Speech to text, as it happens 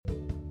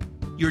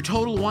Your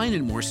Total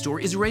Wine & More store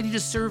is ready to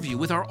serve you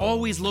with our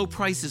always low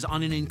prices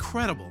on an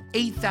incredible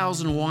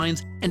 8,000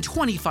 wines and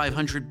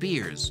 2,500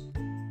 beers.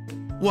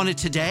 Want it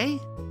today?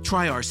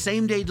 Try our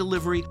same-day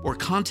delivery or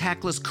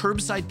contactless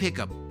curbside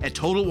pickup at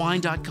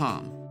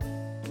TotalWine.com.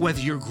 Whether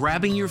you're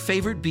grabbing your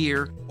favorite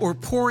beer or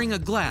pouring a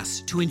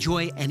glass to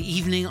enjoy an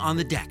evening on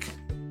the deck,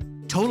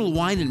 Total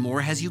Wine &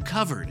 More has you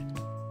covered.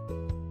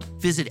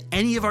 Visit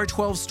any of our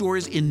 12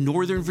 stores in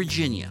Northern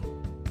Virginia.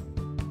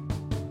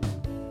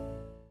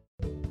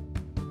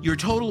 Your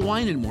Total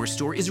Wine & More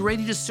store is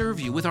ready to serve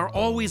you with our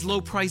always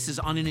low prices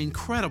on an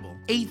incredible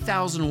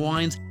 8,000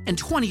 wines and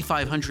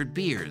 2,500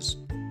 beers.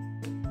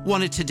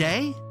 Want it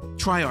today?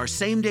 Try our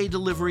same-day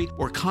delivery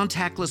or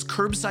contactless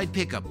curbside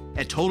pickup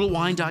at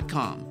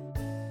TotalWine.com.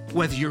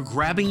 Whether you're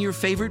grabbing your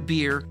favorite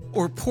beer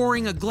or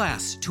pouring a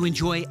glass to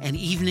enjoy an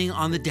evening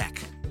on the deck,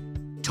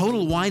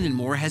 Total Wine &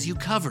 More has you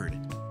covered.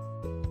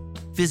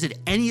 Visit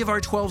any of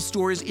our 12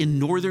 stores in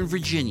Northern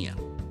Virginia.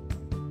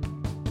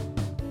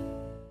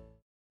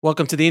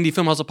 Welcome to the Indie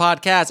Film Hustle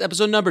Podcast,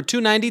 episode number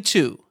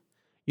 292.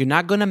 You're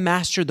not going to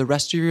master the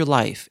rest of your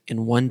life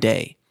in one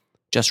day.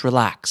 Just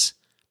relax.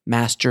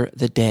 Master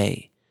the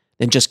day.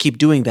 Then just keep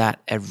doing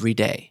that every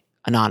day.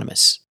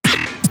 Anonymous.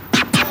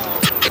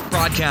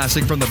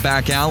 Broadcasting from the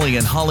back alley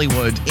in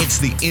Hollywood, it's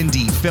the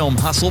Indie Film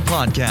Hustle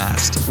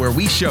Podcast, where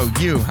we show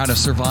you how to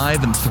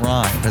survive and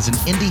thrive as an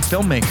indie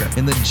filmmaker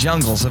in the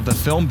jungles of the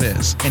film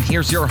biz. And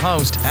here's your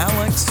host,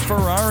 Alex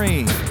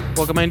Ferrari.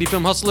 Welcome, Indie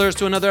Film Hustlers,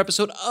 to another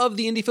episode of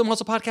the Indie Film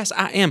Hustle Podcast.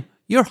 I am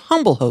your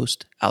humble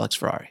host, Alex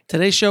Ferrari.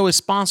 Today's show is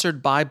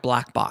sponsored by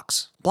Black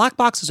Box. Black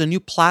Box is a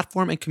new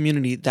platform and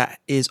community that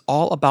is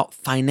all about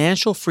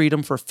financial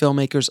freedom for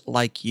filmmakers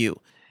like you.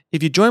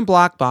 If you join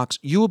Black Box,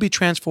 you will be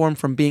transformed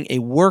from being a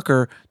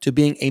worker to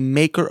being a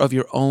maker of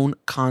your own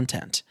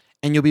content.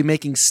 And you'll be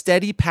making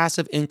steady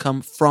passive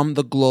income from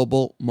the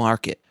global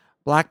market.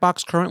 Black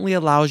Box currently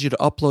allows you to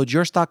upload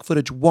your stock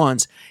footage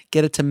once,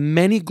 get it to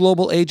many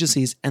global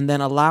agencies, and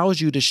then allows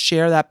you to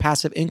share that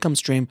passive income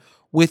stream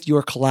with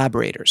your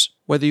collaborators.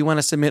 Whether you want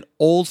to submit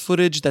old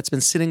footage that's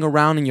been sitting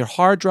around in your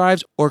hard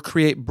drives or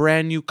create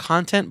brand new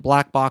content,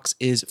 Black Box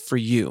is for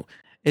you.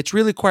 It's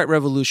really quite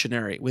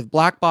revolutionary. With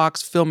Black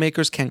Box,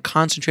 filmmakers can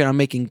concentrate on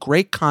making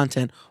great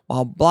content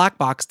while Black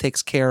Box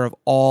takes care of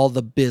all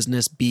the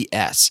business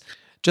BS.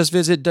 Just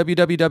visit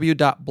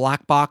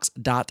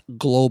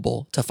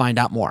www.blackbox.global to find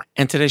out more.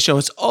 And today's show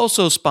is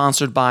also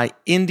sponsored by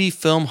Indie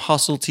Film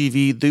Hustle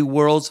TV, the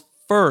world's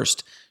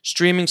first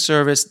streaming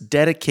service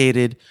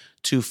dedicated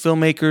to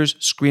filmmakers,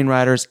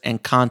 screenwriters,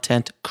 and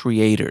content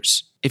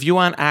creators. If you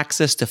want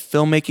access to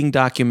filmmaking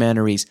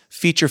documentaries,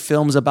 feature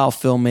films about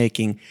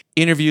filmmaking,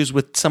 interviews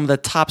with some of the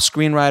top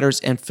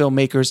screenwriters and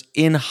filmmakers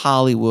in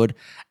Hollywood,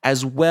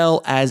 as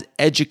well as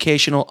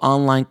educational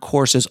online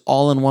courses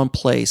all in one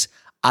place,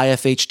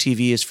 IFH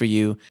TV is for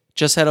you.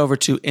 Just head over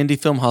to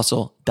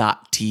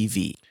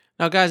indiefilmhustle.tv.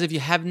 Now, guys, if you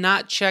have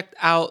not checked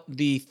out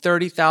the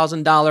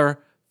 $30,000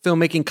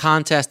 filmmaking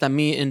contest that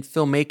me and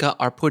Filmmaker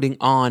are putting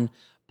on,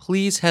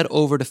 please head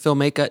over to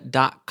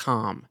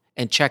filmmaker.com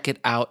and check it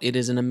out. It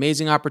is an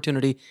amazing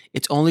opportunity.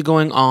 It's only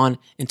going on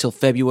until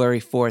February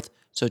 4th,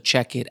 so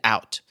check it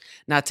out.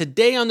 Now,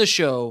 today on the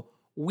show,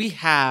 we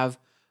have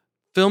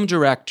film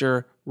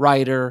director,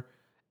 writer,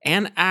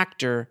 and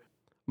actor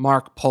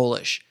Mark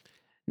Polish.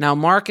 Now,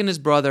 Mark and his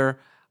brother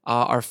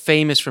are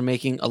famous for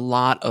making a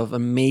lot of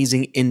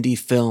amazing indie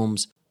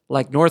films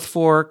like North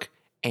Fork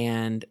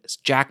and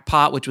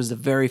Jackpot, which was the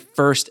very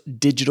first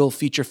digital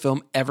feature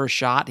film ever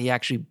shot. He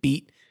actually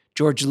beat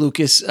George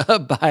Lucas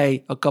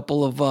by a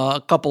couple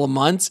of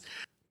months.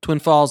 Twin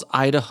Falls,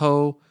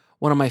 Idaho,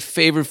 one of my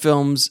favorite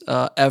films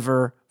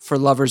ever, For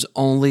Lovers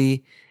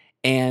Only,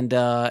 and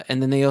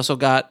then they also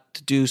got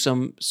to do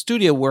some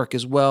studio work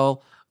as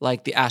well,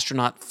 like The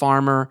Astronaut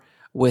Farmer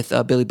with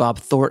Billy Bob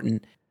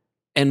Thornton.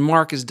 And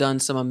Mark has done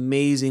some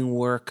amazing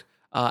work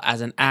as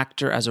an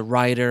actor, as a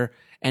writer,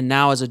 and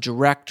now as a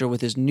director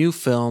with his new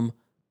film,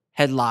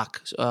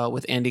 Headlock,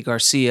 with Andy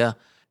Garcia.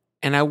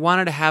 And I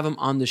wanted to have him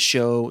on the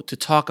show to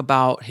talk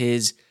about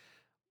his,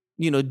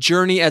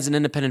 journey as an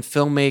independent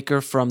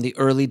filmmaker from the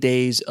early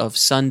days of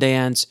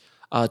Sundance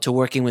to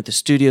working with the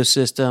studio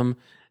system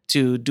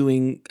to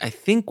doing, I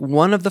think,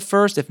 one of the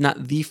first, if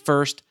not the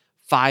first,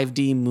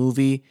 5D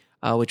movie,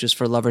 which was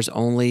For Lovers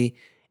Only,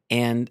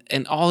 and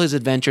all his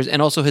adventures,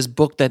 and also his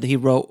book that he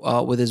wrote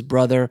with his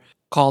brother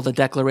called The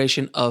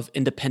Declaration of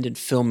Independent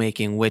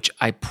Filmmaking, which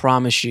I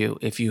promise you,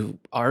 if you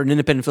are an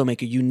independent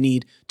filmmaker, you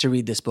need to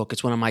read this book.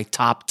 It's one of my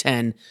top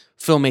 10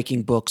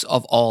 filmmaking books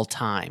of all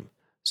time.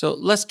 So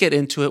let's get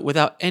into it.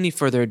 Without any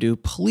further ado,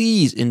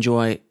 please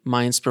enjoy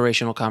my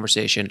inspirational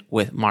conversation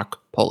with Mark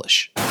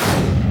Polish.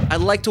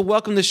 I'd like to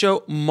welcome to the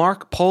show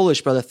Mark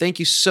Polish, brother. Thank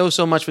you so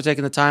much for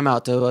taking the time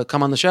out to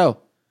come on the show.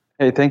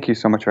 Hey, thank you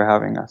so much for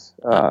having us.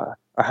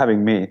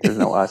 Having me. There's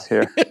no us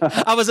here.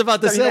 I was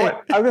about to say. I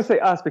was going to say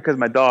us because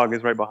my dog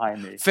is right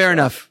behind me. Fair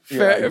enough.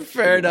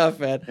 Fair enough,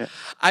 man. Yeah.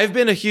 I've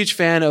been a huge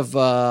fan of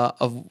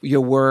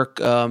your work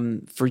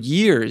for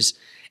years,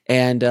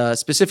 and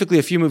specifically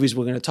a few movies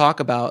we're going to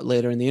talk about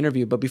later in the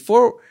interview. But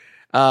before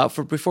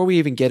Before we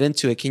even get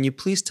into it, can you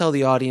please tell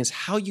the audience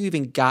how you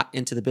even got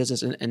into the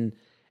business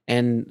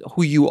and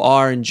who you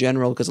are in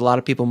general? Because a lot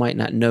of people might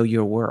not know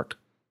your work.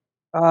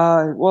 We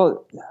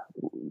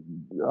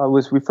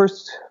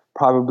first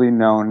probably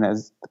known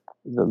as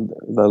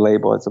the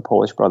label as the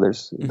Polish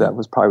Brothers. Mm-hmm. That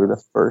was probably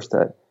the first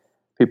that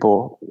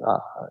people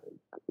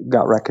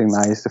got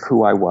recognized of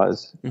who I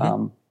was.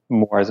 Mm-hmm.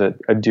 More as a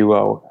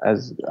duo.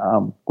 As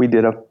we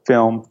did a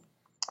film,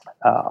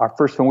 our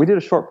first film, we did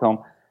a short film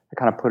that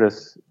kind of put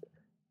us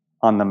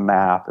on the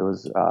map. It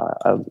was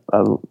a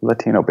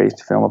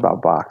Latino-based film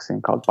about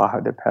boxing called Baja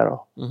de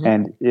Perro, mm-hmm.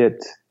 and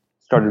it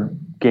started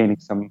gaining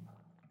some.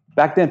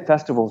 Back then,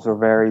 festivals were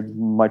very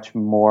much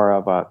more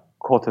of a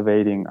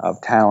cultivating of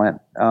talent.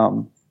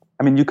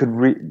 I mean, you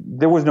could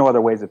there was no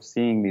other ways of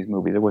seeing these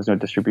movies. There was no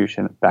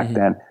distribution back mm-hmm.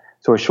 then.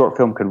 So a short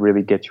film could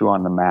really get you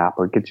on the map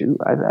or get you,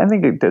 I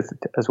think it does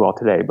as well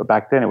today. But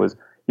back then it was,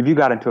 if you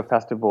got into a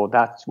festival,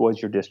 that was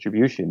your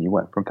distribution. You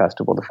went from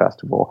festival to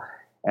festival.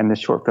 And this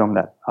short film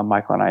that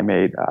Michael and I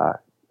made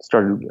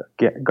started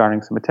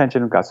garnering some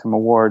attention, got some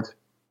awards,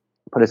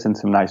 put us in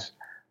some nice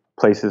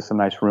places, some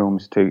nice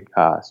rooms to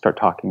start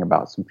talking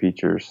about some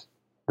features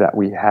that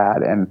we had.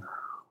 And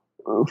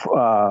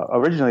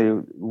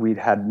originally we'd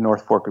had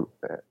North Fork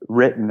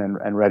written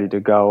and ready to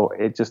go.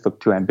 It just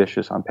looked too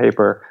ambitious on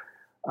paper.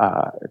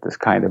 This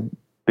kind of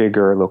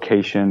bigger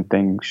location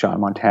thing shot in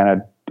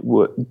Montana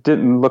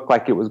didn't look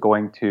like it was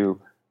going to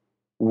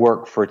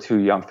work for two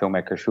young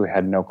filmmakers who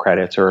had no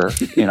credits or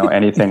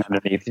anything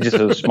underneath. Just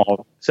a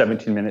small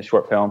 17-minute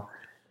short film.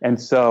 And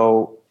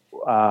so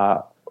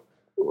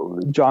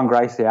John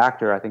Grice, the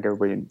actor, I think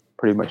everybody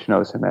pretty much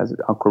knows him as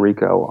Uncle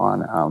Rico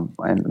on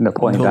and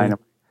Napoleon Dynamite.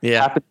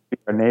 Yeah. Happened to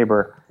be our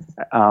neighbor.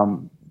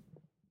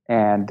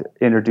 And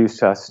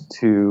introduced us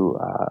to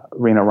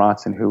Rena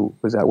Ronson, who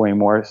was at Wayne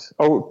Morris.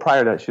 Oh,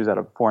 prior to that, she was at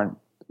a foreign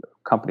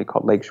company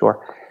called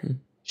Lakeshore. Mm-hmm.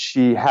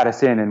 She had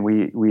us in, and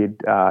we had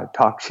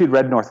talked. She'd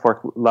read North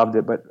Fork, loved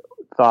it, but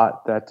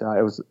thought that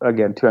it was,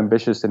 again, too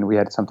ambitious, and we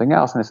had something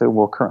else. And I said,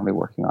 we're currently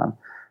working on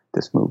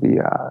this movie,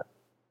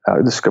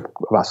 the script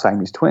about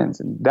Siamese twins.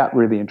 And that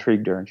really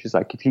intrigued her. And she's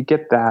like, if you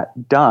get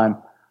that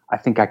done, I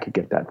think I could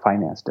get that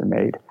financed and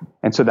made.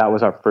 And so that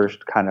was our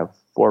first kind of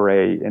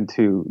foray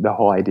into the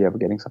whole idea of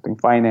getting something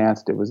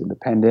financed. It was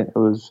independent. It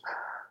was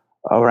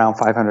around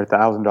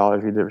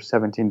 $500,000. We did it for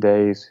 17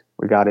 days.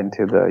 We got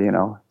into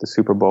the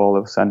Super Bowl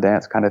of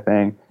Sundance kind of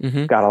thing.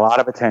 Mm-hmm. Got a lot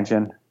of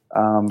attention.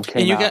 And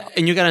you got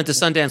into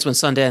Sundance when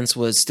Sundance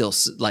was still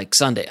like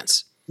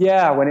Sundance.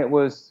 Yeah, when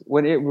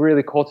it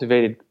really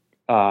cultivated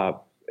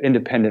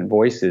independent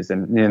voices,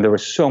 and there were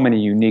so many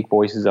unique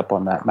voices up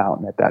on that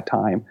mountain at that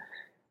time.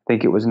 I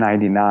think it was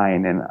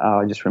 99, and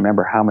I just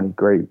remember how many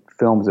great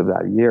films of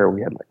that year.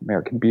 We had like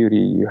American Beauty,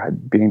 you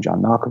had Being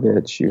John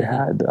Malkovich, you mm-hmm.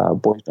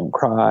 had Boys Don't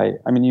Cry.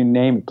 I mean, you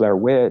name it, Blair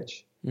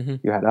Witch, mm-hmm.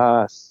 you had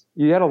Us.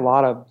 You had a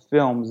lot of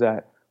films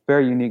that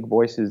very unique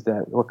voices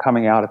that were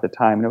coming out at the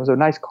time, and it was a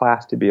nice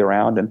class to be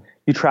around. And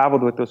you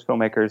traveled with those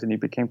filmmakers, and you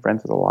became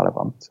friends with a lot of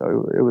them.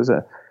 So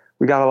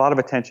we got a lot of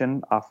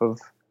attention off of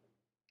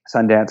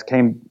Sundance,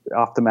 came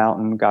off the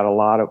mountain, got a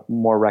lot of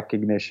more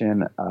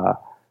recognition.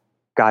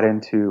 Got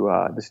into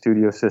the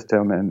studio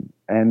system,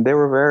 and they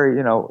were very,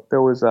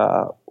 there was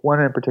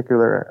one in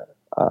particular,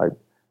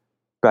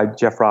 guy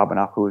Jeff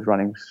Robinoff, who was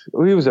running.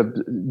 He was a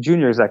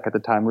junior exec at the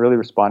time. Really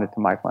responded to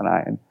Michael and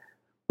I, and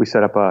we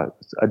set up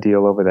a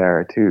deal over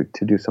there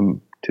to do some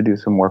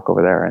work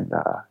over there, and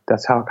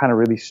that's how it kind of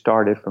really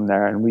started from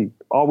there. And we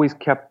always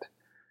kept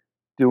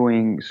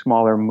doing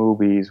smaller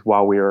movies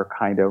while we were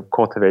kind of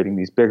cultivating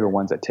these bigger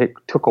ones that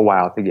took a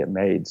while to get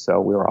made. So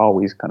we were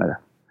always kind of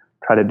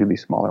try to do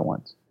these smaller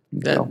ones.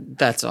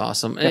 That's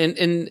awesome.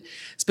 And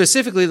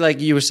specifically,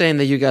 like you were saying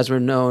that you guys were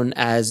known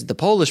as the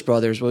Polish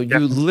Brothers. Well, you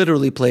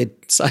literally played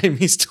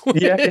Siamese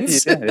twins. Yeah, you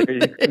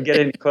couldn't get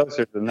any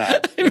closer than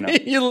that. I mean,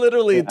 you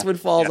literally in Twin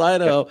Falls,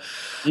 Idaho.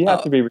 You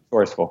have to be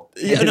resourceful.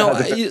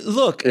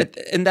 Look,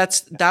 and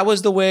that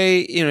was the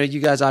way, you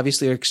guys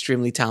obviously are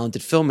extremely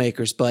talented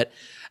filmmakers, but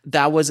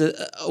that was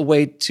a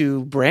way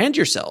to brand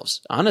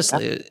yourselves,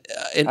 honestly.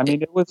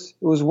 It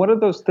was one of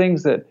those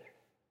things that,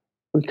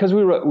 because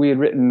we had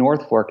written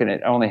North Fork and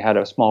it only had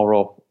a small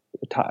role,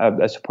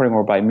 a supporting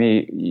role by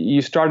me,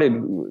 you started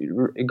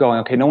going,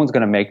 okay, no one's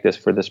going to make this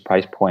for this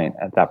price point.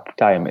 At that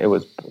time, it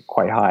was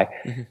quite high.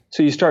 Mm-hmm.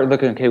 So you started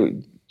looking, okay,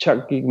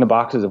 checking the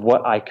boxes of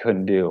what I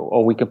couldn't do.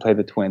 Oh, we can play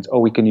the twins. Oh,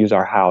 we can use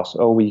our house.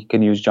 Oh, we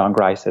can use John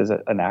Grice as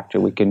an actor.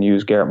 We can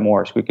use Garrett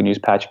Morris. We can use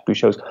Patrick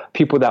Bouchot's,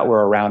 people that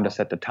were around us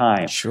at the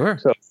time. Sure.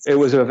 So it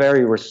was a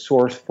very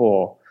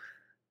resourceful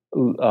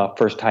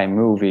first-time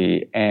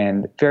movie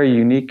and very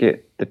unique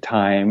at the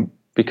time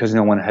because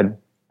no one had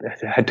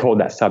told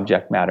that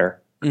subject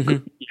matter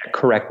mm-hmm.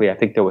 correctly. I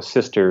think there was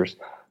sisters,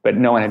 but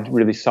no one had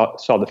really saw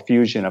the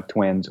fusion of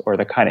twins or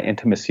the kind of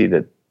intimacy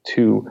that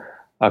two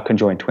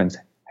conjoined twins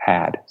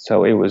had.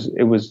 So it was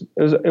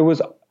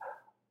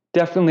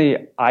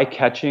definitely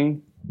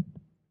eye-catching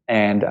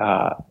and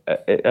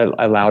it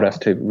allowed us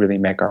to really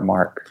make our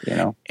mark,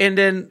 And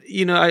then,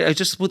 I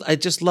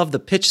just love the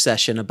pitch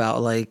session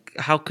about like,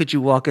 how could you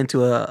walk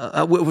into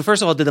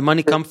first of all, did the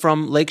money come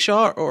from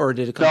Lakeshore or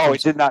did it come from? No,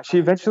 it did not. She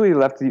eventually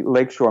left the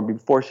Lakeshore, and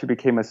before she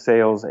became a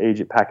sales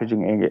agent,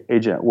 packaging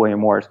agent at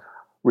William Morris,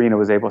 Rena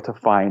was able to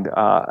find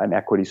an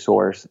equity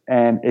source,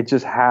 and it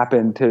just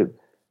happened to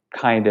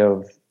kind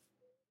of,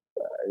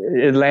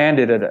 it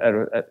landed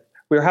at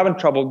we were having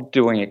trouble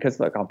doing it because,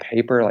 like, on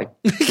paper, like,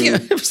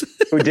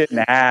 who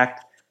didn't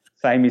act,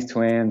 Siamese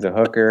twins, a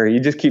hooker. You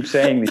just keep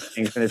saying these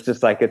things, and it's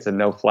just like it's a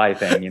no-fly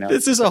thing,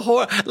 This is like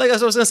I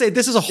was going to say,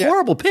 this is a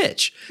horrible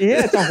pitch.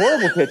 Yeah, it's a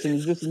horrible pitch, and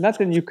just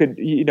nothing you could,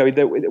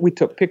 we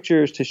took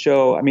pictures to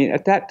show. I mean,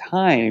 at that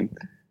time,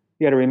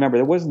 you got to remember,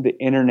 there wasn't the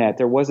internet,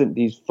 there wasn't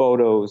these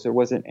photos, there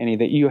wasn't any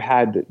that. You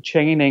had the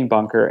Chang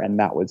bunker, and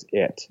that was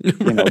it.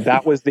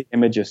 That was the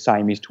image of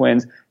Siamese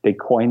twins. They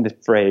coined the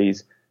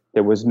phrase.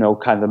 There was no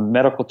kind of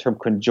medical term.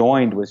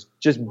 Conjoined was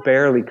just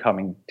barely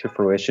coming to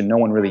fruition. No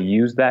one really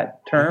used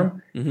that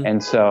term. Mm-hmm.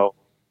 And so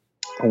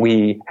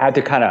we had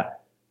to kind of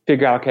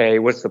figure out, okay,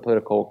 what's the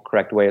political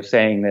correct way of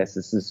saying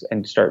this?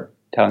 And start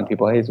telling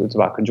people, hey, it's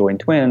about conjoined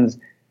twins.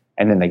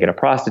 And then they get a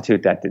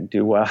prostitute. That didn't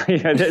do well.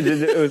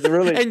 It was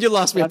really. And you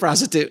lost me a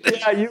prostitute.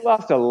 Yeah, you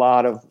lost a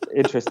lot of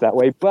interest that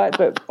way. But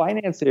the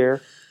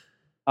financier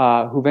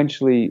who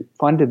eventually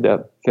funded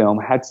the film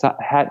had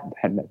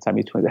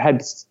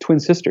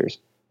twin sisters.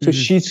 So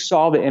she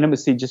saw the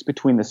intimacy just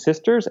between the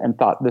sisters and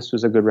thought this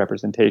was a good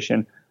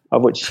representation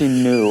of what she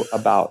knew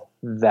about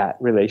that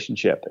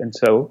relationship. And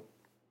so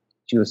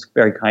she was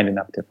very kind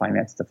enough to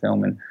finance the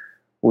film, and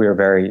we were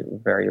very,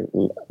 very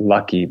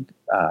lucky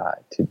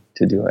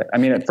to do it. I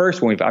mean, at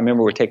first, I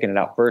remember we were taking it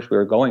out first, we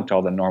were going to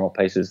all the normal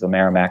places, the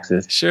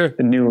Miramaxes, sure,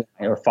 the New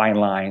or Fine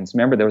Lines.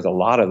 Remember, there was a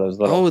lot of those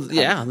little. Oh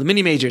yeah, the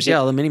mini majors.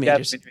 Yeah, the mini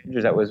majors. The mini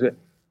majors, that was it,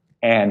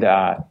 and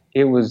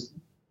it was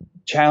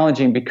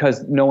challenging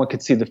because no one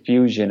could see the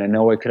fusion and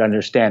no one could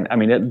understand. I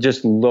mean, it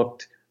just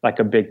looked like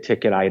a big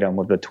ticket item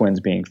of the twins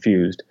being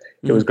fused.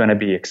 It was going to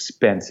be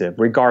expensive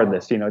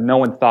regardless. No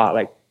one thought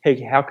like, hey,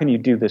 how can you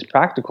do this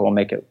practical and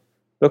make it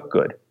look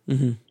good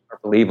or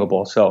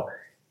believable? So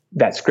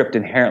that script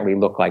inherently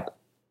looked like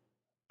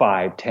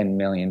 $5-10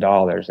 million.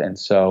 And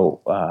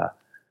so,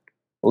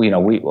 we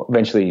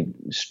eventually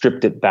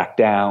stripped it back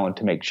down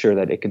to make sure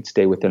that it could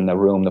stay within the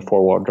room, the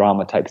 4-wall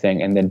drama type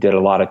thing, and then did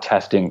a lot of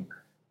testing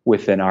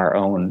within our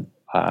own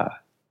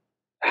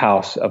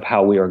house of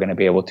how we were going to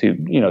be able to,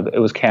 it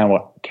was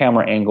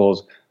camera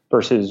angles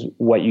versus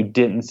what you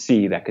didn't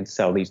see that could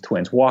sell these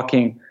twins.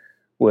 Walking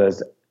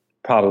was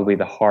probably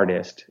the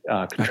hardest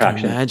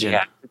contraption we had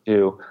to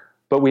do,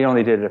 but we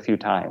only did it a few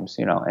times,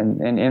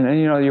 and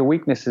your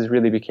weaknesses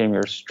really became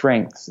your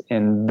strengths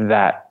in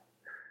that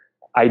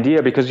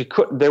idea because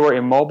they were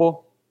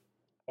immobile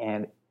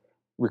and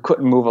we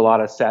couldn't move a lot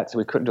of sets.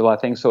 We couldn't do a lot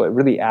of things. So it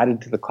really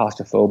added to the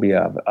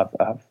claustrophobia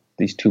of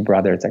these two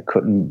brothers that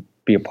couldn't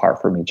be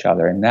apart from each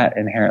other. And that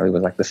inherently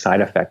was like the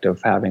side effect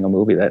of having a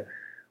movie that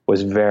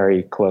was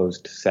very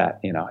closed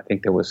set. I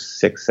think there was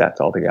 6 sets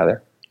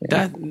altogether.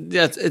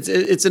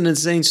 It's an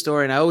insane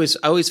story. And I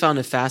always found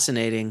it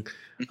fascinating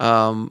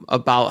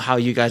about how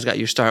you guys got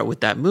your start with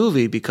that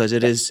movie because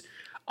it is,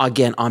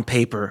 again, on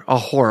paper, a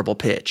horrible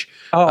pitch.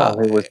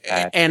 It was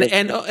bad.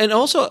 And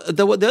also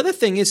the other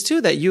thing is too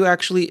that you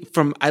actually,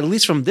 at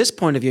least from this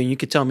point of view, and you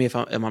could tell me if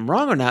I'm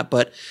wrong or not,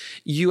 but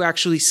you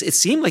actually, it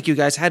seemed like you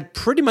guys had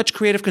pretty much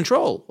creative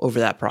control over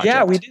that project.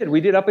 Yeah, we did.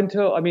 We did up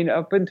until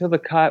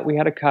the cut. We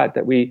had a cut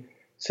that we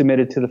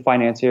submitted to the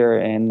financier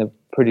and the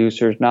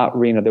producers. Not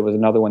Rena. There was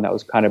another one that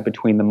was kind of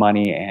between the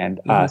money and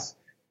us.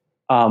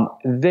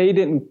 They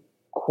didn't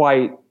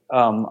quite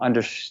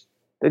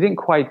They didn't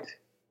quite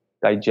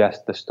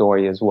digest the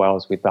story as well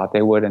as we thought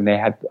they would, and they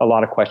had a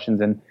lot of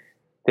questions, and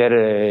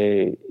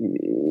they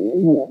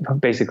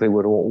basically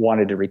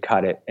wanted to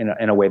recut it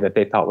in a way that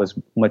they thought was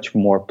much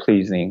more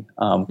pleasing.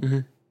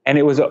 And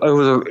it was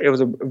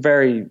a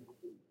very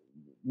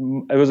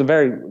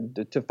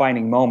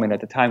defining moment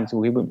at the time. So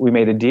we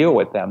made a deal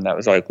with them that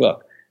was like,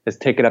 look, let's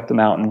take it up the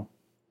mountain.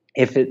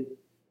 If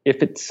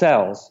it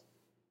sells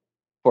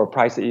for a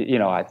price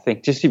that, I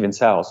think just even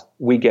sells,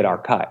 we get our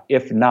cut.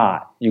 If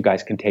not, you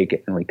guys can take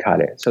it and recut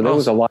it. So there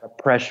was a lot of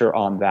pressure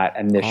on that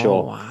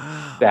initial,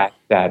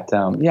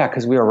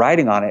 because we were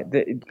writing on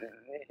it.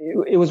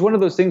 It was one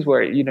of those things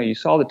where, you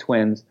saw the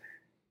twins,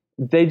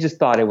 they just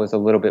thought it was a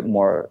little bit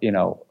more,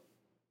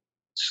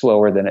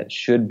 slower than it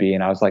should be.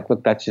 And I was like,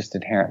 look, that's just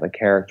inherently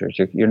characters.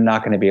 You're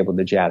not going to be able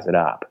to jazz it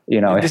up.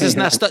 This is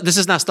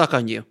not stuck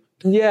on you.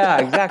 Yeah,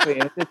 exactly.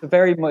 And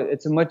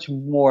it's a much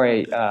more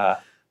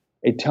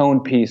a tone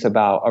piece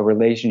about a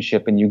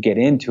relationship, and you get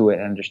into it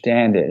and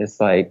understand it. It's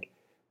like,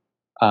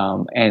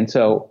 and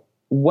so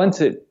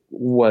once it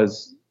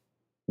was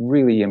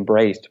really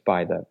embraced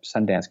by the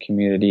Sundance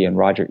community and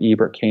Roger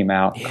Ebert came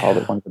out and called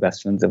it one of the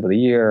best films of the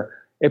year,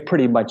 it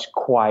pretty much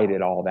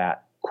quieted all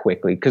that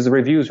quickly because the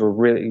reviews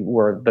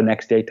were the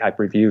next day type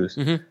reviews.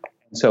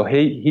 So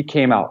he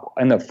came out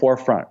in the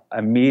forefront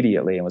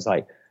immediately and was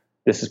like,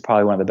 this is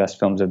probably one of the best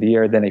films of the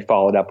year. Then they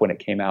followed up when it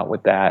came out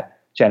with that.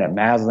 Janet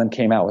Maslin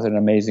came out with an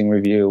amazing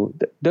review.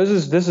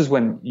 This is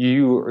when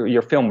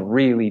your film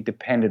really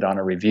depended on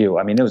a review.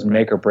 I mean, it was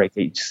make or break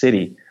each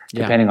city,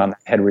 depending on the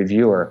head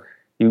reviewer.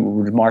 You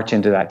would march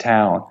into that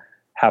town,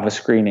 have a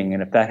screening,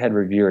 and if that head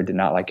reviewer did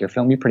not like your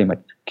film, you pretty much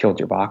killed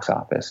your box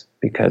office,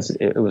 because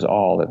it was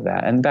all of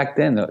that. And back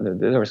then,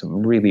 there were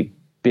some really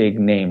big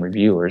name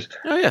reviewers,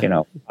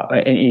 in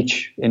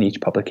each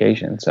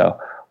publication. So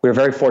we were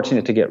very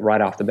fortunate to get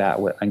right off the bat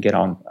and get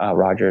on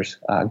Roger's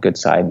good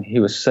side. He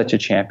was such a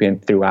champion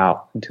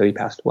throughout until he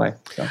passed away.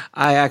 So.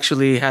 I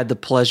actually had the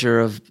pleasure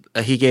of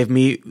he gave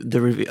me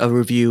a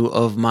review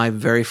of my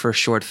very first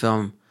short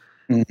film,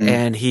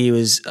 and he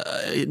was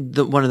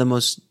one of the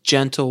most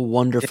gentle,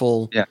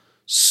 wonderful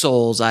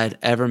souls I'd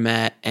ever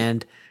met,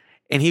 and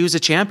he was a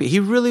champion. He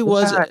really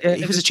was.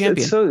 He was a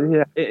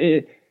champion.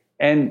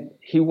 And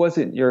he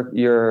wasn't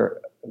your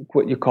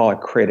what you call a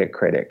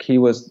critic. He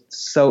was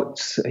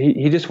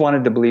he just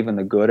wanted to believe in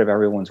the good of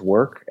everyone's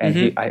work.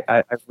 And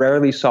I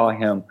rarely saw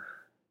him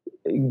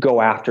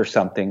go after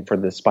something for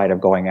the spite of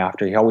going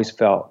after. He always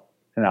felt,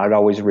 and I'd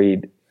always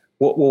read,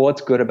 well,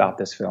 what's good about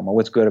this film, or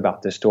what's good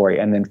about this story,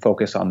 and then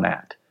focus on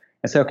that.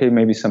 And say, okay,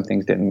 maybe some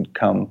things didn't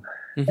come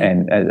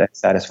and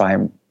satisfy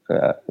him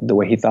the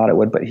way he thought it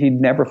would, but he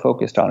never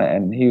focused on it.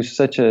 And he was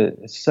such a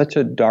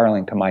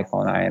darling to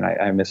Michael and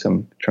I miss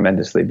him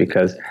tremendously,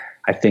 because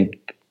I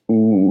think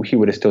he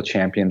would have still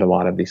championed a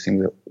lot of these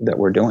things that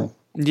we're doing.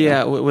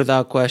 Yeah,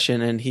 without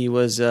question. And he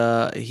was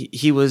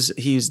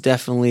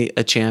definitely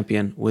a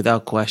champion,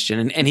 without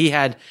question. And he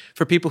had,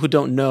 for people who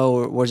don't know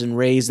or wasn't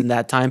raised in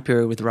that time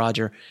period with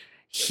Roger,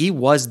 he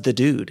was the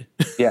dude.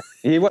 Yeah,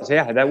 he was.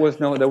 Yeah, there was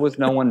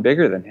no one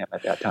bigger than him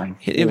at that time.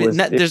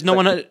 There's no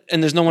one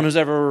who's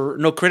ever,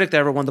 no critic that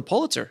ever won the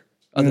Pulitzer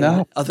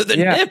other than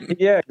him.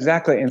 Yeah,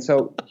 exactly. And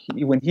so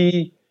when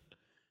he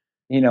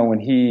blessed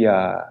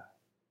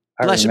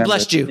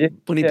you.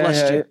 When he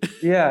blessed you.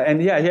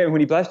 When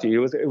he blessed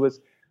you, it was.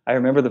 I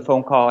remember the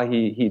phone call.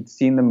 He'd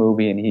seen the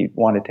movie and he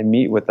wanted to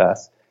meet with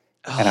us.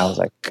 And I was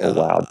like, oh,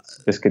 wow,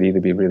 this could either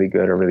be really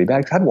good or really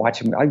bad. Because I'd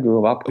watch him. I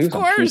grew up. He was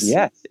on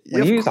PBS.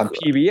 He was on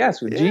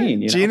PBS with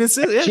Gene. Gene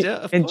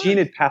and Gene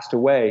had passed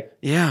away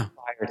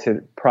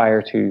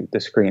prior to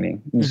the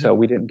screening. And so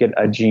we didn't get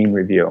a Gene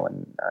review.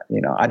 And,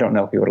 I don't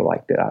know if he would have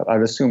liked it. I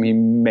would assume he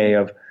may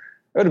have.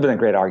 It would have been a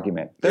great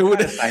argument. They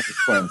would have signed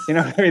twins. So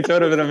it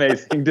would have been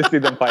amazing to see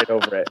them fight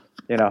over it.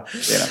 Now,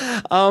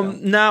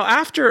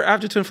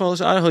 after Twin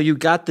Falls, Idaho, you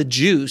got the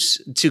juice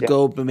to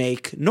go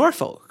make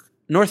Norfolk.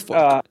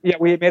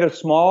 We made a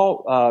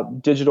small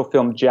digital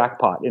film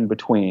Jackpot in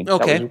between.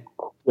 Okay.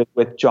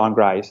 With John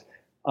Grice.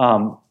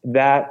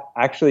 That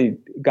actually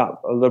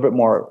got a little bit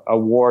more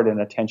award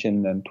and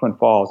attention than Twin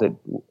Falls. It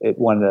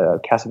won the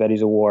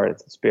Cassavetes Award.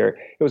 It's the Spirit.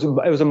 It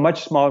was a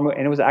much smaller movie,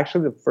 and it was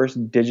actually the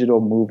first digital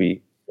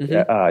movie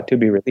to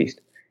be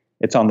released.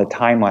 It's on the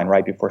timeline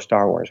right before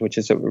Star Wars, which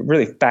is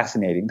really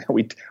fascinating.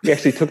 We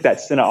actually took that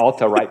Cine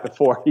Alta right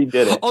before he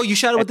did it. Oh, you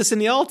shot it with the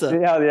Cine Alta?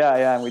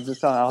 Yeah. And we just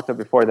saw an Alta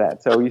before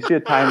that. So you see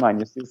a timeline.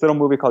 You see this little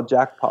movie called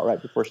Jackpot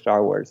right before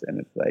Star Wars, and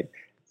it's like,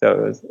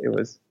 so it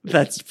was.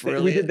 That's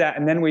brilliant. We did that,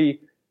 and then we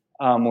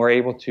were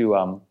able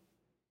to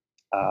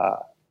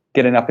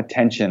get enough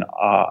attention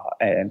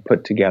and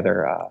put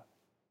together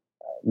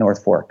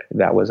North Fork.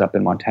 That was up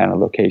in Montana,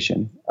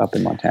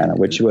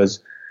 which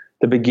was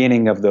the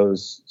beginning of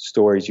those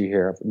stories you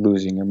hear of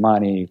losing your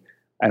money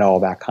and all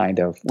that kind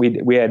of. We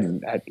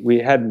hadn't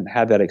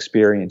had that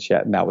experience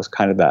yet, and that was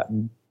kind of that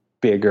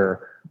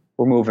bigger.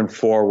 We're moving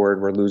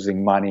forward. We're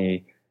losing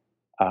money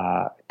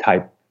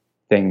type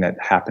thing that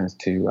happens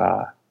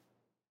to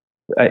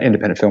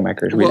independent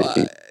filmmakers.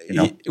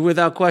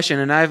 Without question.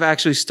 And I've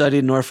actually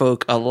studied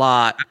Norfolk a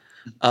lot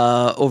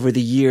over the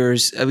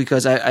years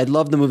because I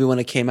loved the movie when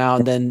it came out,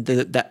 and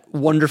then that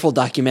wonderful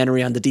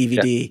documentary on the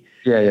DVD.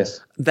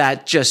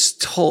 That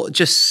just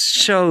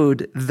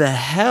showed the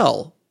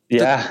hell.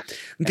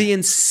 The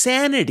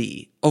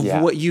insanity of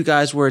what you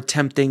guys were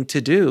attempting to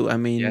do. I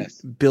mean,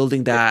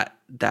 building that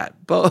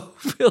boat,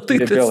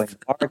 building a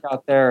park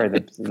out there,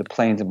 the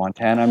plains of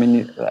Montana. I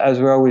mean,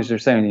 as we always are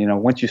saying,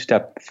 once you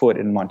step foot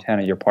in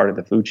Montana, you're part of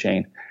the food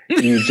chain.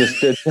 You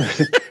just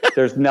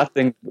there's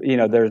nothing,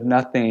 there's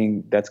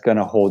nothing that's going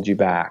to hold you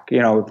back,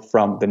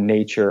 from the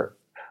nature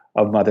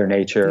of Mother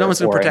Nature. No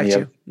one's going to protect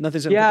you.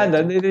 Nothing's going to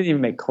protect you. They didn't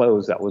even make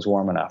clothes that was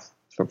warm enough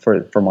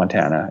for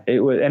Montana.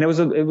 It was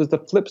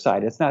the flip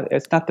side. It's not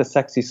the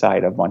sexy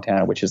side of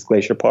Montana, which is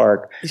Glacier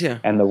Park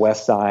and the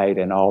west side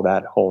and all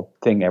that whole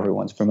thing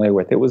everyone's familiar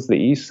with. It was the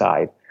east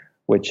side,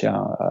 which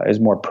is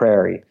more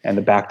prairie, and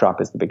the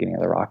backdrop is the beginning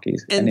of the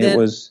Rockies. And it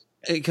was.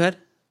 Go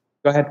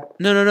ahead.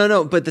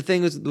 No. But the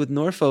thing with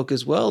Norfolk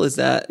as well is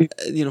that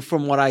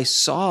from what I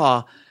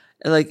saw,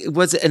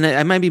 and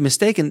I might be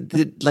mistaken.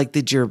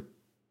 Did your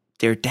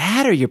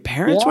dad or your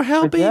parents were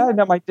helping?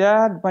 My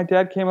dad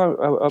came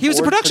up. He was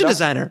a production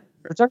designer.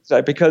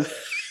 Because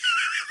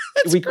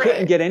we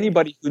couldn't get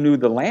anybody who knew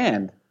the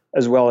land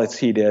as well as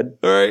he did.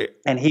 Right.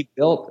 And he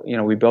built,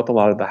 we built a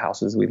lot of the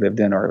houses we lived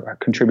in or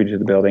contributed to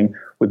the building.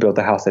 We built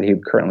the house that he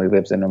currently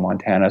lives in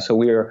Montana. So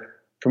we were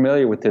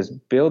familiar with his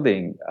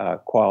building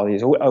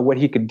qualities, what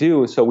he could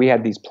do. So we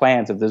had these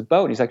plans of this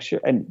boat. He's like, sure.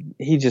 And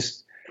he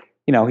just,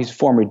 he's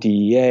former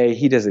DEA.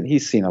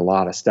 He's seen a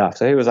lot of stuff.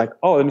 So he was like,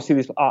 oh, let me see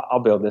these. I'll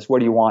build this. Where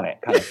do you want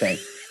it? Kind of thing.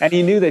 And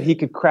he knew that he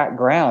could crack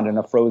ground in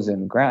a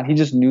frozen ground. He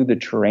just knew the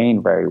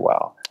terrain very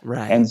well.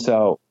 Right. And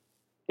so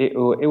it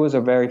was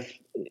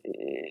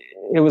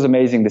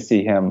amazing to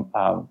see him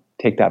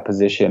take that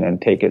position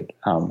and take it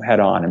head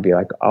on and be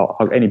like,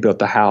 and he built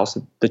the house,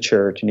 the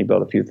church, and he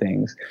built a few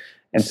things.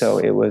 And so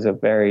it was a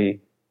great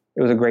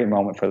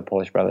moment for the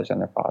Polish brothers and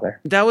their father.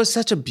 That was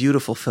such a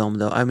beautiful film,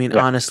 though. I mean,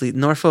 honestly,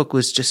 Norfolk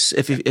was just,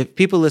 if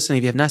people listening,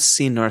 if you have not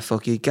seen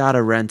Norfolk, you got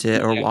to rent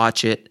it or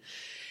watch it.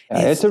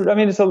 Yeah, it's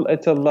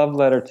a love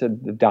letter to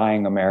the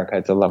dying America.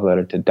 It's a love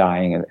letter to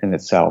dying in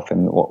itself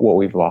and what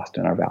we've lost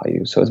in our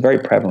values. So it's very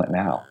prevalent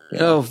now.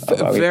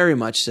 Very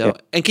much so. Yeah.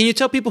 And can you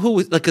tell people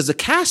who, because the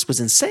cast was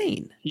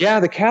insane. Yeah,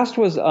 the cast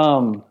was,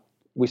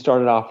 we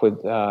started off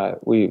with,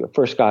 we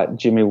first got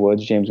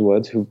James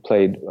Woods, who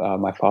played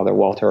my father,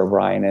 Walter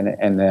O'Brien,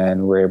 and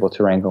then we were able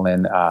to wrangle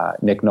in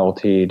Nick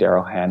Nolte,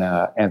 Daryl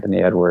Hannah,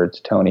 Anthony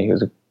Edwards, Tony,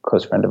 who's a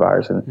close friend of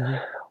ours. And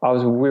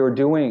we were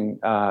doing,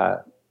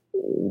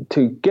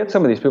 to get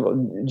some of these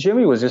people,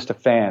 Jimmy was just a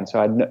fan. So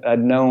I'd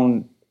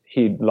known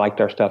he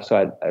liked our stuff. So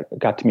I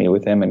got to meet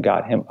with him and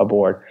got him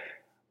aboard.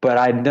 But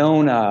I'd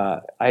known,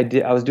 I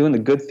was doing The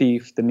Good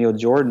Thief, the Neil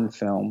Jordan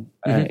film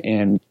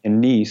in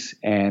Nice.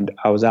 And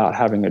I was out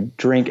having a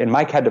drink and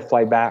Mike had to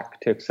fly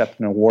back to accept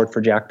an award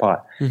for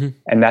Jackpot.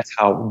 And that's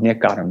how Nick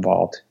got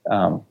involved.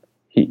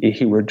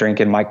 He were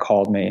drinking. Mike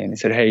called me and he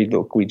said, hey,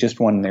 look, we just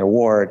won the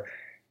award.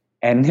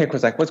 And Nick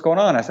was like, what's going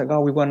on? I said,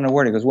 oh, we won an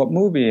award. He goes, what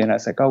movie? And I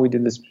was like, oh, we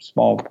did this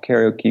small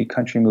karaoke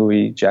country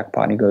movie,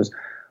 Jackpot. And he goes,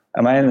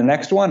 am I in the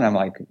next one? I'm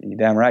like, you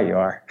damn right you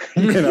are.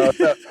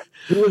 So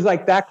he was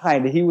like that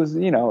kind of, he was,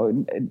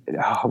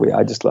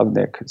 I just love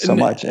Nick so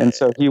much. And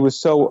so he was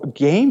so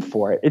game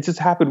for it. It just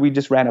happened. We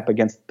just ran up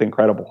against the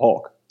Incredible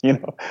Hulk.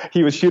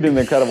 He was shooting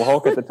the Incredible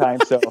Hulk at the time.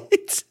 So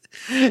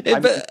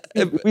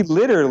we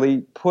literally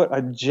put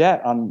a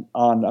jet on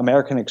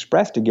American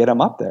Express to get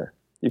him up there.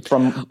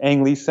 From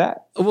Ang Lee's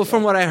set. Well,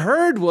 from what I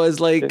heard was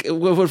like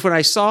when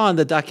I saw on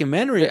the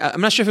documentary, I'm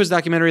not sure if it was a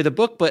documentary or the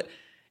book, but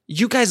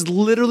you guys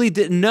literally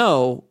didn't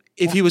know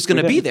if he was going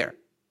to be there.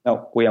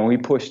 No, we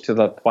pushed to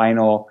the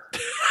final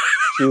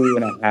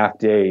 2.5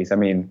 days. I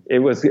mean,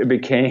 it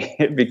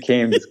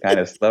became this kind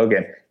of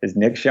slogan: "Is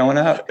Nick showing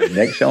up? Is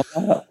Nick showing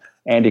up?"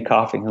 Andy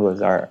Coffing, who was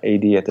our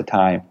AD at the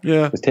time,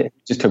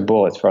 just took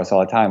bullets for us all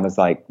the time. Was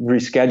like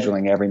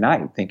rescheduling every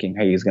night, thinking,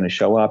 "Hey, he's going to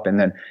show up." And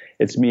then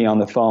it's me on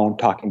the phone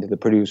talking to the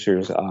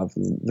producers of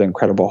The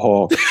Incredible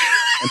Hulk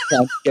and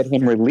trying to get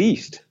him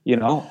released.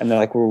 And they're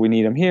like, "Well, we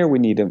need him here, we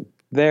need him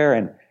there."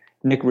 And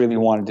Nick really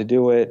wanted to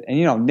do it.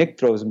 And Nick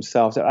throws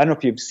himself. I don't know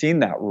if you've seen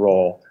that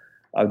role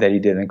that he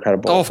did in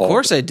Incredible Hulk. Oh, of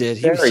course I did.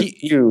 He was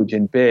huge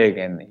and big,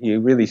 and he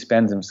really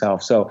spends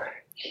himself. So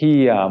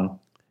he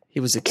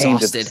was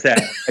exhausted.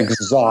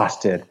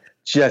 Exhausted,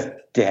 just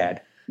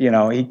dead.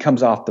 He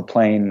comes off the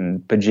plane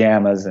in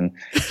pajamas and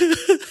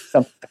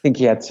I think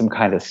he had some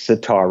kind of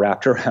sitar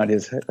wrapped around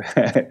his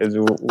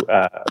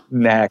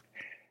neck.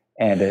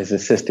 And his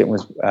assistant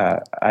was,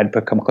 I'd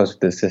become close with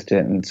the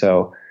assistant. And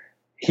so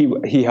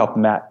he helped.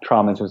 Matt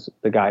Trommans was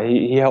the guy.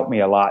 He helped me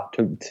a lot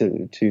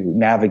to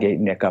navigate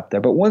Nick up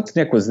there. But once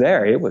Nick was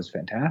there, it was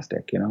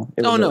fantastic.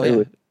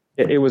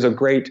 It was a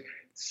great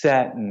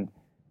set, and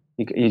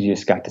you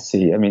just got to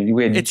see. I mean,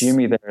 we had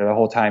Jimmy there the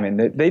whole time, and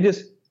they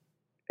just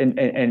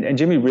and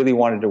Jimmy really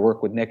wanted to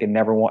work with Nick and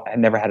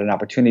never had an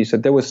opportunity. So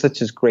there was such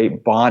this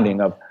great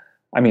bonding of,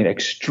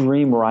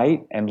 extreme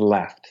right and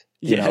left.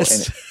 In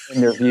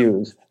their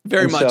views.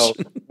 Very much. So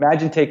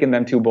imagine taking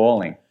them to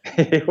bowling.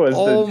 It was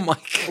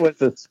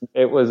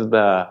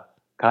the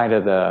kind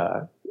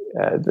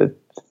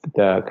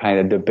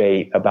of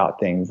debate about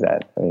things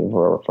that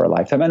were for a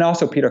lifetime. And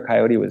also Peter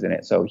Coyote was in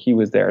it, so he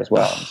was there as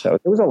well. So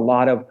there was a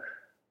lot of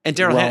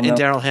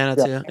Daryl Hannah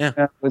too.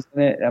 Yeah, was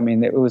in it. I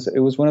mean, it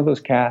was one of those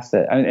casts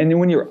that, and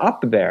when you're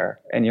up there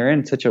and you're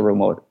in such a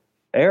remote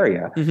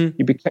area,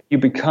 you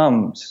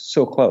become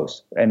so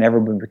close, and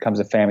everyone becomes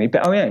a family.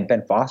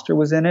 Ben Foster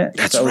was in it.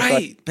 That's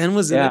right. Ben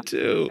was in it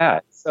too.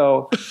 Yeah.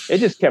 So it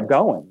just kept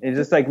going. It's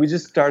just like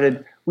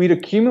we'd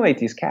accumulate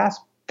these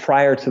casts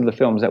prior to the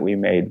films that we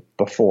made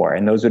before,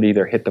 and those would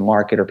either hit the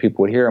market or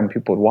people would hear them,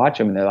 people would watch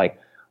them, and they're like,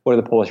 what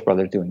are the Polish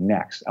brothers doing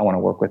next? I want to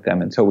work with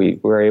them. And so we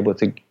were able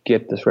to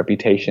get this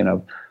reputation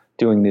of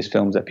doing these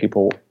films that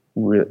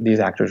these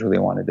actors really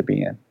wanted to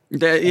be in.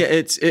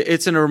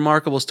 It's a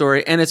remarkable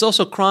story, and it's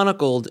also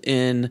chronicled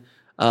in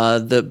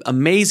the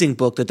amazing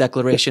book, The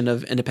Declaration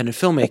of Independent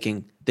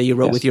Filmmaking, that you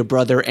wrote with your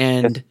brother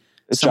and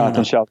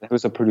Jonathan Shelton, who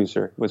was a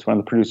producer, was one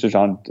of the producers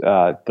on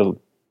The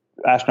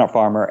Astronaut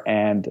Farmer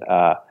and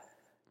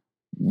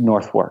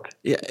Northwark.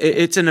 Yeah,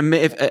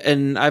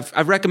 and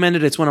I've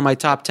recommended it. It's one of my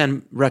top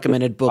 10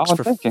 recommended books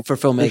for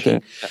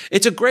filmmaking.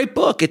 It's a great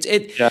book.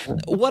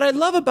 What I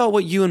love about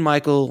what you and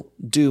Michael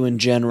do in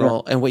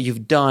general and what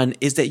you've done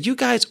is that you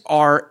guys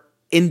are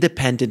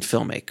independent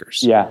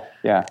filmmakers. Yeah.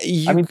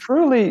 I mean,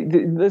 truly,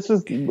 this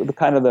is the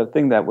kind of the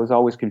thing that was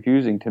always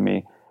confusing to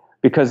me,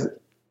 because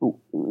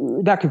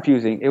not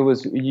confusing. It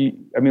was,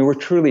 we're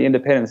truly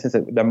independent in the sense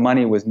that the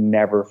money was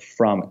never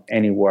from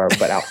anywhere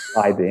but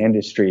outside the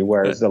industry.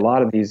 Whereas a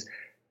lot of these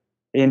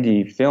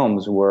indie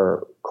films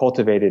were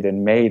cultivated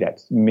and made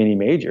at mini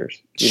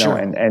majors, you know,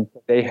 and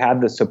they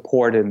had the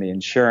support and the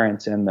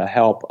insurance and the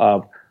help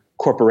of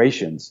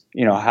corporations,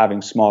 you know,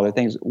 having smaller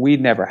things. We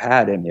never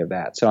had any of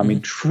that. So, I mean,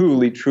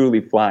 truly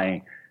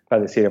flying by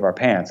the seat of our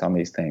pants on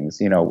these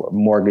things, you know,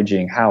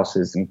 mortgaging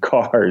houses and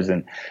cars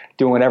and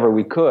doing whatever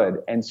we could.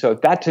 And so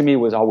that to me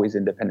was always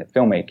independent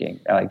filmmaking.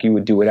 Like, you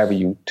would do whatever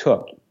you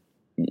took.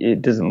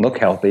 It doesn't look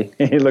healthy.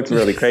 It looks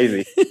really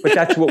crazy, but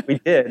that's what we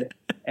did.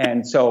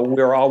 And so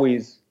we're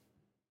always,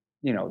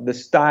 you know, the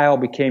style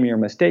became your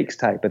mistakes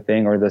type of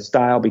thing, or the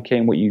style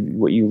became what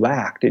you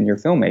lacked in your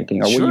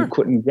filmmaking, or what you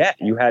couldn't get.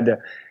 You had to.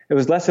 It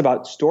was less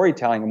about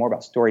storytelling and more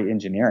about story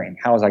engineering.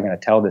 How was I going to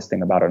tell this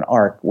thing about an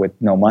ark with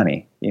no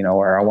money? You know,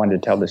 or I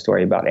wanted to tell the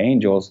story about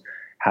angels.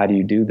 How do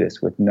you do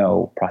this with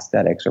no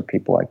prosthetics or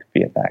people like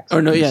VFX?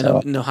 Or no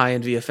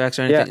high-end VFX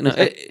or anything.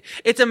 Yeah,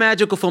 it's a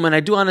magical film, and I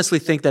do honestly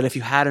think that if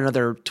you had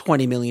another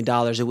 $20 million,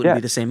 it wouldn't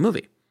be the same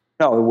movie.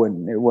 No, it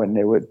wouldn't. It wouldn't.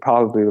 It would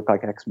probably look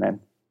like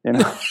X-Men. You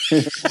know,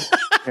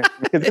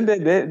 because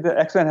the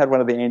X-Men had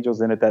one of the angels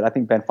in it that I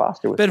think Ben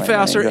Foster was. Ben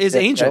Foster is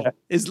Angel.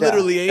 Is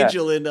literally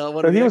Angel in one of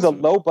the. So he was a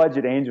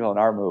low-budget angel in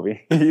our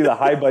movie. He's a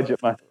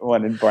high-budget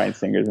one in Bryan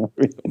Singer's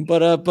movie.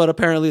 But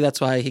apparently that's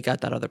why he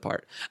got that other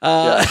part.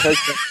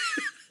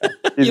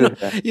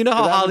 You know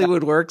how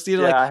Hollywood works. You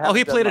know,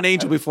 he played an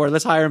angel before.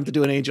 Let's hire him to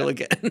do an angel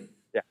again.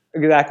 Yeah,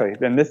 exactly.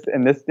 In this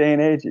day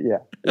and age,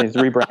 he's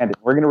rebranded.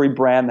 We're going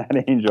to rebrand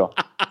that angel.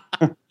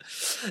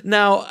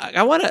 Now,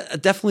 I want to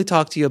definitely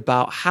talk to you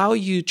about how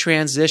you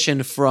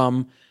transitioned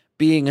from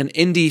being an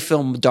indie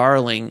film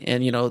darling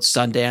and, you know,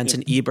 Sundance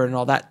and Ebert and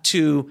all that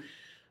to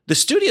the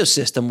studio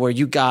system, where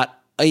you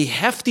got a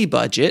hefty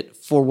budget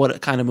for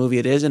what kind of movie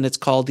it is, and it's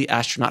called The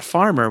Astronaut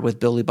Farmer with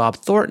Billy Bob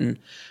Thornton,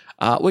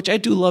 which I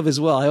do love as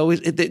well.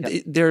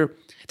 They're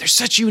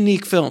such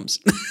unique films.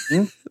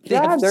 They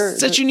have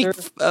such unique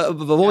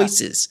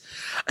voices.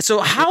 So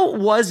how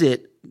was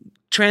it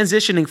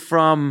transitioning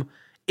from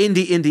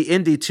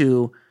indie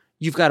to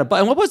you've got a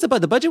budget? And what was the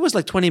budget? The budget was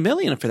like $20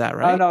 million for that,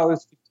 right? No,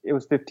 it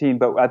was 15,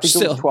 but I think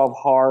it was 12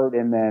 hard,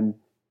 and then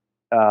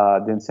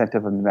the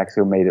incentive of New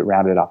Mexico made it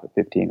rounded off at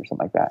 15 or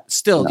something like that.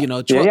 Still,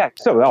 12,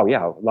 So,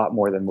 a lot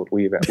more than what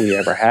we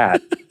ever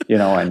had, you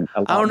know. And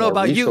I don't know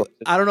about you,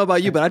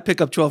 but I'd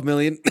pick up 12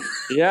 million.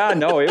 Yeah,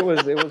 no, it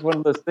was one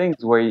of those things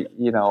where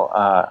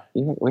I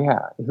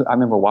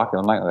remember walking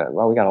on like,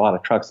 well, we got a lot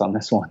of trucks on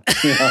this one.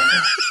 You know?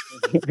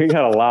 We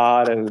got a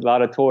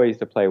lot of toys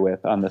to play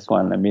with on this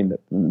one. I mean,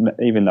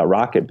 even the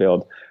rocket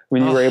build,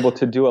 when you were able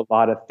to do a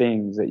lot of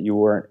things that you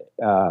weren't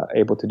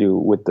able to do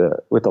with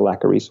the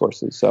lack of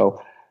resources.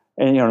 So,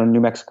 and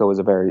New Mexico was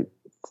a very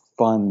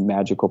fun,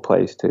 magical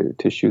place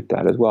to shoot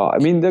that as well. I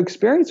mean, the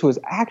experience was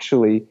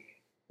actually,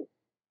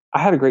 I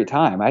had a great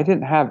time. I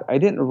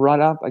didn't run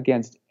up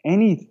against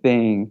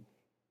anything.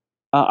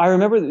 I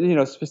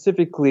remember,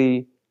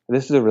 specifically.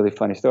 This is a really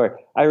funny story.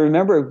 I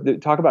remember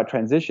talk about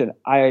transition.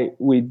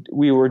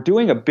 We were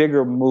doing a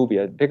bigger movie,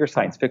 a bigger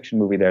science fiction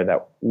movie there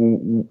that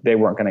they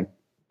weren't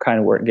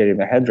getting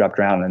their heads wrapped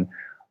around. And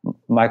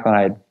Michael and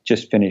I had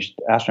just finished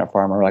Astronaut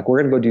Farmer. We're like, we're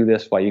going to go do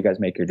this while you guys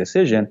make your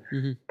decision.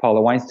 Mm-hmm. Paula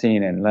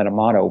Weinstein and Len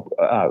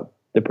Amato,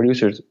 the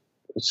producers,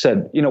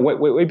 said,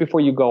 wait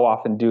before you go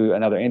off and do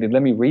another indie.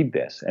 Let me read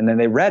this. And then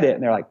they read it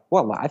and they're like,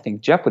 well, I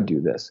think Jeff would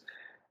do this.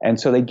 And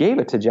so they gave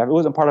it to Jeff. It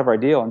wasn't part of our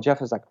deal. And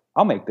Jeff was like,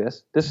 I'll make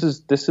this. This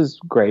is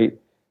great.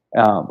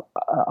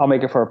 I'll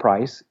make it for a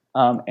price.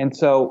 And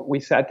so we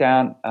sat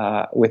down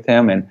with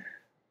him, and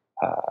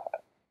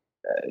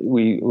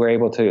we were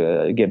able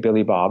to get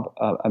Billy Bob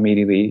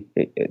immediately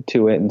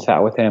to it and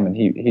sat with him, and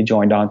he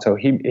joined on. So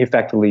he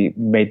effectively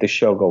made the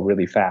show go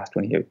really fast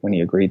when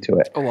he agreed to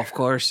it. Oh, of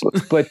course.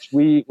 But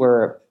we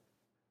were,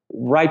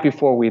 right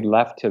before we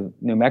left to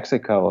New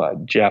Mexico,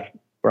 Jeff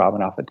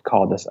Robinoff had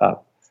called us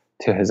up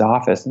to his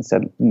office and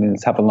said,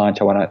 let's have a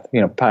lunch. I want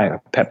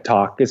to, pep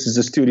talk. This is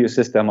a studio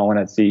system. I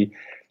want to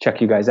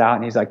check you guys out.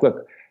 And he's like,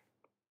 look,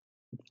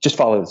 just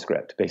follow the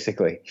script,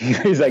 basically.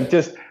 He's like,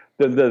 just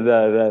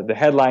the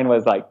headline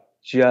was like,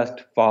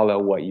 just follow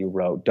what you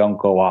wrote. Don't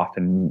go off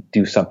and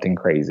do something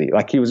crazy.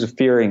 Like, he was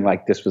fearing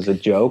like this was a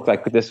joke.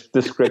 Like this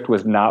script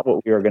was not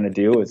what we were going to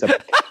do. It was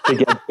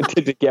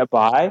to get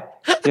by,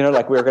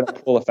 like we were going to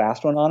pull a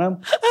fast one on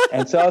him.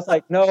 And so I was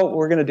like, no,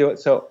 we're going to do it.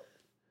 So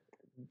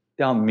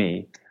dumb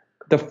me.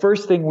 The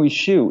first thing we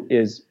shoot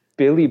is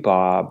Billy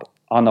Bob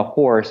on the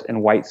horse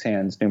in White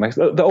Sands, New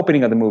Mexico. The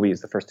opening of the movie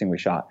is the first thing we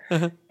shot.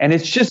 And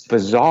it's just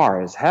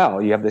bizarre as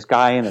hell. You have this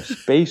guy in a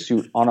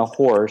spacesuit on a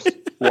horse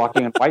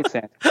walking in White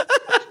Sands.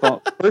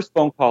 First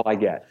phone call I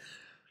get,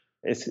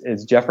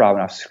 it's Jeff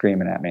Robinoff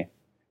screaming at me.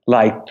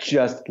 Like,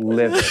 just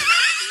livid.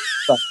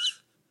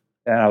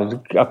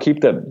 And I'll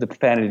keep the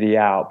profanity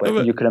out,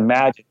 but you can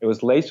imagine it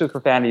was laced with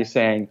profanity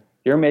saying,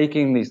 "You're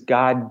making these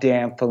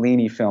goddamn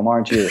Fellini film,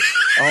 aren't you?"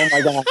 Oh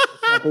my God,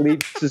 I can't believe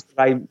this is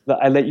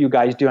what I let you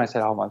guys do. And I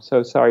said, "Oh, I'm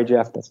so sorry,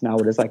 Jeff. That's not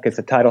what it's like. It's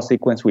a title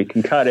sequence. We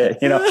can cut it,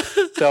 you know."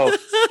 So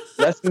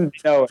lessons,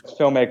 as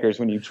filmmakers,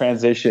 when you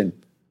transition,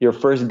 your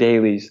first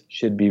dailies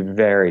should be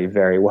very,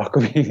 very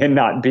welcoming and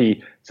not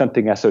be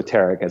something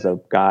esoteric as a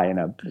guy in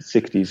a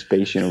 60s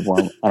space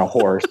uniform on a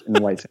horse in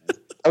the White Sands.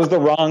 That was the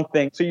wrong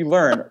thing. So you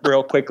learn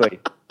real quickly,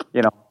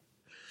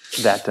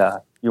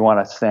 that you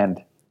want to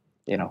send,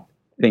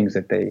 things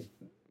that they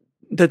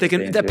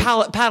can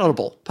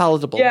palatable.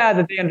 Yeah,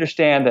 that they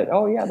understand that.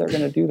 Oh yeah, they're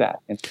going to do that,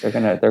 and they're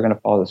going to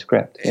follow the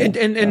script.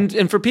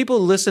 And for people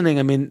listening,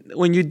 I mean,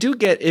 when you do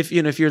get if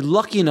you're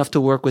lucky enough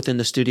to work within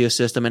the studio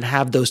system and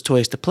have those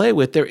toys to play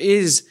with, there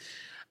is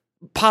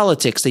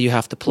politics that you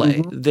have to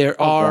play.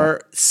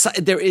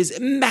 Mm-hmm. There is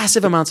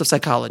massive amounts of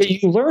psychology.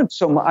 You learn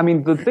so much. I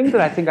mean, the thing that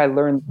I think I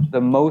learned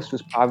the most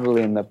was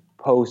probably in the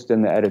post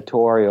and the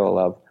editorial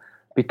of,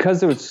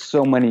 because there was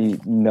so many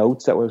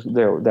notes that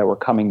were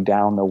coming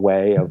down the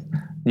way of,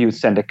 you would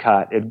send a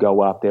cut, it'd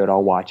go up, they would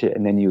all watch it,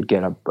 and then you'd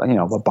get a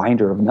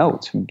binder of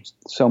notes from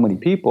so many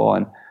people.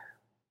 And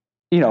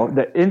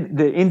the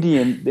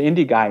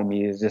indie guy in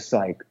me is just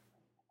like,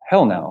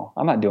 hell no,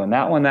 I'm not doing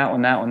that one.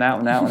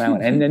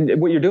 And then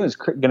what you're doing is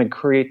going to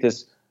create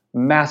this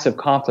massive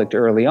conflict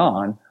early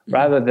on,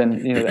 rather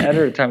than, the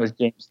editor at the time was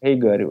James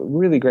Haygood, a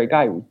really great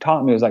guy who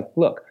taught me, was like,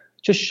 look,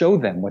 just show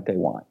them what they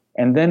want.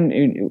 And then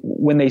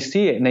when they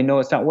see it and they know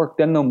it's not work,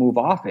 then they'll move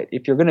off it.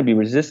 If you're going to be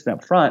resistant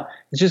up front,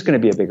 it's just going to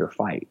be a bigger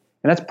fight.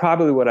 And that's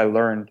probably what I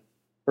learned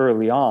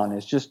early on,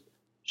 is just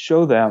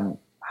show them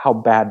how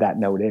bad that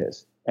note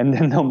is. And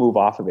then they'll move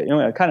off of it.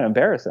 Kind of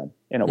embarrass them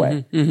in a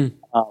way.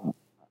 Mm-hmm.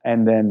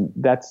 And then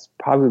that's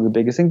probably the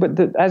biggest thing.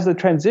 But as the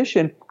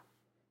transition,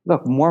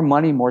 look, more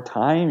money, more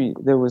time,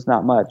 there was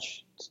not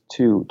much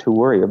to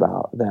worry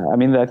about that. I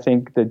mean, I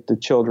think that the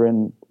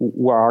children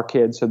were our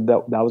kids, so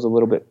that was a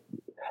little bit,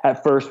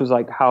 at first was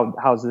like,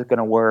 how's this going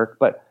to work?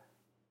 But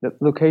the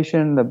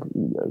location, the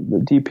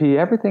DP,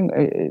 everything,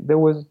 it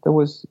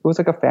was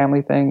like a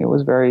family thing. It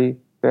was very,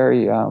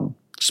 very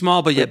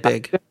small, but yet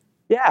big.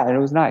 Yeah, and it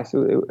was nice.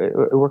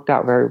 It worked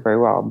out very, very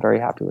well. I'm very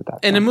happy with that.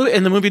 And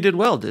the movie did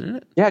well, didn't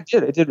it? Yeah, it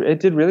did. It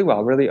did really well.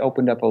 It really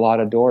opened up a lot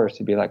of doors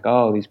to be like,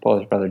 oh, these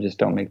Polish brothers just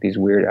don't make these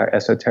weird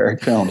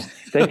esoteric films.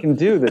 They can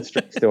do this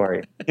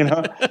story,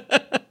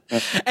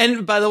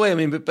 And by the way, I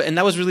mean, and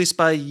that was released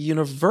by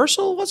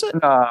Universal, was it?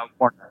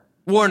 Warner.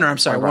 Warner. I'm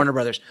sorry, Warner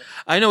Brothers.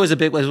 I know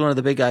it was one of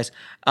the big guys.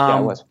 Yeah,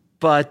 it was.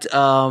 But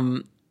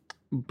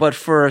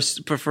for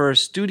a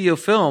studio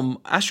film,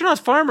 Astronaut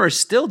Farmer is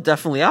still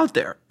definitely out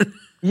there.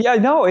 Yeah,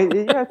 no,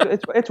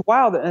 it's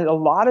wild, and a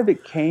lot of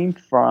it came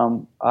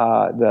from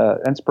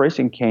the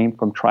inspiration came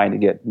from trying to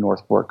get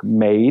Northfork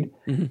made,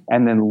 mm-hmm.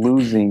 and then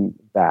losing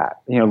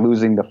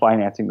the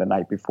financing the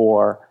night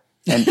before,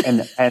 and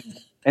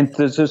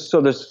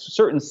there's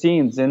certain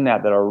scenes in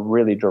that are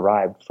really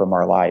derived from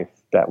our life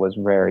that was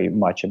very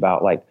much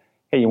about, like,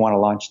 hey, you want to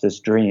launch this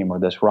dream or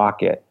this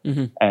rocket,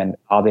 mm-hmm. and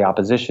all the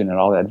opposition and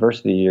all the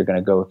adversity you're going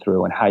to go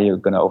through, and how you're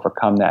going to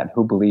overcome that, and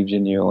who believes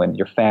in you, and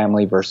your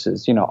family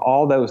versus,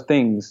 all those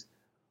things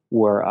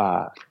were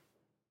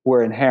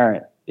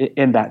inherent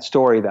in that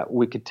story, that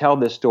we could tell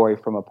this story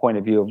from a point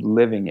of view of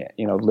living it,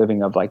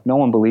 living of like, no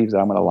one believes that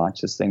I'm going to launch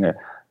this thing, or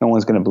no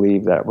one's going to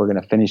believe that we're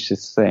going to finish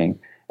this thing.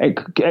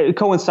 It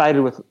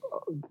coincided with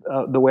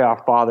the way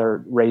our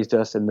father raised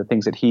us and the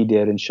things that he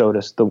did, and showed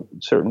us the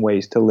certain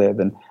ways to live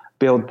and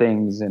build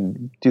things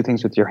and do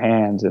things with your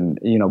hands, and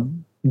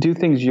do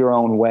things your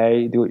own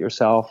way, do it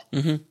yourself.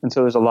 Mm-hmm. And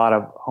so there's a lot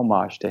of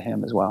homage to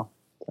him as well.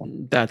 So.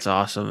 That's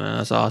awesome, man.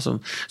 That's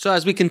awesome. So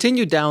as we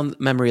continue down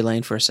memory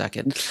lane for a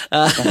second,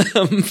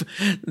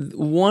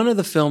 one of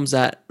the films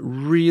that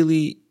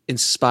really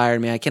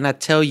inspired me, I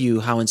cannot tell you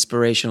how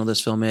inspirational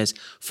this film is,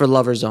 For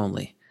Lovers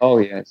Only. Oh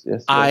yes.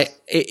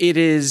 It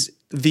is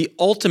the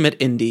ultimate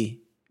indie.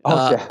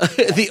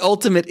 The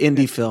ultimate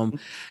indie film.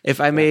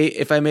 If I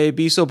may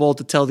be so bold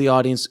to tell the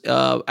audience,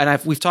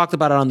 and we've talked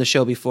about it on the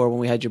show before when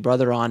we had your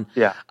brother on.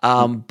 Yeah.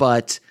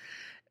 But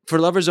For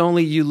Lovers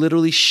Only, you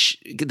literally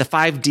the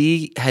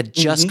 5D had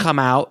just mm-hmm. come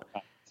out,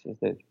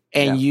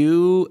 and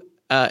you,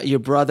 your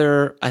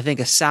brother, I think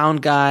a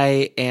sound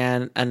guy,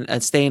 and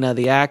Stana,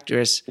 the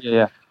actress,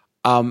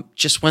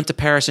 just went to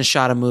Paris and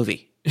shot a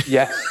movie.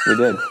 Yes, we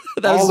did.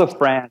 All of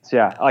France,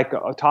 like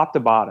top to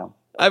bottom.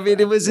 I mean,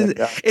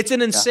 it's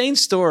an insane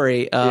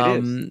story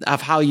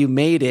of how you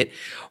made it.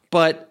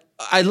 But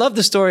I love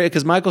the story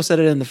because Michael said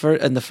it in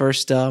the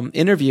first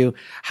interview.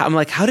 I'm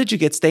like, how did you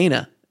get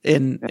Stana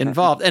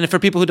involved? And for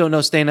people who don't know,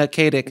 Stana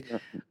Katic,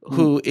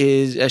 who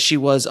is she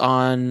was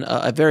on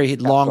a very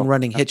long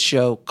running hit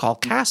show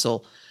called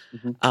Castle.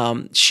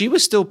 she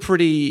was still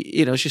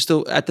pretty, she's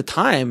still at the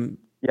time.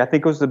 Yeah, I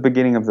think it was the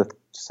beginning of the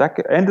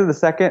end of the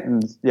second,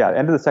 and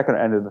end of the second,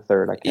 end of the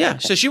third.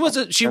 So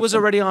she was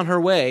already on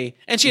her way,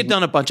 and she had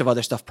done a bunch of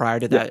other stuff prior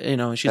to that.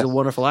 She's a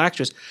wonderful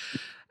actress.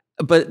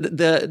 But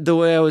the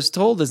way I was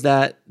told is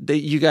that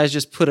you guys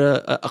just put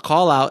a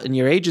call out in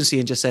your agency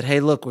and just said,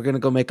 "Hey, look, we're going to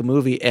go make a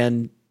movie,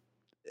 and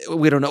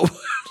we don't know,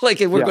 we're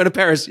going to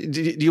Paris.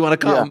 Do you want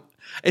to come?"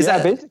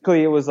 Yeah.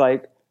 Basically, it was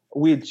like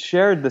we'd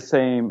shared the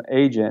same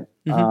agent,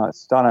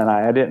 Stana and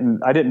I.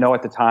 I didn't know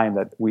at the time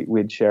that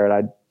we'd shared.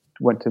 I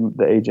went to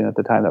the agent at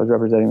the time that was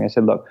representing me. I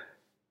said, "Look,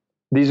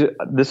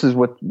 this is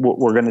what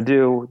we're going to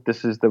do.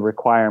 This is the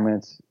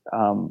requirements.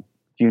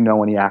 Do you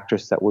know any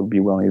actress that would be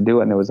willing to do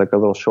it?" And there was like a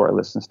little short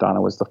list, and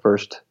Stana was the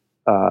first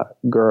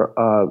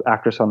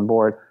actress on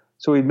board.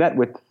 So we met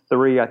with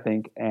 3, I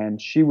think,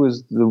 and she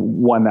was the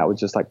one that was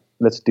just like,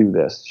 "Let's do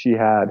this." She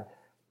had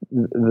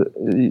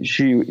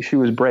she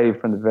was brave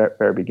from the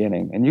very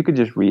beginning, and you could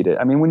just read it.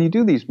 I mean, when you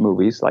do these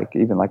movies, like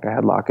even like a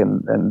Headlock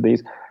and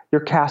these,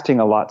 you're casting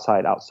a lot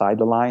outside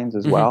the lines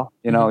as well.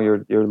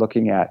 You're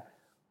looking at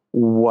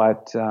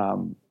what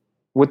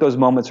those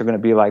moments are going to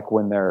be like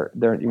when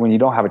when you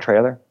don't have a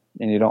trailer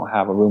and you don't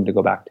have a room to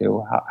go back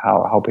to,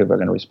 how people are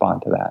going to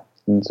respond to that.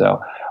 And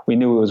so we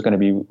knew it was going to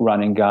be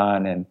run and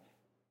gun and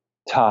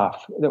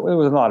tough. There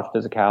was a lot of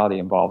physicality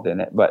involved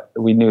in it, but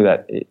we knew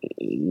that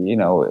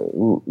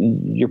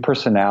your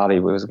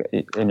personality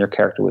and your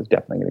character was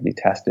definitely going to be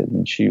tested,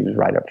 and she was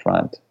right up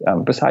front.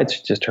 Besides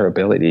just her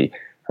ability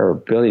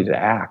to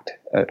act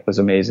was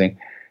amazing.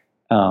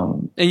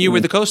 And you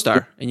were the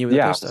co-star. I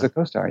was the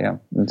co-star. Yeah,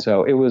 and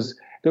so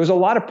there was a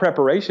lot of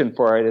preparation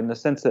for it in the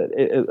sense that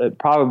it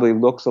probably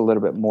looks a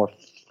little bit more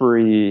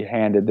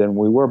free-handed than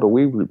we were, but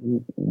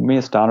me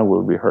and Stana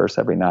would rehearse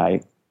every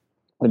night.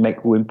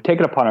 We'd take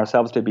it upon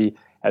ourselves to be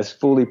as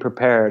fully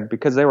prepared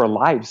because they were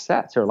live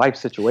sets or live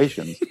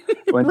situations.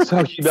 And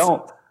so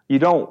you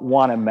don't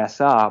want to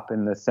mess up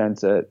in the sense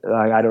that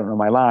I don't know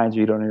my lines, or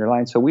you don't know your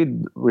lines. So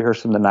we'd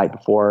rehearse them the night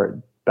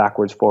before,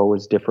 backwards,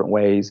 forwards, different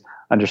ways,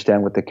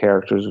 understand what the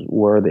characters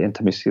were, the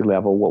intimacy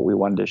level, what we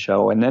wanted to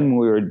show. And then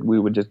we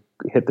would just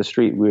hit the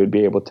street. We would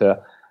be able to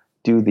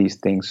do these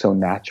things so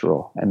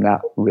natural, and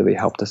that really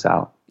helped us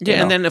out. Yeah,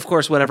 and then of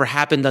course, whatever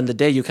happened on the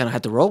day, you kind of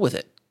had to roll with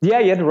it. Yeah,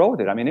 you had to roll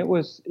with it. I mean, it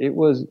was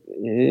modular.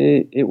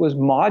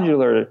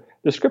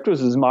 The script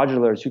was as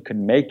modular as you could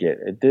make it.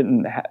 It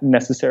didn't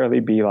necessarily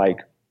be like,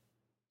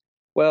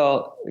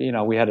 well,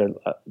 we had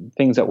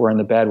things that were in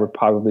the bed were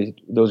probably,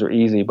 those are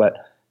easy, but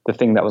the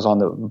thing that was on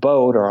the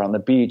boat or on the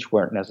beach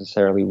weren't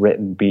necessarily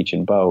written beach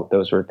and boat.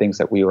 Those were things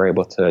that we were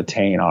able to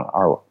attain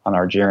on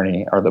our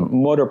journey. Or the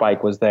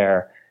motorbike was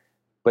there,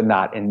 but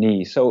not in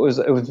Nice. So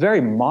it was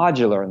very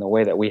modular in the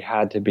way that we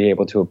had to be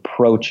able to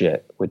approach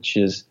it, which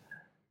is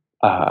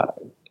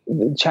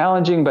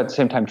challenging, but at the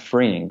same time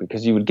freeing,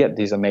 because you would get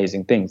these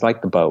amazing things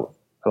like the boat,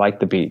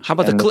 like the beach. How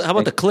about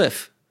the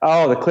cliff?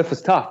 Oh, the cliff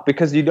is tough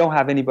because you don't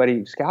have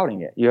anybody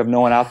scouting it. You have no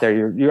one out there.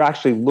 You're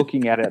actually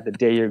looking at it the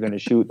day you're going to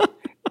shoot,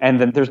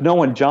 and then there's no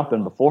one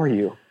jumping before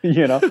you.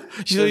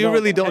 So you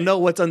really don't know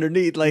what's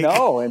underneath.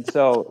 No, and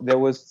so there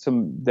was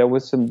some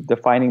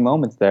defining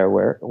moments there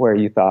where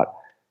you thought,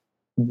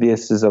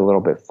 this is a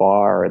little bit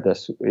far.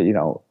 This,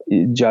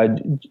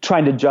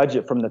 trying to judge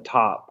it from the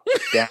top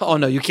down. Oh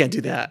no, you can't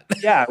do that.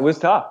 Yeah, it was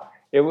tough.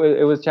 It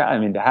was. I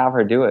mean, to have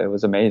her do it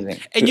was amazing.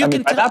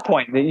 And at that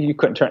point, she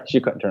couldn't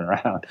turn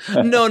around.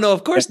 No,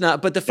 of course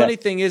not. But the funny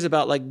thing is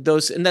about like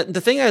those, and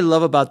the thing I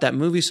love about that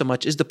movie so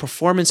much is the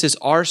performances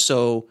are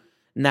so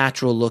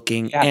natural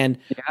looking.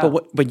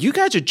 But you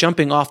guys are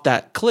jumping off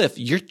that cliff.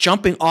 You're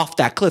jumping off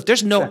that cliff.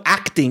 There's no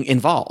acting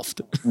involved.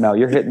 No,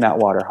 you're hitting that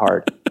water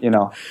hard.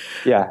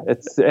 Yeah,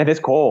 it's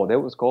cold. It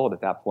was cold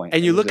at that point.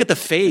 And you look at the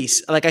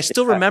face. Like I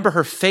still remember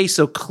her face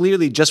so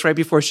clearly just right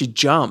before she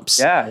jumps.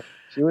 Yeah,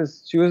 she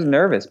was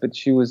nervous, but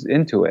she was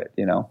into it.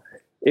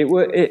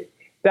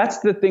 That's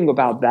the thing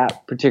about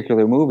that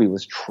particular movie,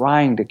 was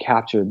trying to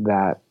capture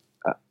that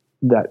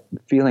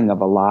feeling of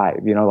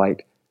alive.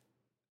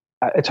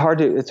 It's hard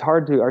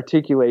to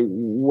articulate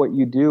what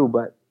you do,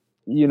 but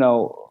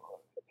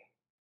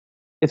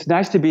it's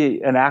nice to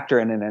be an actor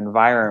in an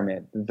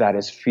environment that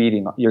is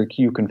feeding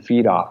you can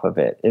feed off of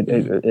it.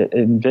 It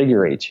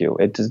invigorates you.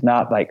 It does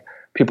not like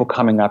people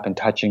coming up and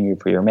touching you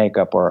for your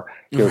makeup, or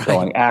you're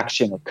going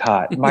action or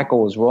cut.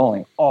 Michael was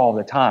rolling all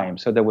the time,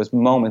 so there was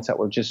moments that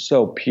were just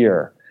so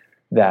pure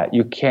that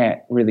you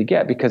can't really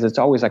get, because it's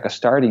always like a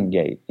starting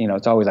gate.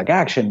 It's always like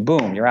action,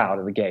 boom, you're out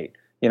of the gate.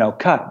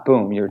 Cut,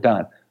 boom, you're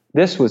done.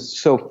 This was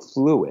so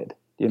fluid,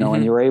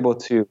 and you were able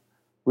to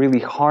really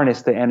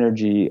harness the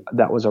energy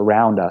that was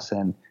around us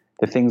and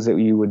the things that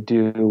you would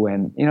do,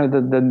 and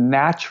the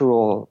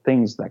natural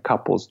things that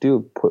couples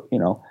do,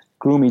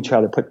 groom each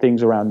other, put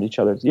things around each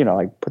other,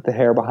 like put the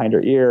hair behind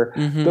her ear.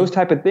 Those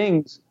type of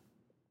things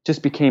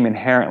just became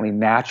inherently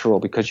natural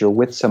because you're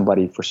with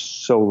somebody for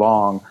so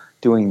long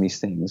doing these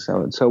things.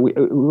 So we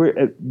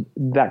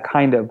that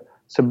kind of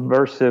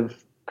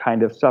subversive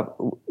kind of stuff,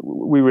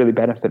 we really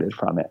benefited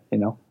from it.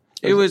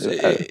 It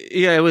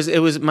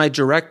was my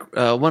direct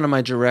one of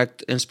my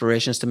direct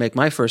inspirations to make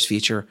my first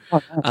feature,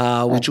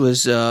 which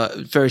was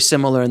very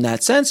similar in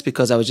that sense,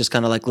 because I was just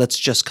kind of like, let's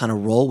just kind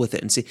of roll with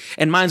it and see.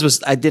 And mine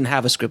was, I didn't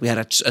have a script; we had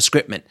a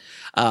scriptment,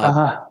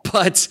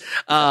 but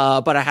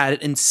I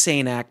had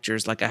insane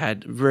actors. Like I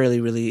had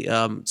really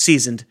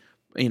seasoned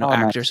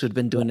actors who'd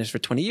been doing this for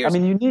 20 years. I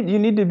mean, you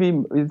need to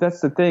be.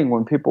 That's the thing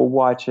when people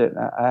watch it.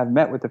 I have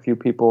met with a few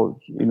people,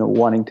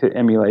 wanting to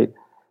emulate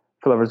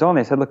For Lovers Only.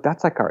 I said, look,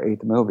 that's like our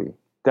 8th movie.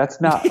 That's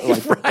not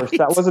like the first,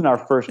 that wasn't our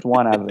first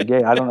one out of the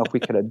gate. I don't know if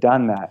we could have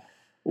done that.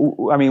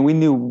 I mean, we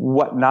knew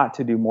what not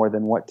to do more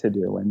than what to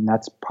do, and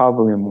that's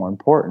probably more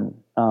important.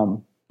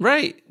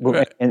 Right.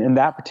 In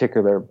that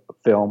particular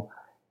film,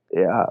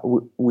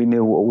 we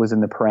knew what was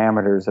in the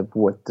parameters of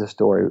what the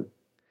story,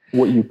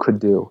 what you could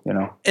do,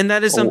 And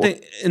that is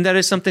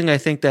something I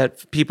think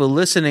that people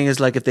listening is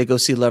like, if they go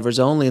see Lovers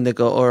Only and they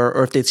go,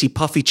 or if they see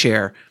Puffy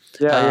Chair,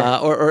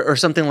 or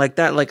something like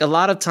that. Like a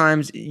lot of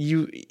times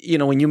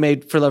when you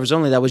made For Lovers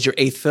Only, that was your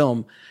 8th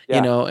film,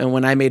 and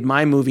when I made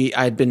my movie,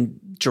 I'd been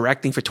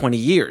directing for 20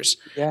 years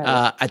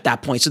at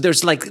that point. So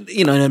there's like,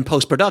 and in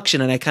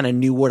post-production, and I kind of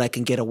knew what I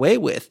can get away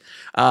with.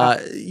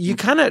 You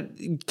kind of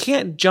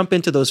can't jump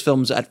into those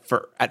films up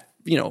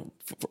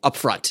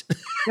front.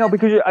 No,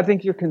 because I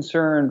think you're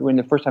concerned when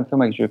the first time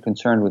filmmakers, you're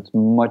concerned with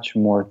much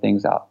more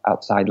things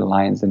outside the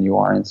lines than you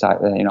are inside,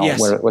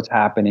 what's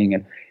happening.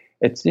 And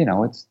it's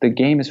the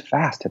game is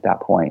fast at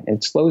that point.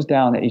 It slows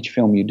down at each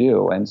film you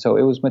do. And so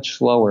it was much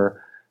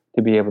slower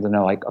to be able to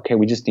know, like, okay,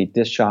 we just need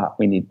this shot.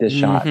 We need this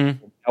shot.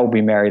 I'll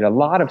be married. A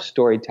lot of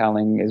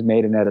storytelling is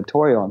made in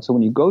editorial. And so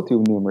when you go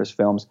through numerous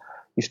films,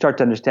 you start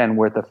to understand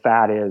where the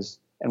fat is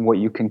and what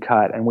you can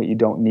cut and what you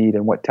don't need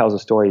and what tells a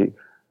story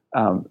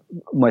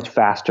much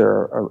faster,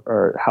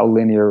 or how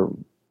linear,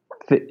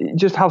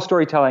 just how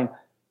storytelling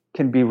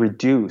can be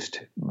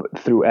reduced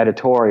through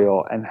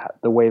editorial and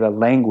the way the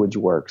language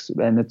works.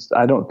 And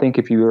I don't think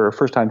if you're a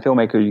first-time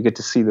filmmaker, you get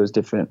to see those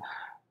different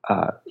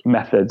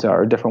methods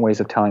or different ways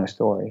of telling a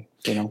story,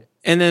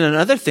 And then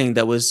another thing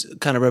that was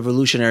kind of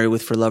revolutionary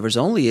with For Lovers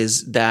Only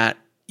is that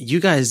you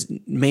guys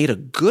made a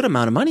good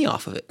amount of money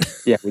off of it.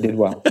 Yeah, we did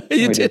well.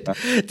 You did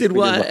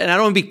well. And I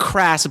don't want to be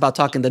crass about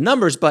talking the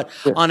numbers, but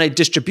on a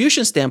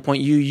distribution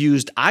standpoint, you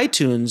used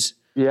iTunes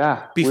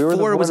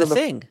before it was a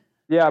thing.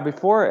 Yeah,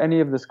 before any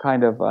of this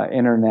kind of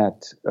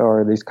internet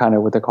or these kind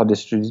of what they call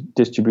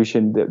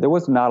distribution, there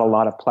was not a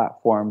lot of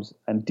platforms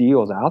and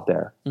deals out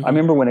there. I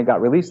remember when it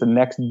got released, the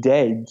next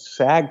day,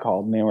 SAG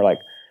called me and were like,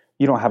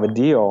 you don't have a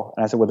deal.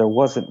 And I said, well, there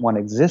wasn't one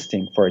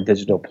existing for a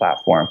digital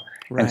platform.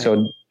 Right. And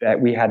so that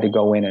we had to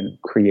go in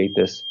and create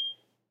this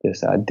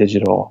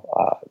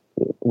digital,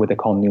 what they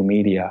call new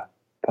media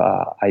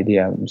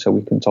idea. And so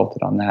we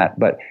consulted on that.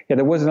 But yeah,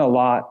 there wasn't a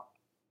lot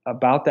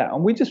about that.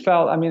 And we just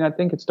felt, I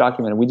think it's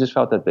documented, we just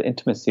felt that the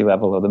intimacy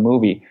level of the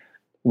movie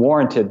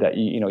warranted that,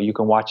 you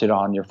can watch it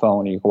on your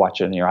phone, or you can watch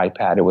it on your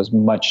iPad. It was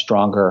much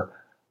stronger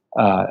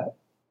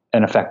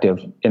and effective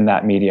in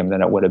that medium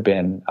than it would have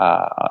been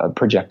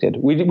projected.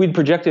 We'd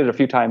projected it a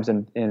few times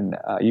in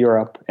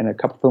Europe in a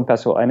couple film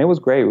festivals, and it was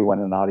great. We won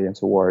an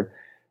audience award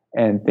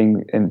and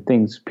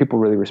things, people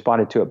really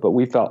responded to it. But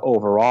we felt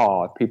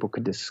overall, if people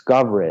could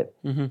discover it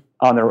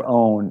on their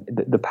own,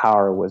 the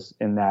power was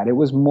in that. It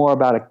was more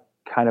about a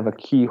kind of a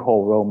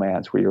keyhole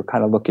romance where you're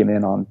kind of looking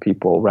in on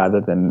people rather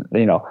than,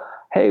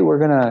 hey, we're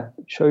going to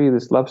show you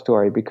this love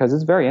story, because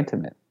it's very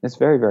intimate. It's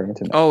very, very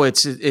intimate. Oh,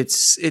 it's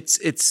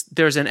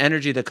there's an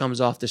energy that comes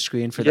off the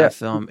screen for that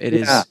film. It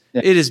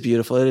is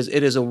beautiful.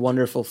 It is a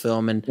wonderful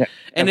film, and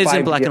it's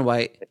in black and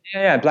white.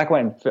 Yeah, black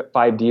and white and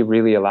 5D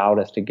really allowed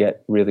us to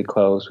get really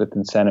close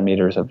within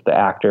centimeters of the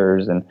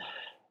actors, and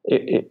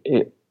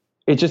it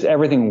just,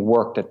 everything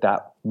worked at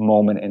that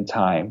moment in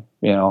time.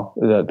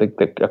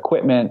 The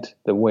equipment,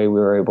 the way we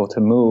were able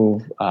to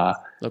move,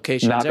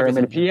 locations, not very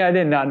many.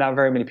 Not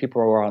very many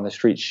people were on the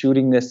street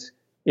shooting this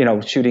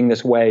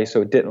way,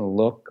 so it didn't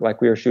look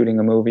like we were shooting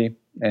a movie,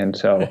 and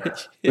so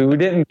we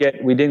didn't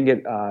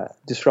get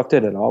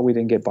disrupted at all. We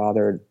didn't get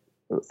bothered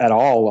at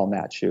all on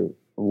that shoot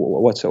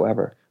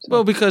whatsoever. So.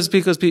 Well, because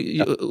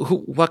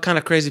what kind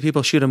of crazy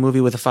people shoot a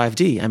movie with a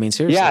 5D? I mean,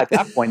 seriously. Yeah, at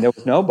that point there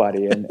was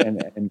nobody,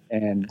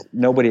 and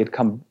nobody had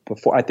come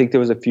before. I think there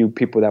was a few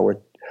people that were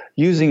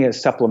using it as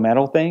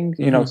supplemental things,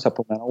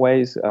 supplemental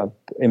ways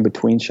in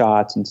between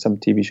shots, and some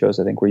TV shows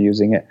I think were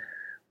using it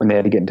when they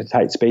had to get into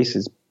tight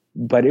spaces.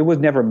 But it was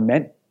never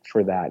meant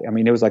for that. I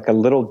mean, it was like a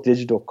little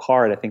digital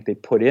card I think they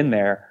put in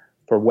there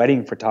for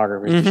wedding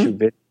photographers to shoot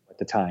video at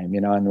the time,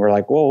 and we're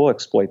like, well, we'll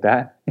exploit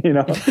that,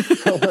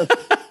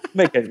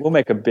 We'll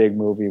make a big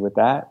movie with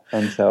that,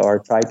 and so, or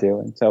try to,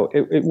 and so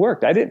it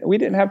worked. We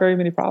didn't have very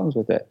many problems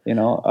with it, when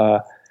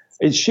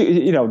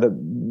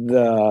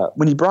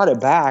you brought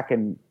it back,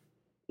 and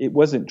it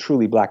wasn't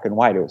truly black and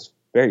white. It was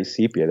very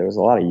sepia. There was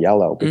a lot of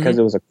yellow because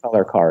it was a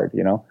color card,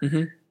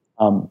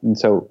 and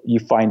so you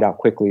find out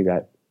quickly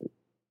that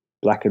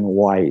black and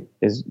white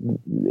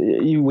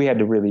we had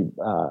to really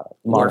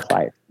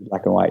modify it.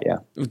 Black and white, yeah.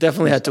 We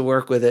definitely had to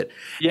work with it.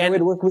 Yeah, we had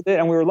to work with it,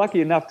 and we were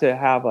lucky enough to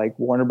have like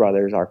Warner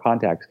Brothers, our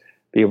contacts,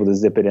 be able to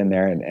zip it in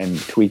there and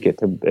tweak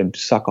it and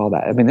suck all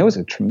that. I mean, there was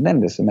a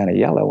tremendous amount of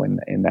yellow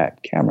in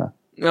that camera.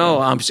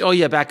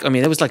 Back. I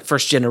mean, it was like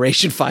first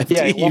generation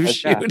 5D you were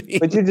shooting. Yeah.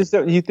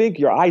 But you think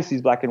your eye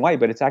sees black and white,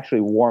 but it's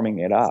actually warming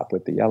it up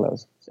with the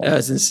yellows. So. That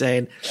was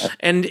insane.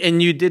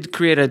 And you did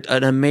create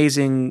an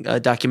amazing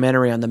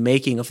documentary on the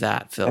making of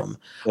that film,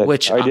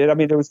 which I did. I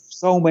mean, there was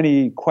so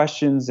many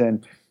questions,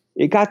 and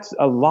it got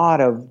a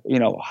lot of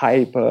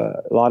hype,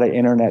 a lot of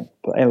internet,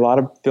 and a lot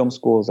of film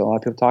schools. A lot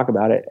of people talk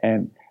about it,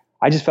 and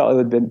I just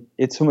felt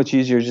it's so much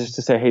easier just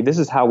to say, hey, this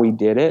is how we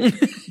did it.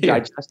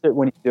 Digest it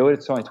when you do it.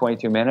 It's only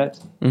 22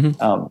 minutes.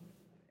 And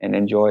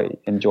enjoy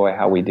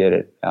how we did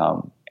it.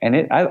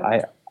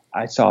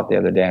 I saw it the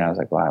other day and I was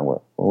like,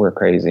 wow, we're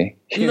crazy.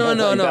 No.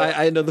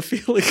 I know the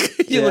feeling.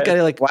 You look at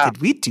it like, wow,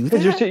 did we do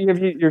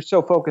that? You're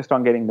so focused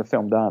on getting the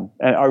film done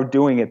and are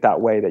doing it that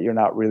way that you're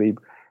not really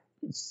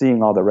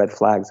seeing all the red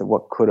flags of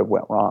what could have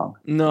went wrong.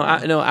 No,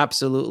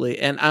 absolutely.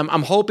 And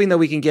I'm hoping that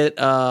we can get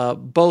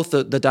both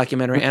the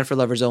documentary and For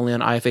Lovers Only on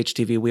IFH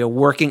TV. We are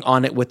working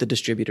on it with the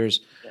distributors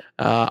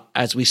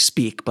as we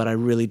speak, but I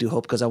really do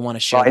hope, because I want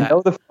to share that. I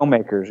know the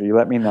filmmakers. You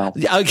let me know.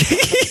 Okay.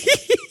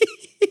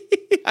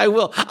 I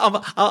will.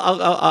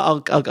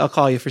 I'll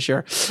call you for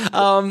sure.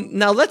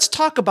 Now let's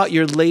talk about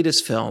your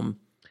latest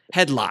film,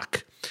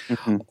 Headlock,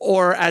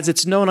 or as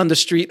it's known on the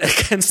street,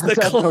 Against the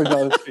Clock.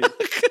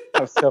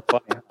 That was so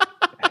funny.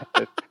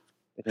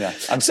 Yeah,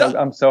 I'm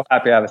so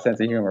happy I have a sense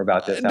of humor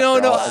about this.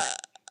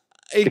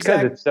 Exactly.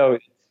 Because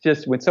it's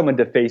just when someone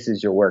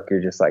defaces your work,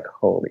 you're just like,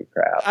 holy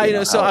crap. I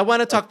know. So I want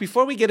to talk,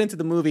 before we get into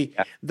the movie.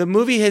 Yeah. The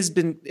movie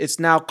it's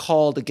now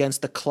called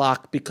Against the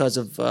Clock because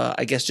of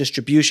I guess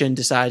distribution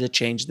decided to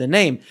change the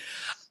name.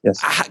 Yes.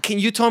 Can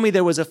you tell me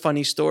there was a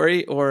funny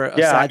story or a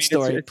sad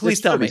story?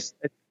 Please tell me.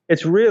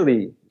 It's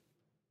really,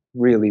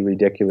 really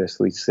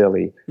ridiculously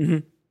silly.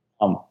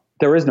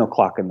 There is no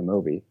clock in the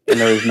movie, and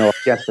there is no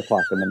Against the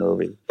Clock in the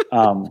movie.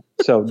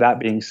 So that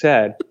being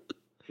said,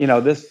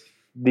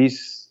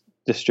 these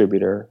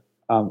distributor,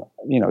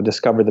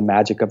 discovered the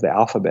magic of the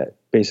alphabet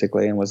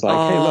basically, and was like,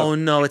 "Hey, look! Oh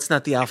no, it's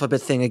not the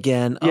alphabet thing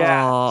again."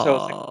 Yeah. So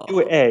it's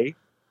like QA.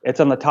 It's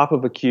on the top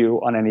of a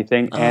Q on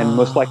anything, and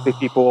most likely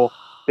people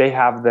they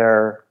have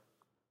their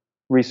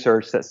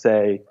research that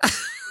say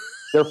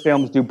their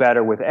films do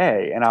better with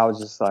A, and I was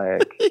just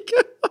like,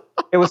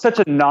 it was such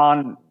a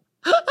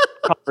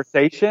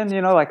conversation,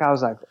 like I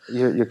was like,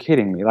 you're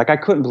kidding me. Like I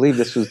couldn't believe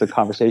this was the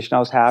conversation I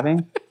was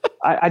having.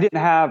 I didn't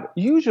have,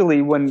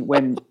 usually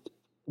when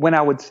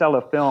I would sell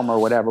a film or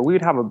whatever, we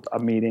would have a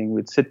meeting,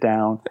 we'd sit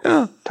down,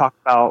 talk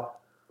about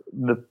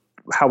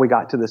how we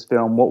got to this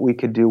film, what we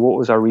could do, what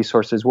was our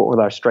resources, what were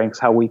our strengths,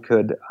 how we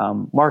could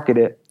market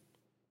it.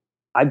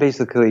 I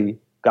basically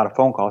got a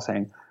phone call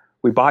saying,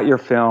 we bought your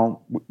film,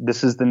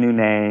 this is the new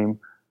name,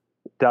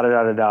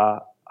 da-da-da-da-da.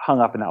 Hung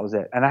up, and that was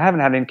it. And I haven't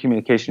had any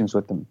communications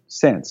with them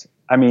since.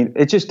 I mean,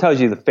 it just tells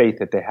you the faith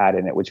that they had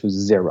in it, which was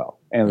zero.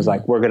 And it was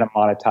like, we're going to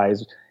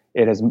monetize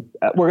it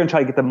we're going to try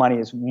to get the money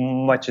as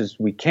much as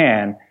we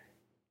can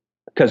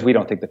because we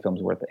don't think the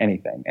film's worth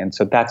anything. And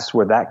so that's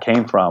where that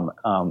came from.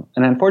 And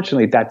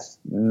unfortunately, that's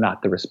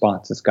not the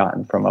response it's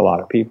gotten from a lot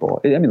of people.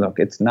 I mean, look,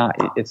 it's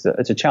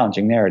a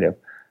challenging narrative.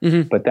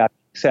 But that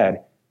being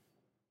said,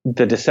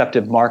 the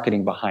deceptive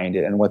marketing behind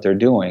it and what they're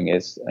doing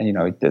is,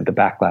 the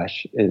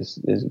backlash is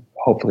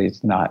hopefully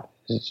it's not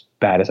as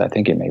bad as I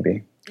think it may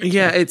be.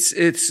 Yeah,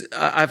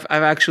 I've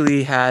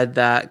actually had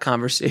that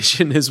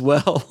conversation as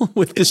well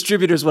with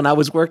distributors when I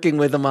was working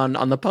with them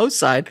on the post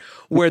side,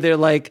 where they're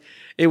like,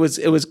 it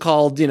was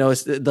called,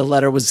 the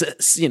letter was,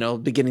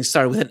 beginning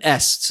started with an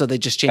S, so they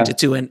just changed it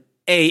to an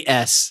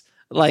AS.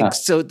 And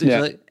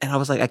I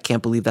was like, I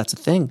can't believe that's a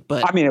thing.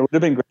 But I mean, it would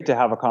have been great to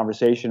have a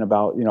conversation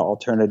about,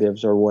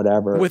 alternatives or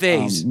whatever. With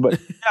A's. But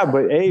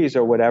A's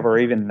or whatever, or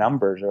even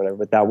numbers or whatever,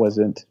 but that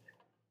wasn't,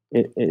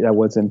 that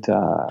wasn't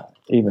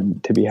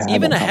even to be had.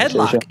 Even a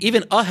headlock.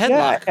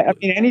 Yeah, I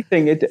mean,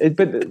 anything.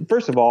 But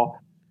first of all,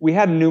 we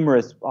had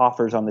numerous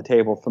offers on the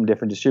table from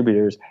different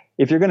distributors.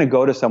 If you're going to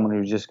go to someone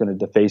who's just going to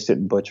deface it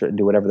and butcher it and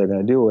do whatever they're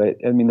going to do it,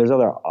 I mean,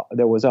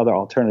 there was other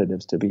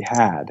alternatives to be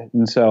had.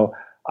 And so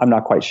I'm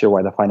not quite sure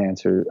why the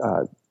financier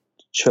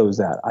chose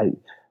that.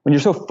 When you're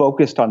so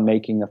focused on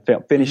making a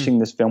film, finishing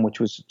this film,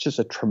 which was just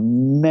a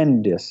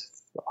tremendous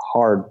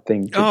hard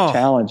thing,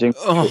 challenging.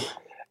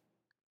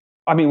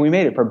 I mean, we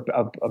made it for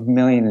 $1.2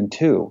 million,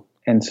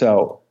 and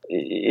so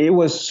it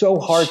was so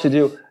hard to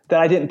do that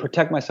I didn't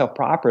protect myself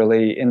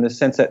properly in the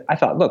sense that I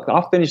thought, look,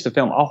 I'll finish the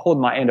film, I'll hold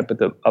my end up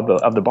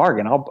of the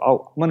bargain. I'm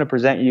going to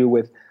present you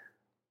with,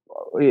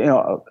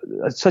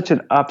 such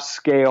an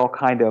upscale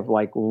kind of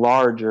like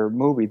larger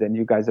movie than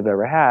you guys have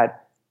ever had,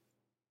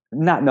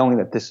 not knowing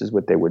that this is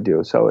what they would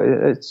do. So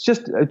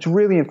it's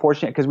really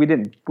unfortunate because we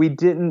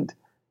didn't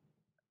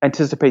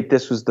anticipate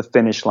this was the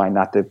finish line,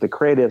 not the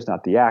creatives,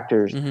 not the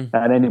actors,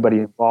 not anybody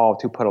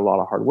involved who put a lot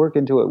of hard work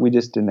into it. We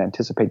just didn't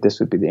anticipate this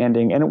would be the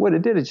ending. And what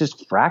it did is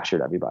just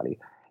fractured everybody.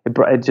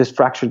 It just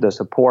fractured the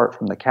support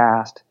from the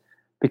cast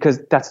because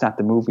that's not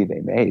the movie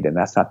they made. And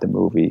that's not the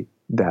movie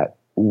that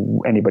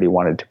anybody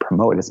wanted to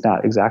promote. It's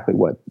not exactly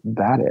what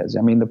that is.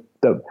 I mean,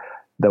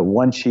 The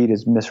one sheet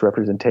is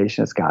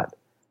misrepresentation. It's got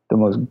the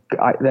most,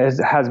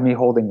 that has me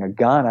holding a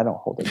gun. I don't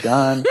hold a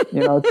gun.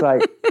 It's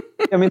like,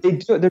 I mean,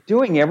 they're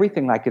doing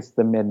everything like it's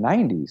the mid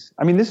 90s.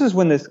 I mean, this is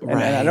when this, and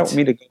I don't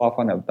mean to go off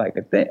on a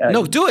thing.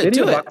 No, do it.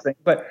 Thing,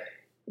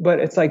 but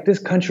it's like this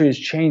country has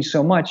changed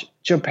so much.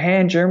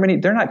 Japan, Germany,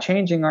 they're not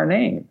changing our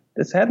name.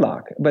 It's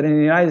Headlock. But in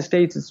the United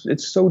States,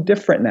 it's so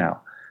different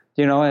now.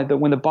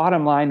 When the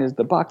bottom line is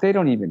the buck, they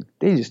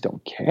just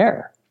don't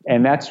care.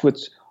 And that's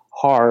what's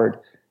hard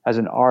as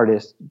an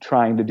artist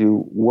trying to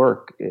do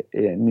work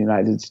in the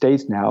United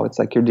States now. It's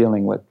like you're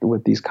dealing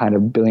with these kind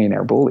of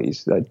billionaire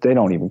bullies that they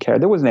don't even care.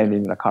 There wasn't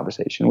even a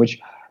conversation, which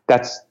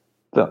that's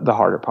the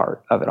harder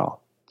part of it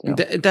all.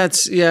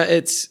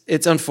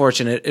 It's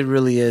unfortunate. It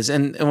really is.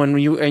 And when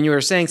you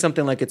were saying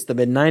something like it's the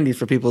mid 90s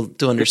for people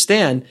to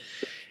understand,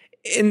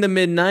 in the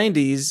mid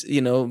 90s,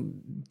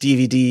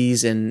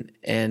 DVDs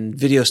and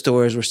video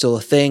stores were still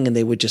a thing, and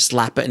they would just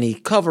slap any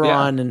cover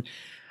on. And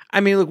I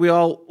mean, look, we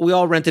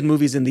all rented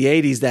movies in the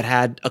 80s that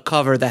had a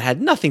cover that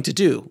had nothing to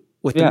do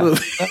with the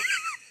movie.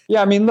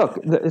 Yeah, I mean, look,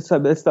 it's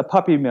the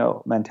puppy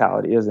mill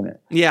mentality, isn't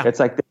it? Yeah. It's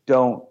like they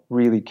don't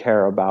really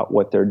care about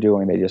what they're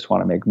doing. They just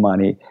want to make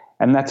money.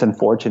 And that's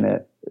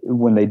unfortunate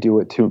when they do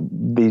it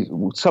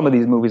to some of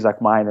these movies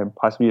like mine, and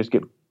possibly just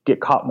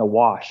get caught in the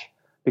wash,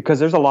 because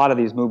there's a lot of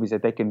these movies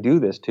that they can do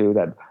this to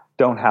that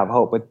don't have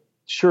hope. But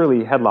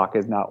surely Headlock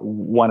is not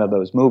one of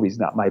those movies,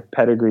 not my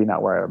pedigree,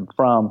 not where I'm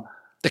from.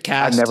 The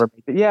cast.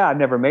 I've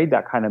never made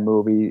that kind of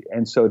movie.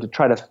 And so to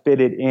try to fit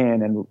it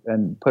in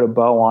and put a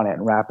bow on it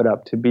and wrap it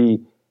up to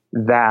be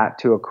that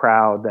to a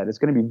crowd that is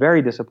going to be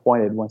very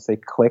disappointed once they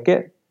click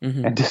it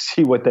and to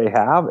see what they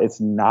have,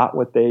 it's not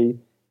what they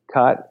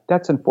cut.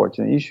 That's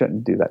unfortunate. You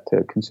shouldn't do that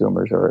to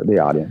consumers or the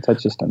audience.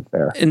 That's just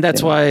unfair. And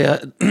that's why,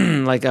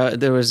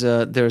 there was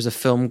a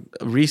film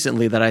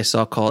recently that I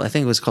saw called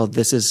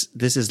This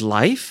Is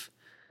Life.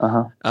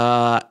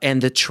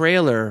 And the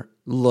trailer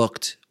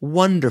looked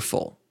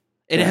wonderful.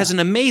 And it has an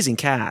amazing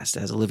cast.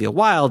 It has Olivia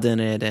Wilde in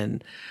it,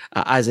 and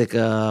Isaac.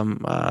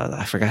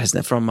 I forgot his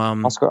name from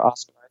Oscar.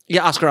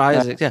 Yeah, Oscar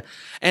Isaac. Yeah,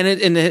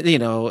 and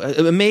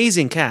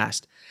amazing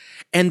cast.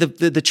 And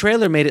the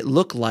trailer made it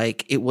look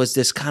like it was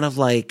this kind of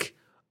like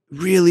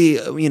really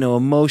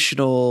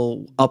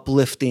emotional,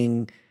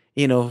 uplifting.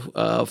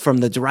 From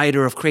the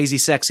writer of Crazy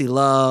Sexy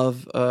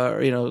Love,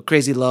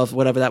 Crazy Love,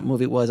 whatever that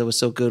movie was. It was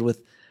so good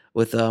with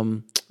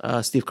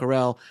Steve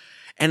Carell.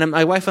 And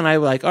my wife and I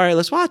were like, all right,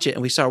 let's watch it.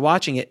 And we started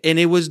watching it. And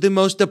it was the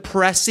most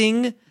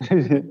depressing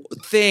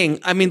thing.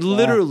 I mean,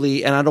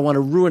 literally, and I don't want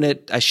to ruin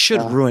it. I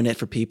should ruin it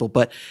for people.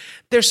 But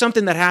there's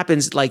something that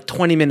happens like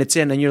 20 minutes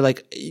in, and you're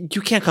like,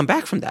 you can't come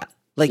back from that.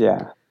 Like,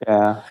 yeah.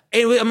 And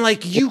I'm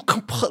like,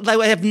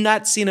 I have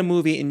not seen a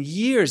movie in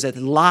years that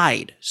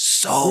lied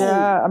so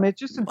I mean, it's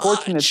just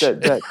unfortunate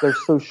that they're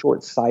so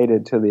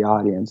short-sighted to the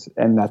audience,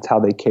 and that's how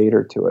they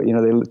cater to it.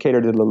 They cater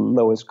to the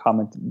lowest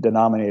common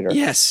denominator.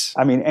 Yes.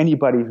 I mean,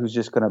 anybody who's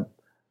just going to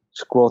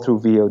scroll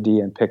through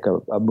VOD and pick a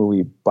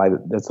movie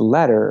that's a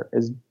letter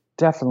is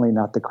definitely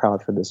not the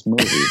crowd for this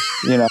movie,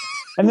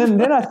 And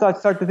then I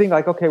start to think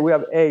like, okay, we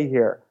have A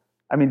here.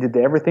 I mean, did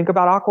they ever think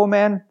about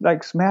Aquaman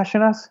like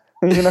smashing us?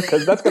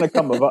 Because that's going to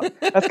come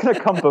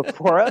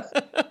before us,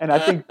 and I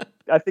think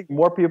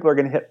more people are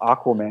going to hit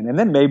Aquaman, and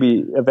then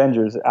maybe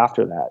Avengers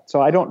after that.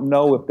 So I don't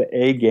know if the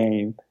A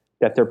game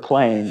that they're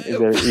playing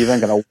is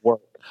even going to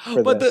work.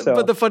 But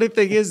the funny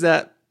thing is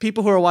that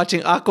people who are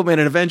watching Aquaman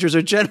and Avengers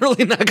are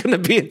generally not going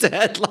to be into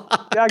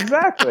Headlock. Yeah,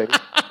 exactly.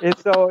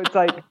 It's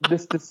like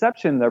this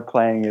deception they're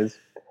playing is.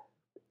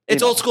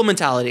 It's old school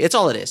mentality. It's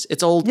all it is.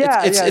 It's old.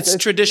 Yeah, it's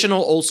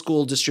traditional old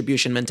school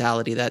distribution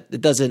mentality that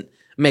it doesn't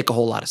make a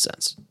whole lot of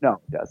sense. No,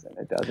 it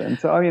doesn't.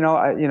 So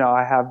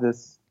I have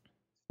this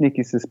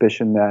sneaky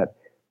suspicion that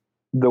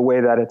the way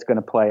that it's going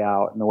to play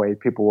out and the way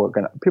people are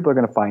going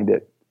to find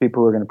it,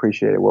 people who are going to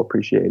appreciate it will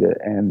appreciate it,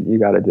 and you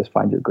got to just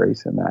find your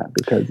grace in that,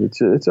 because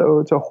it's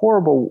a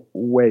horrible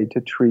way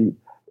to treat.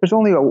 There's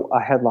only a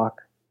Headlock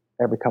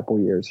every couple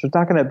of years. There's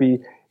not going to be.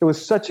 It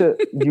was such a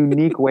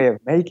unique way of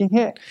making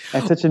it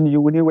and such a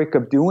new way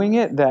of doing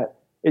it that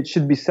it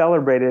should be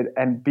celebrated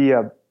and be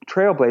a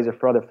trailblazer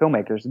for other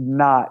filmmakers,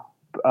 not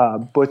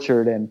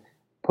butchered and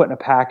put in a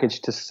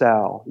package to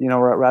sell,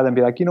 rather than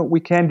be like, we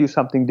can do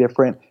something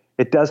different.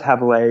 It does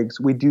have legs.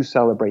 We do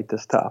celebrate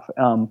this stuff.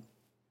 Does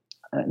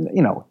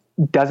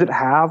it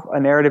have a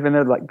narrative in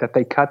there like that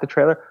they cut the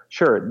trailer?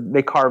 Sure.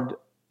 They carved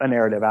a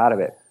narrative out of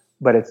it,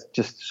 but it's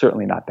just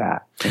certainly not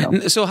that.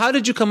 So how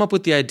did you come up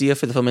with the idea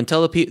for the film, and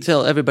tell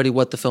everybody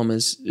what the film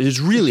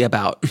is really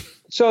about?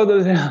 So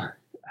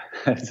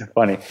it's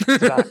funny.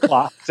 It's about a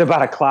clock. It's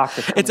about a clock.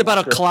 It's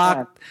about a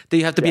clock that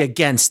you have to be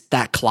against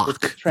that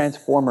clock. It's a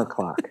transformer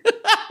clock.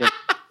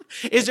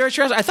 Is there a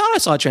transformer? I thought I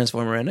saw a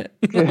transformer in it.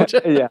 Yeah.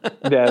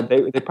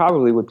 They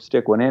probably would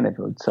stick one in if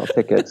it would sell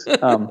tickets.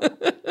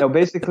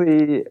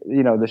 Basically,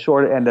 the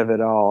short end of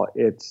it all,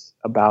 it's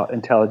about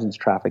intelligence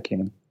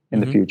trafficking in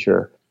the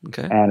future,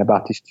 and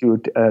about these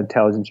two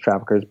intelligence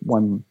traffickers,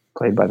 one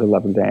played by the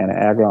lovely Diana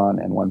Agron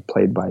and one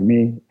played by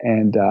me,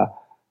 and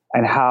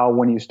how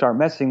when you start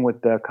messing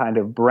with the kind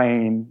of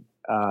brain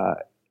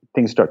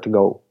things start to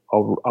go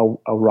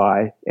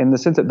awry, in the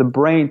sense that the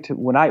brain,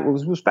 what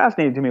was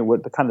fascinating to me,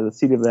 what the kind of the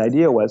seed of the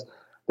idea was,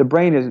 the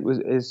brain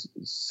is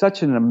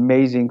such an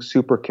amazing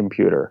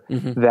supercomputer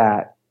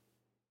that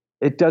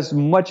it does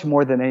much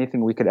more than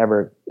anything we could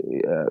ever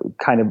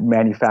kind of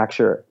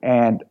manufacture.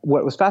 And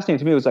what was fascinating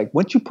to me was, like,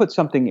 once you put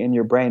something in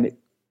your brain,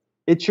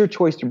 it's your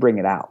choice to bring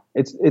it out.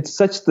 It's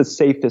such the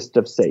safest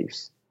of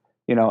safes.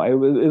 It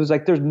was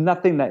like there's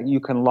nothing that you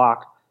can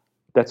lock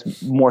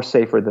that's more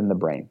safer than the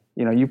brain.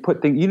 You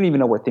put things, you don't even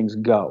know where things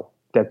go.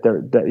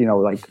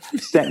 Like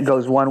scent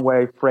goes one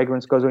way,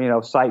 fragrance goes,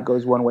 sight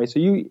goes one way. So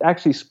you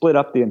actually split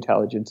up the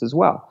intelligence as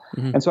well.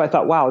 And so I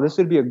thought, wow, this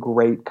would be a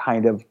great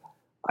kind of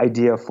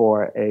idea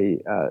for a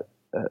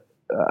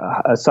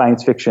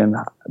science fiction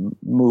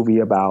movie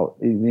about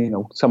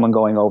someone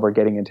going over,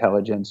 getting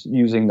intelligence,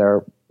 using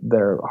their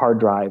hard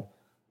drive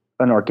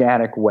an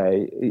organic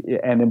way,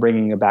 and then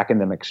bringing it back and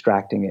then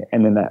extracting it.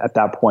 And then at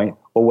that point,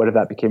 well, what if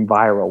that became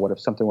viral? What if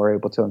something were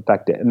able to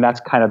infect it? And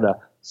that's kind of the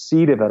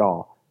seed of it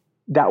all.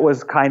 That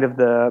was kind of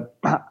the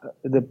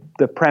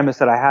premise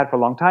that I had for a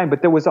long time.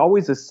 But there was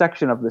always a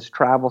section of this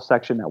travel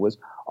section that was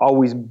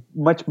always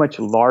much, much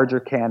larger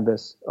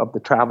canvas of the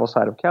travel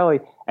side of Kelly.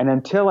 And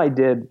until I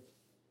did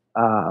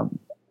For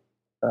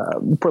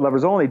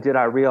Lovers Only, did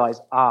I realize,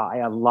 I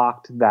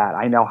unlocked that.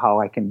 I know how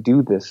I can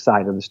do this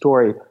side of the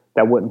story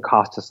that wouldn't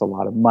cost us a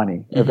lot of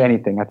money. If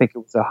anything, I think it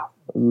was a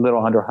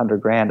little under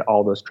 $100,000.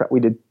 All those trips,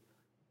 we did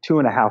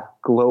 2.5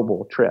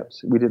 global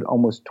trips. We did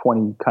almost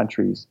 20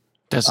 countries.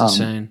 That's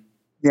insane.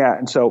 Yeah,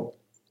 and so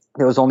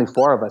there was only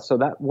 4 of us. So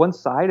that one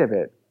side of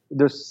it,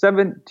 there's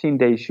 17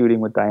 days shooting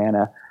with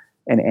Diana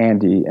and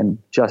Andy and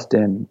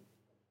Justin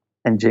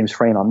and James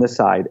Frayne on this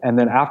side. And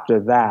then after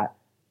that,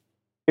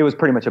 it was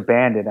pretty much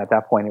abandoned. At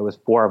that point, it was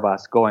 4 of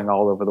us going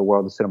all over the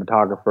world, a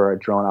cinematographer, a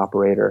drone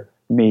operator,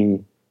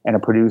 me, and a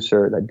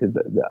producer that did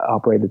the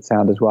operated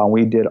sound as well. And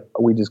we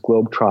just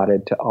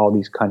globetrotted to all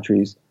these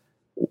countries,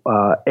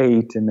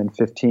 8 and then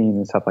 15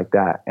 and stuff like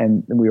that.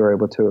 And we were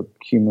able to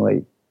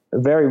accumulate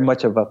very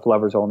much of a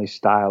Lovers Only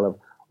style of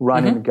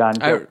run and gun.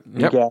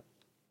 The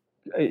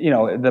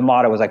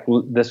motto was like,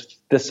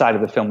 this side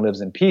of the film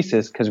lives in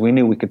pieces, because we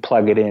knew we could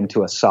plug it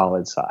into a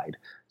solid side.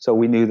 So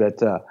we knew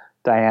that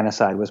Diana's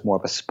side was more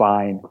of a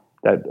spine,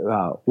 that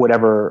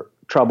whatever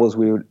troubles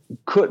we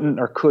couldn't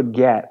or could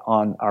get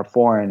on our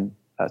foreign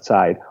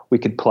side, we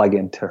could plug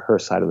into her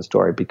side of the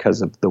story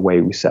because of the way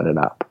we set it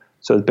up.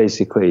 So it's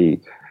basically,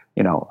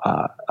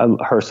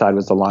 her side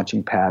was the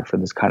launching pad for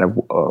this kind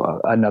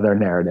of another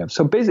narrative.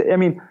 So basically, I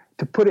mean,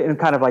 to put it in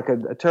kind of like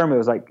a term, it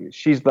was like,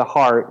 she's the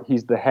heart,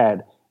 he's the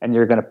head, and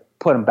you're going to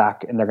put them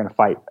back and they're going to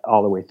fight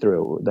all the way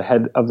through, the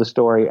head of the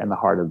story and the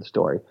heart of the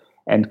story,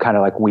 and kind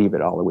of like weave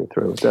it all the way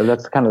through. So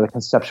that's kind of the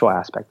conceptual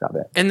aspect of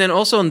it. And then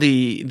also on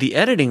the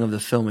editing of the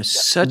film is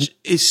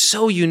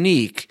so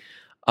unique,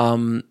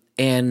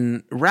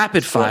 and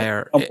rapid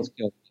fire.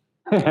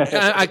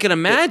 I can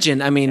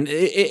imagine. I mean,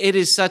 it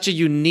is such a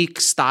unique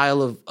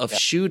style of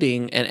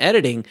shooting and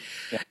editing.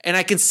 Yeah. And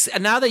I can,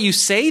 now that you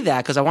say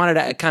that, because I wanted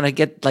to kind of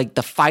get like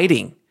the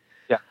fighting.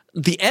 Yeah.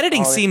 The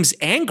editing seems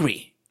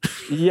angry.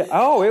 Yeah.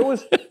 Oh,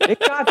 it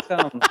got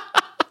some.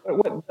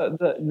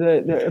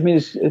 I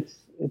mean,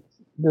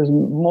 there's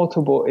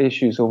multiple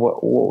issues of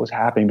what was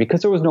happening,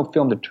 because there was no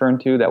film to turn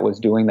to that was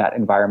doing that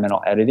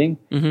environmental editing.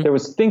 There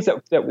was things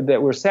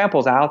that were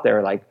samples out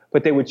there,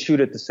 but they would shoot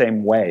it the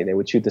same way. They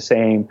would shoot the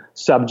same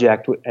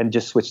subject and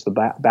just switch the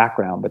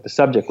background, but the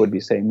subject would be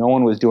the same. No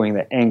one was doing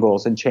the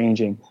angles and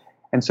changing.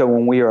 And so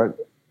when we were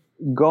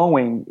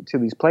going to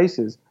these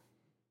places,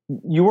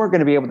 you weren't going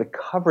to be able to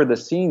cover the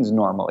scenes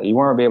normally. You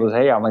weren't going to be able to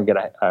say, hey, I'm going to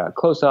get a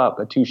close up,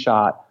 a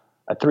 2-shot,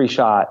 a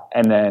 3-shot,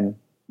 and then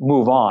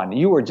move on.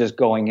 You were just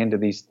going into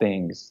these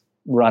things,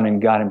 run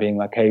and gun, and being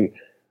like, hey,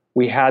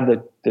 we had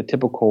the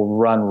typical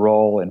run,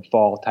 roll, and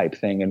fall type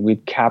thing, and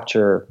we'd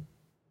capture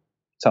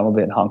some of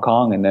it in Hong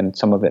Kong and then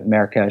some of it in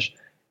Marrakesh.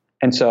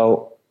 And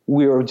so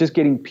we were just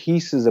getting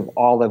pieces of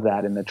all of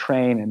that in the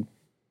train, and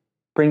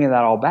bringing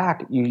that all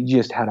back, you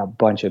just had a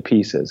bunch of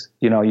pieces.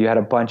 You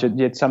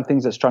had some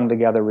things that strung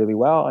together really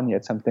well, and you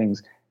had some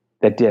things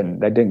that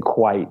didn't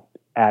quite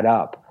add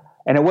up.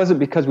 And it wasn't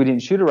because we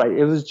didn't shoot it right.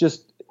 It was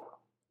just,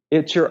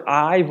 it's your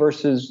eye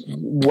versus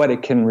what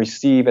it can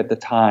receive at the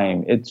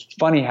time. It's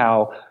funny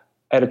how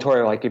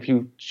editorial, like if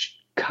you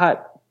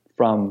cut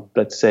from,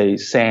 let's say,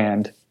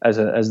 sand as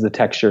the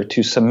texture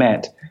to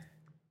cement,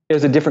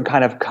 there's a different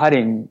kind of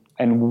cutting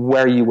and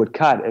where you would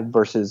cut it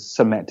versus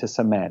cement to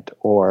cement,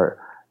 or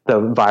the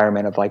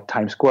environment of like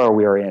Times Square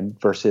we were in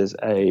versus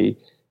a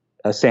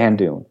sand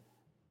dune.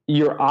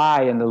 Your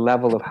eye and the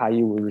level of how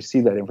you would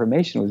receive that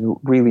information was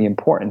really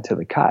important to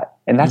the cut.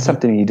 And that's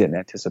something you didn't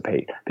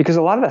anticipate, because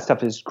a lot of that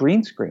stuff is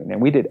green screen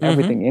and we did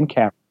everything in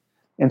camera.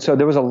 And so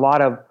there was a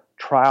lot of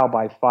trial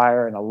by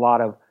fire and a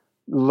lot of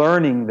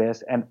learning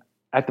this. And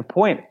at the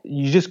point,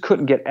 you just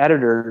couldn't get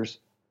editors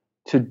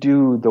to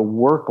do the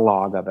work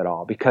log of it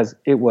all, because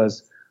it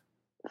was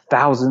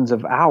thousands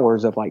of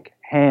hours of like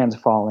hands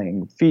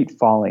falling, feet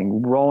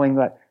falling, rolling.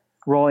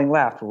 rolling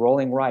left,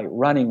 rolling right,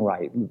 running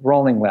right,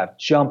 rolling left,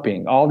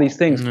 jumping, all these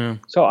things.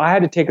 So I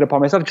had to take it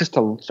upon myself just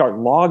to start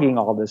logging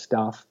all this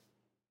stuff.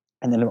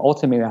 And then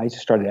ultimately I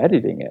just started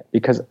editing it,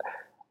 because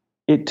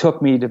it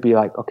took me to be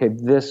like, okay,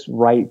 this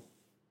right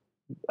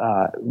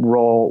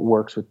roll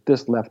works with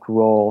this left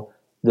roll.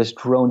 This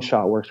drone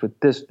shot works with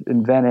this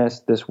in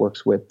Venice. This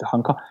works with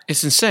Hong Kong.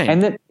 It's insane.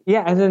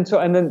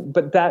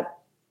 But that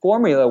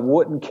formula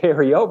wouldn't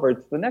carry over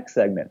to the next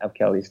segment of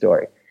Kelly's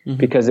story,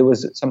 because it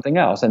was something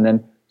else. And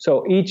then,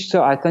 so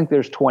I think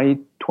there's 20,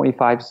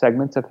 25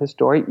 segments of his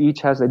story.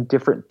 Each has a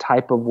different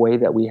type of way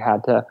that we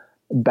had to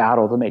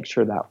battle to make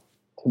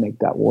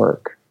that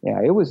work. Yeah,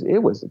 it was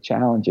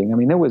challenging. I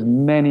mean, there was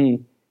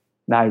many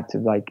nights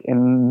of like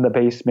in the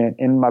basement,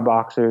 in my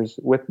boxers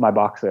with my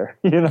boxer,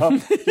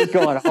 just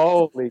going,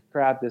 holy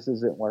crap, this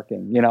isn't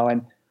working,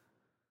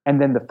 and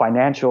then the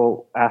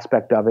financial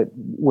aspect of it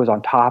was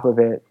on top of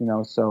it,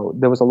 so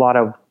there was a lot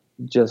of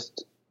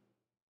just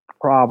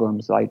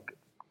problems, like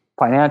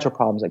financial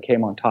problems that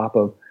came on top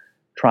of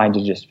trying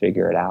to just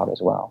figure it out as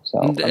well. So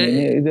I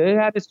mean, it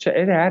had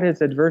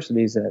its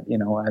adversities that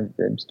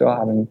I'm still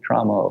having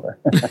trauma over.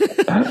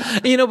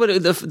 But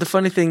the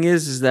funny thing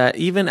is that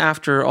even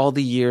after all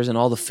the years and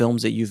all the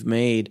films that you've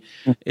made,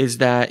 is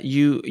that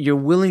you're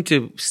willing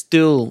to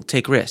still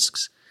take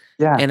risks.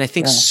 Yeah, and I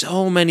think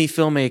so many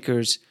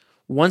filmmakers,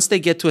 once they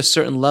get to a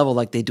certain level,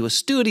 like they do a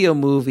studio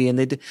movie and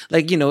they did,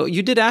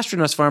 you did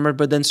Astronauts Farmer,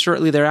 but then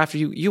shortly thereafter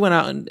you went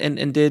out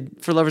and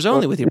did For Lovers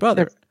Only with your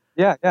brother.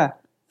 Yeah.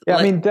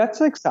 I mean,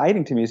 that's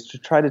exciting to me, is to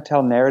try to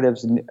tell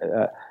narratives in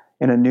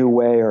a new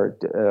way,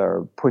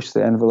 or push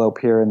the envelope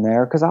here and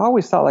there. Because I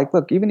always thought, like,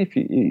 look, even if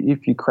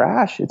you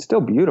crash, it's still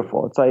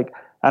beautiful. It's like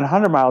at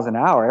 100 miles an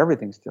hour,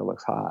 everything still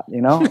looks hot.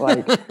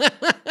 Like,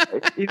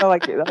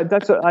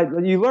 that's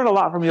what you learn a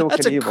lot from Evel Knievel.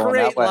 That's a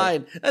great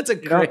line. That's a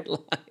great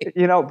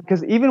line.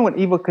 Because even when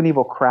Evel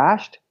Knievel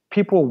crashed,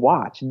 people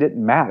watched. It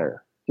didn't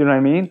matter. You know what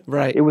I mean?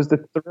 Right. It was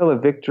the thrill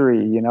of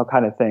victory,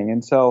 kind of thing.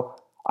 And so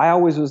I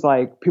always was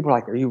like, people are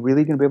like, are you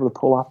really going to be able to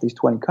pull off these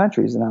 20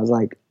 countries? And I was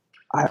like,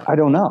 I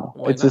don't know.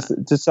 It's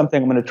just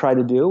something I'm going to try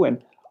to do,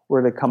 and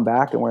we're going to come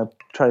back and we're going to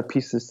try to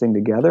piece this thing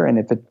together. And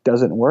if it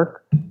doesn't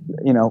work,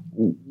 at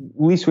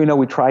least we know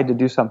we tried to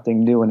do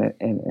something new and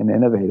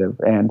innovative.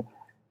 And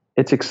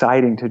it's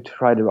exciting to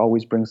try to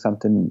always bring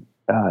something.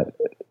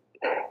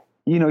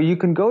 You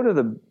can go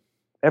to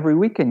every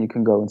weekend you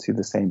can go and see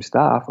the same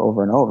stuff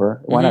over and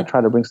over. Why not try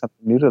to bring something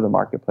new to the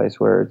marketplace,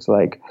 where it's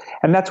like,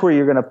 and that's where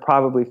you're going to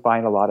probably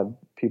find a lot of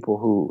people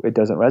who it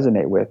doesn't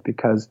resonate with,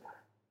 because,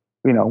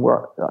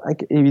 we're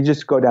like, if you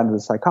just go down to the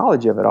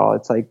psychology of it all,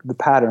 it's like the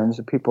patterns,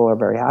 people are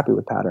very happy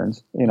with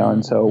patterns,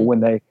 and so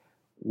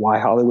why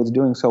Hollywood's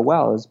doing so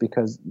well is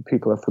because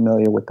people are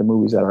familiar with the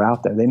movies that are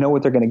out there. They know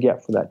what they're going to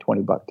get for that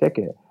 $20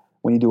 ticket.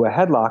 When you do a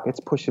Headlock, it's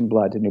pushing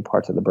blood to new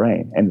parts of the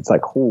brain. And it's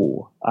like,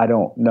 I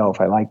don't know if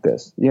I like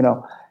this,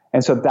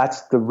 And so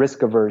that's the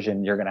risk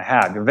aversion you're going to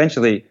have.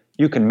 Eventually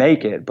you can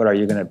make it, but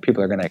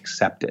people are going to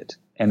accept it.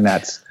 And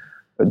that's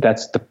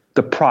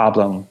the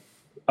problem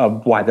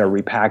of why they're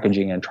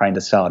repackaging and trying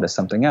to sell it as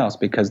something else,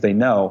 because they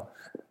know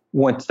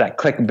once that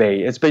clickbait,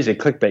 it's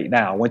basically clickbait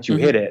now. Once you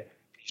hit it,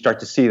 you start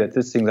to see that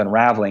this thing's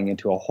unraveling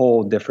into a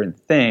whole different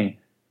thing.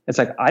 It's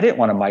like, I didn't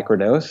want to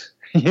microdose.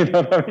 You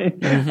know what I mean?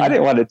 I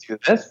didn't want to do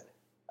this.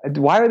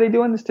 Why are they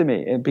doing this to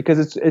me?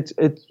 Because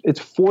it's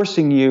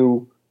forcing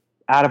you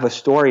out of a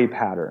story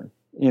pattern,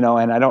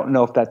 and I don't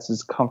know if that's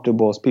as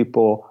comfortable as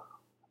people.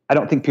 I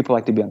don't think people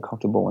like to be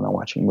uncomfortable when they're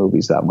watching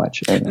movies that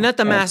much. Not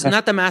the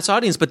mass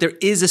audience, but there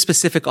is a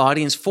specific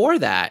audience for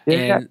that. But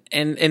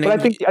I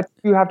think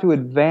you have to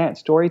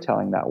advance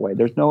storytelling that way.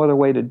 There's no other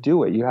way to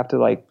do it. You have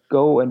to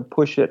go and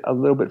push it a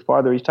little bit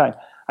farther each time.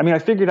 I mean, I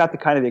figured out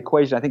the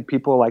equation. I think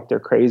people they're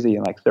crazy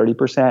and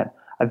 30%.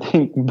 I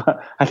think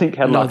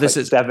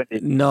Headlock's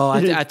 70. No,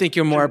 I think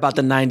you're more about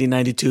the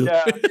 90-92.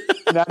 Yeah,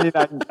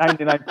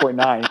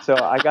 99.9. So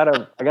I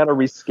gotta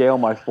rescale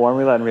my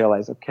formula and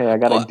realize, okay, I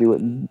gotta do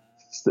it in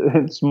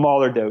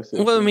smaller doses.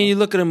 Well, I mean, you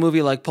look at a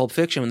movie like Pulp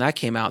Fiction when that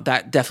came out,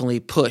 that definitely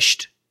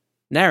pushed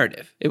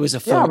narrative. It was a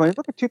film. Yeah, I mean,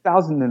 look at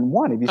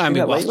 2001. Have you seen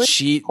that lately?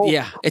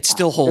 It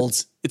still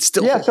holds. It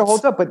still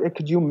holds up. But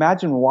could you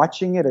imagine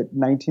watching it at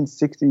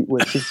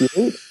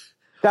 68?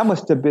 That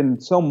must have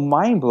been so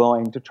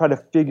mind-blowing to try to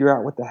figure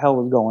out what the hell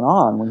was going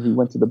on when he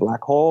went to the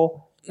black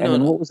hole. And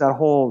then what was that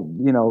whole,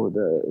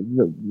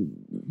 the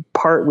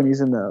part when he's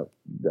in the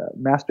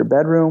master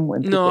bedroom?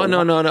 No.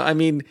 I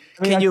mean,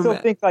 I still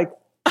think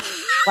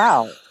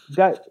wow,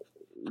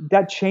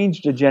 that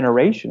changed a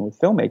generation with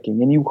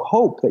filmmaking. And you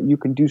hope that you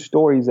can do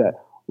stories that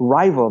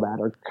rival that,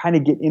 or kind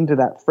of get into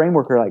that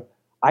framework where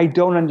I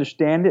don't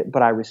understand it,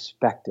 but I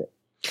respect it.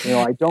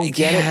 I don't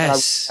get it, but I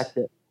respect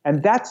it.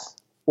 And that's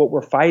what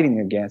we're fighting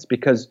against,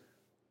 because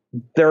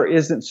there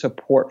isn't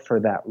support for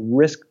that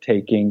risk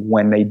taking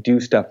when they do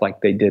stuff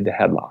like they did to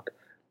Headlock.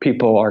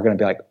 People are going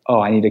to be like, oh,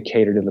 I need to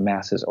cater to the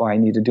masses, or I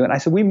need to do it. And I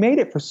said, we made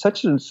it for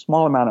such a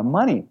small amount of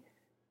money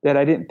that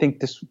I didn't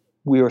think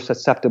we were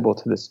susceptible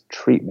to this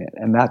treatment.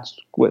 And that's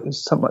what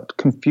is somewhat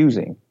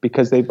confusing,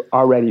 because they've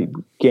already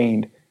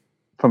gained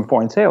from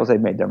foreign sales,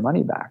 they've made their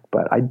money back.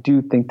 But I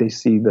do think they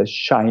see the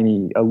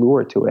shiny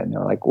allure to it, and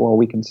they're like, well,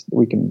 we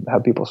can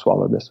have people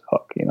swallow this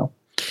hook, you know.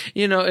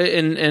 You know,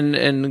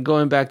 and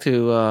going back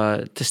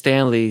to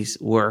Stanley's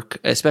work,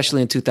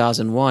 especially in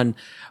 2001,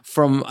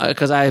 from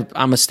because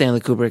I'm a Stanley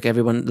Kubrick.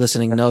 Everyone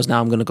listening knows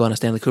now. I'm going to go on a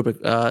Stanley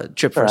Kubrick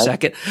trip for a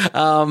second.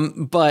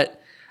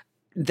 But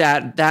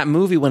that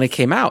movie, when it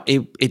came out,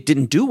 it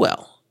didn't do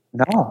well.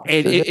 No,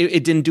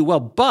 it didn't do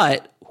well.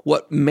 But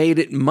what made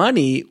it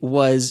money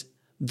was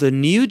the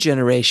new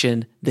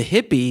generation, the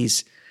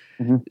hippies,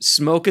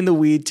 smoking the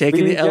weed,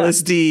 taking the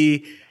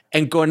LSD.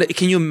 And going to,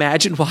 can you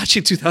imagine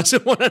watching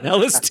 2001 on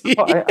LSD?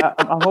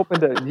 I'm hoping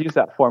to use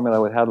that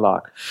formula with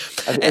Headlock.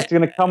 It's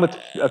going to come with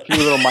a few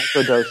little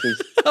microdoses.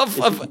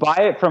 If you buy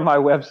it from my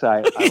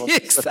website, I will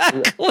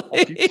exactly.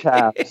 a few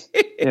tabs,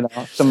 you know,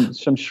 some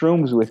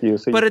shrooms with you.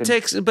 So it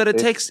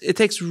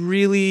takes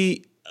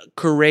really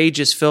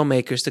courageous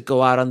filmmakers to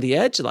go out on the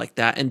edge like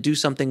that and do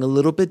something a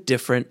little bit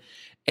different.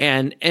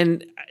 And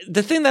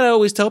the thing that I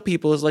always tell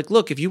people is like,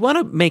 look, if you want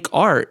to make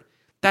art,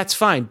 that's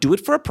fine. Do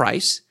it for a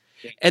price.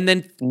 And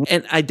then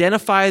and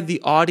identify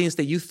the audience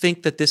that you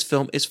think that this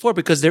film is for,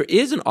 because there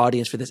is an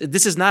audience for this.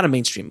 This is not a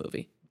mainstream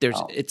movie.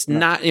 It's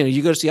not, you know,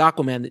 you go to see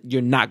Aquaman,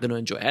 you're not going to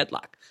enjoy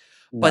Headlock.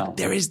 But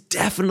there is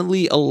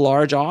definitely a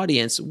large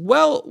audience,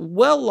 well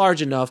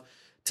large enough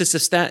to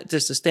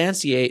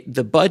substantiate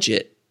the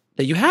budget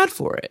that you had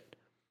for it.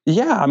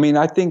 Yeah, I mean,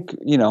 I think,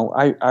 you know,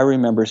 I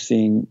remember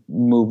seeing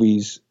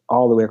movies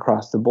all the way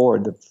across the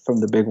board, from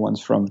the big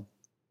ones, from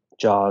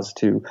Jaws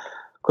to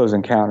Close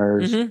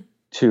Encounters,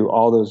 to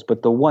all those,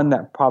 but the one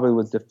that probably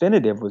was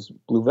definitive was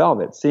Blue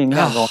Velvet. Seeing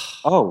that, going,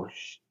 oh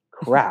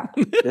crap!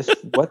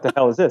 What the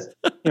hell is this?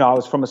 You know, I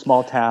was from a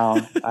small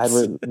town. I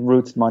had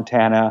roots in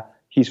Montana.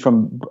 He's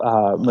from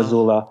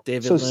Missoula.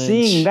 David so Lynch.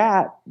 Seeing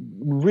that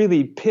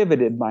really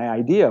pivoted my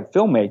idea of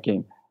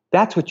filmmaking.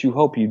 That's what you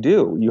hope you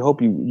do. You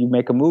hope you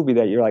make a movie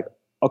that you're like,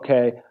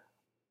 okay,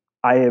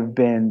 I have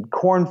been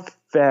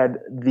corn-fed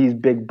these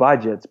big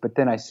budgets, but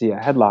then I see a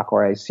Headlock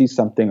or I see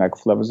something like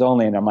Flowers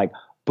Only, and I'm like,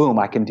 boom,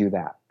 I can do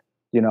that.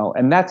 You know,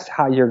 and that's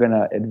how you're going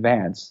to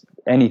advance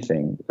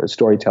anything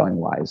storytelling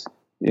wise,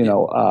 you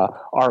know,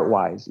 art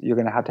wise. You're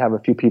going to have a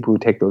few people who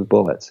take those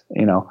bullets,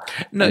 you know.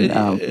 No,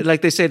 and,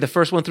 like they say, the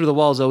first one through the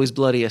wall is always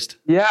bloodiest.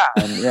 Yeah.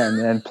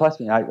 And plus,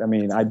 I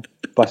mean, I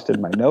busted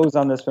my nose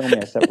on this film.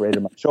 I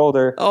separated my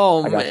shoulder.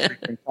 Oh, I got 3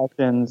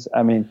 concussions.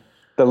 I mean,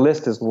 the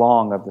list is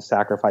long of the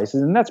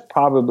sacrifices. And that's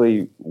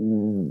probably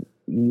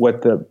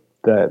what the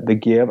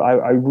give.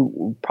 I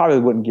probably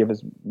wouldn't give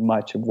as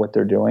much of what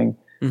they're doing,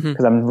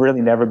 because I've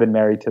really never been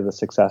married to the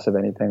success of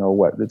anything or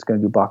what it's going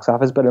to do box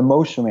office. But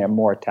emotionally, I'm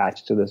more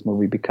attached to this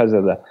movie because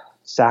of the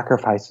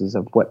sacrifices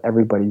of what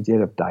everybody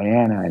did, of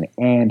Diana and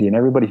Andy and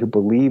everybody who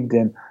believed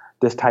in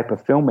this type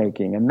of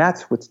filmmaking. And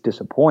that's what's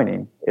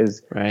disappointing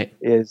is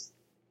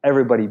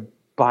everybody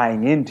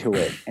buying into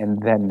it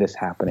and then this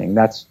happening.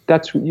 That's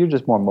you're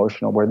just more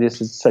emotional, where this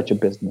is such a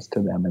business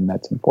to them, and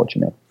that's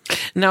unfortunate.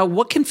 Now,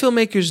 what can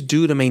filmmakers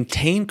do to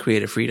maintain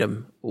creative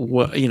freedom,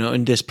 you know,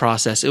 in this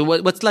process?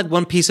 What's like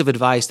one piece of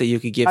advice that you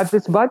could give? At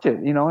this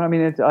budget, you know, I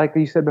mean, it's like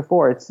you said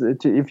before, it's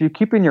if you're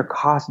keeping your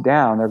costs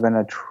down, they're going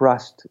to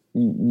trust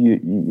you,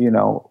 you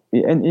know,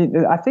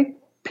 and I think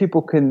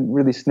people can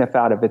really sniff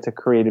out if it's a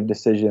creative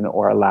decision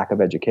or a lack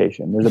of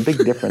education. There's a big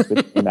difference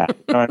between that.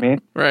 You know what I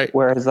mean? Right.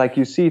 Whereas like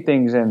you see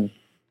things in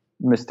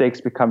mistakes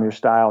become your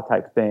style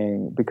type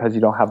thing because you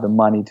don't have the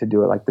money to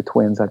do it, like the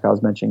twins, like I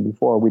was mentioning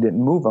before. We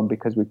didn't move them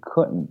because we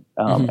couldn't,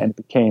 and it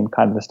became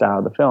kind of the style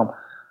of the film.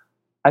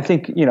 I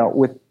think, you know,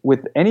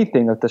 with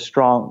anything with a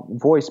strong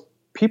voice,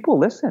 people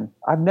listen.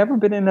 I've never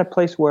been in a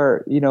place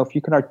where, you know, if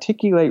you can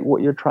articulate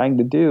what you're trying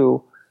to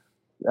do,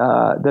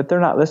 that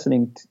they're not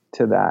listening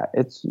to that.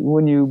 It's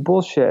when you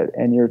bullshit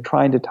and you're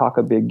trying to talk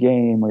a big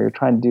game or you're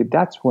trying to do,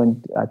 that's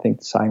when I think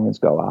the sirens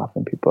go off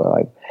and people are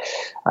like,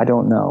 I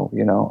don't know,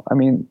 you know, I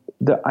mean,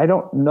 I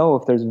don't know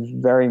if there's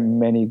very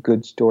many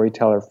good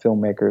storyteller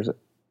filmmakers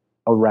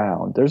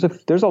around. There's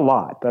a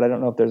lot, but I don't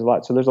know if there's a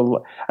lot. So there's a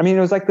lot. I mean, it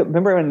was like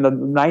remember in the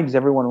 90s,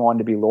 everyone wanted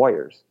to be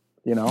lawyers,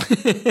 you know,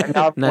 and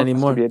now not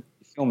anymore. To be a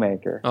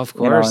filmmaker, of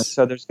course. You know?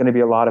 So there's going to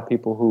be a lot of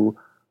people who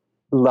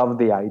love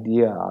the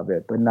idea of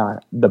it, but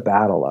not the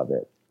battle of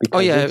it.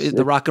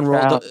 The rock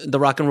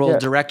and roll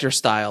director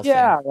style thing.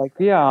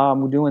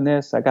 I'm doing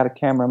this. I got a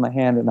camera in my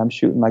hand and I'm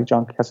shooting like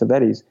John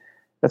Cassavetes.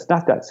 That's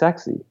not that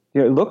sexy.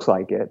 You know, it looks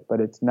like it,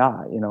 but it's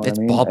not. You know what I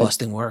mean? It's ball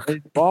busting work.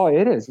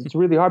 It is. It's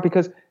really hard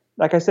because,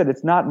 like I said,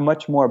 it's not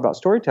much more about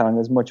storytelling.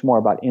 It's much more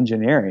about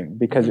engineering.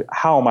 Because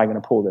how am I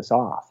going to pull this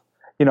off?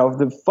 You know,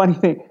 the funny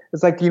thing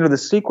is like, you know, the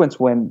sequence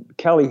when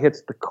Kelly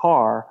hits the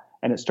car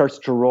and it starts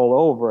to roll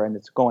over and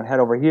it's going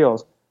head over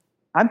heels.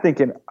 I'm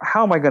thinking,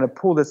 how am I going to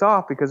pull this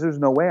off? Because there's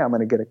no way I'm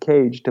going to get a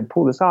cage to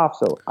pull this off.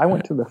 So I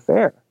went to the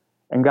fair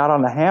and got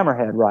on the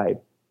Hammerhead ride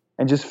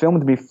and just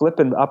filmed me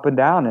flipping up and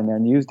down and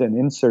then used and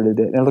inserted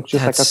it. And it looked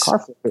just like a car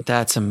flip.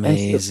 That's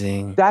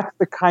amazing. So that's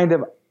the kind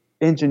of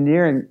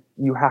engineering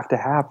you have to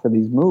have for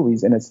these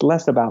movies. And it's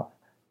less about,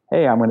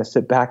 hey, I'm going to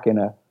sit back in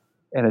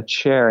a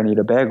chair and eat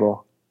a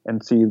bagel.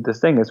 and see this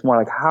thing. It's more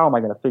like, how am I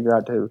going to figure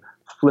out to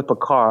flip a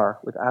car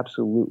with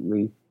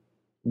absolutely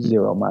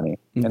zero money?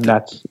 And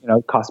that's,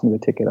 it cost me the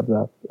ticket of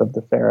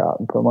the fair out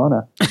in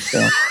Pomona.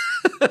 So.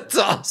 That's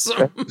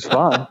awesome. It was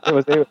fun. It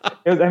was.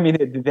 I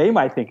mean, they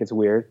might think it's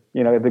weird.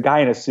 The guy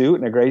in a suit,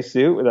 in a gray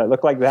suit that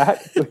looked like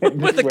that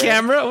with a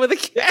camera.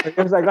 It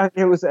was like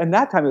it was. And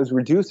that time it was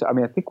reduced. I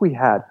mean, I think we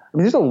had. I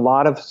mean, there's a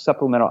lot of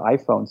supplemental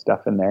iPhone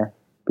stuff in there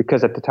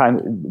because at the time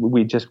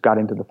we just got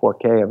into the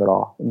 4K of it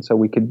all, and so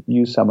we could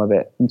use some of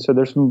it. And so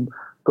there's some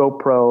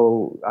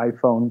GoPro,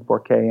 iPhone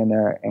 4K in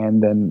there,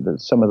 and then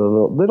some of the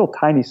little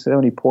tiny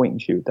Sony point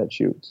and shoot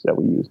that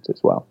we used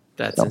as well.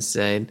 That's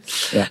insane.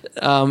 Yeah.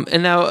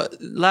 And now,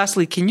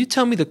 lastly, can you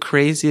tell me the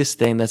craziest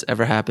thing that's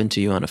ever happened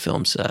to you on a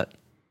film set?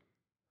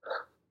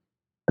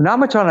 Not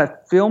much on a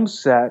film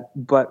set,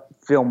 but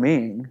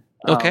filming.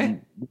 Okay.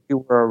 We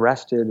were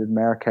arrested in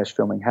Marrakesh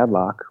filming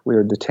Headlock. We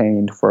were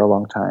detained for a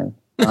long time.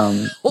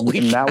 And that's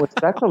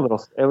a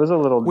little. It was a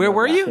little. Where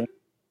were you?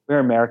 We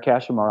were in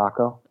Marrakesh, in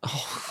Morocco.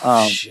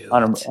 Shoot.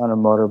 On a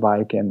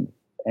motorbike,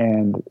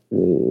 and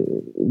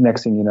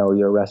next thing you know,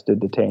 you're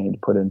arrested,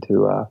 detained, put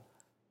into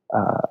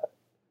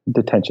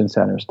detention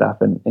center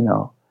stuff. And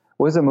what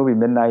was the movie,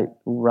 Midnight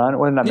Run?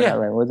 Well, not Midnight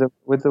Run.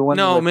 Was the one?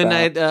 No,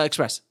 Midnight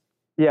Express.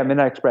 Yeah,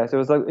 Midnight Express. It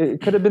was like,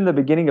 it could have been the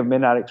beginning of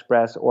Midnight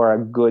Express or a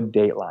good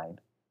Dateline.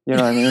 You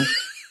know what I mean?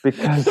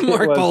 Because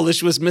Mark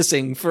Polish was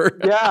missing for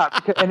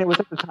and it was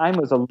at the time,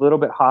 it was a little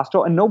bit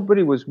hostile, and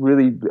nobody was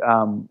really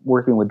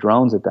working with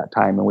drones at that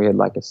time, and we had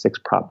like a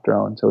 6-prop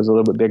drone, so it was a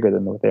little bit bigger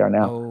than what they are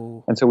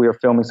now. And so we were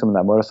filming some of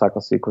that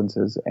motorcycle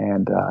sequences,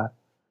 and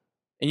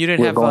you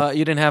didn't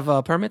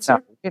have permits?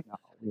 No,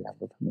 we have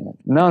a permit.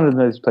 None of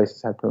those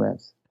places had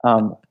permits.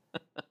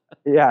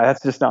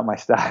 That's just not my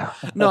style.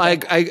 No,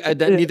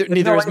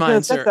 neither is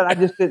mine, sir. That I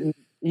just didn't.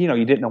 You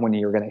didn't know when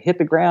you were going to hit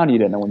the ground. You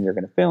didn't know when you were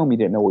going to film. You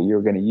didn't know what you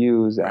were going to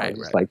use. And I was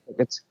just like,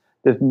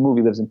 this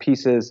movie lives in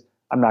pieces.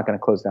 I'm not going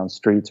to close down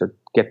streets or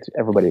get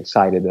everybody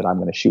excited that I'm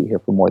going to shoot here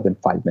for more than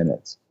 5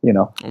 minutes.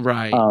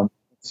 Right.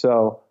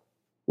 So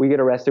we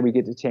get arrested. We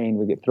get detained.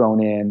 We get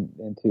thrown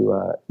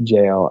into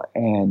jail,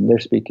 and they're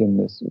speaking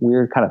this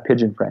weird kind of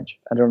pidgin French.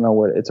 I don't know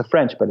what it's a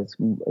French, but it's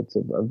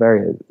a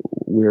very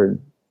weird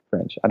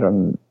French.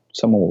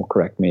 Someone will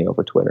correct me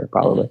over Twitter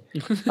probably.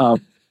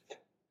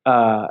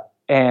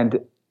 And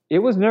it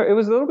was a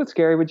little bit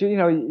scary, but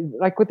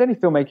like with any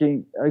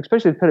filmmaking,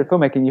 especially independent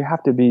filmmaking, you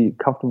have to be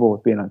comfortable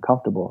with being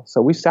uncomfortable. So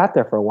we sat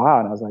there for a while,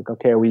 and I was like,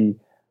 okay, are we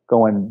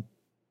going?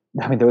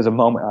 I mean, there was a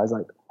moment I was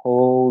like,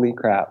 holy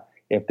crap!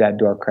 If that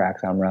door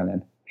cracks, I'm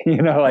running.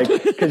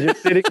 Because you're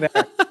sitting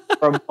there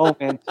for a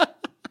moment,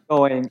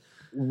 going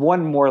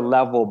one more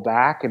level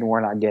back, and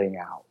we're not getting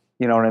out.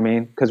 You know what I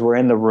mean? Because we're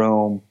in the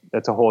room.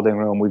 That's a holding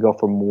room. We go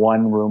from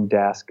one room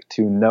desk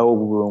to no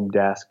room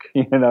desk.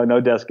 No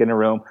desk in a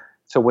room.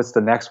 So what's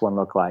the next one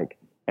look like?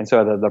 And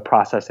so they're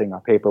processing our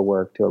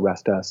paperwork to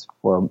arrest us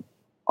for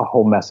a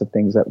whole mess of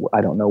things that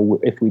I don't know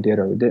if we did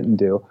or didn't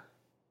do.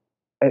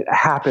 It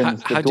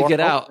happens. How'd you get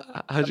out?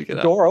 The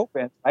door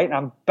opens, right? And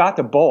I'm about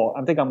to bolt.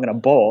 I'm thinking I'm going to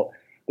bolt.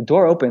 The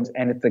door opens,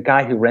 and it's the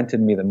guy who rented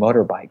me the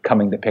motorbike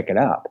coming to pick it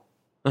up.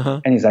 Uh-huh.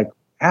 And he's like, what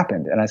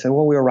happened? And I said,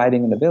 well, we were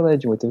riding in the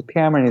village with the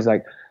camera. And he's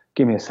like,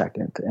 give me a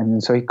second.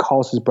 And so he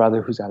calls his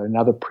brother who's at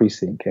another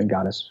precinct and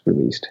got us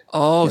released.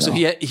 Oh, so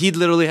he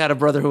literally had a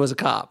brother who was a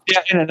cop.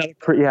 Yeah, in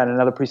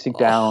another precinct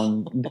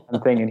down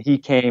thing. And he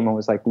came and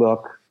was like,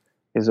 look,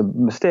 it's a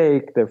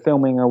mistake. They're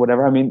filming or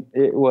whatever. I mean,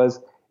 there was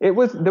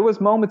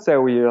moments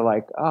there where you're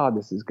like, oh,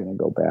 this is going to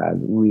go bad,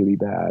 really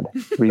bad,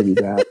 really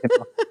bad.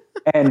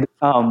 And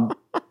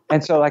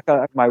so like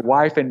my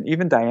wife and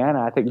even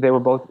Diana, I think they were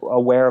both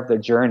aware of the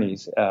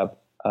journeys of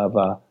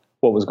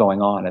what was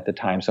going on at the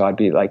time. So I'd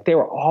be like, they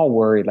were all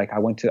worried. Like I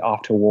went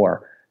off to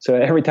war. So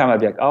every time I'd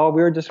be like, oh,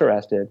 we were just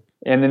arrested.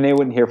 And then they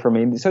wouldn't hear from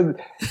me. So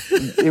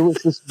it was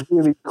this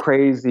really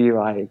crazy,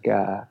 like,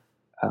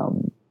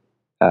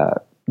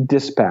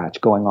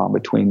 dispatch going on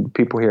between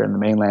people here in the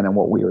mainland and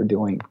what we were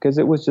doing. Because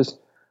it was just,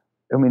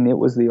 it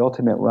was the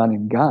ultimate run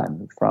and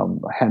gun from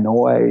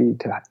Hanoi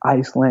to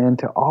Iceland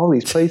to all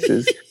these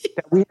places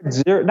that we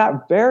had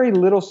not very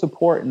little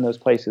support in those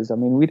places. I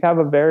mean, we'd have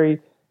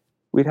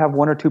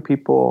one or two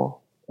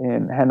people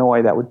in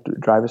Hanoi that would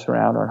drive us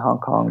around, or in Hong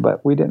Kong,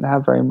 but we didn't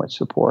have very much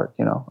support,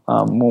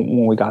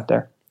 when we got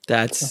there.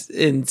 That's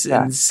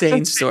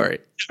insane story.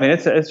 I mean,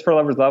 it's for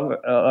lovers only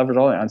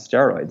on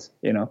steroids,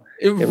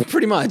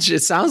 Pretty much.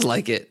 It sounds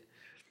like it.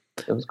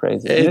 It was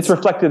crazy. It's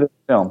reflected in the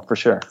film for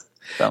sure.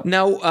 So.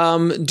 Now,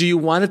 do you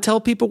want to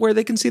tell people where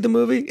they can see the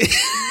movie?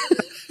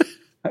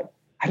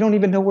 I don't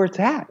even know where it's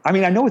at. I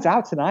mean, I know it's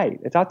out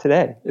tonight. It's out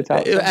today. It's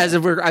out as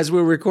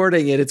we're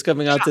recording it. It's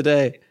coming out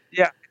today.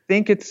 Yeah, I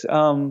think it's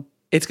gonna.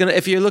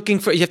 If you're looking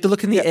for, you have to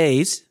look in the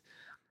A's.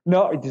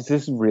 No, this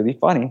is really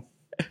funny.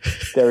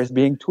 There is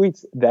being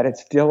tweets that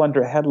it's still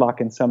under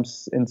Headlock in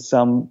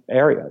some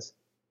areas.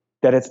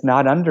 That it's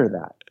not under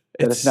that.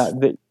 It's not.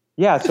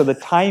 So the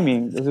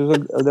timing.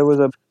 There was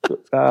a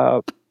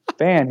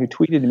fan who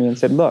tweeted to me and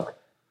said, "Look,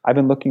 I've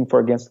been looking for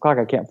Against the Clock.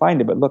 I can't find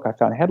it, but look, I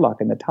found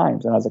Headlock in the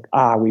Times. And I was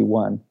like, we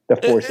won. The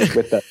force is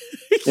with us,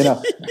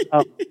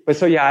 But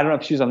so, yeah, I don't know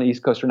if she was on the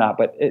East Coast or not,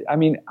 but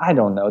I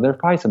don't know. There's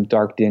probably some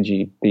dark,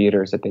 dingy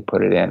theaters that they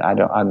put it in.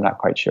 I'm not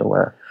quite sure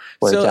where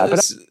it's at. But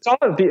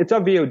it's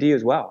on VOD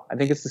as well. I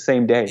think it's the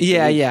same day.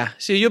 Yeah.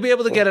 So you'll be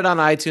able to get it on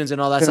iTunes and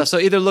all that stuff. So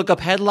either look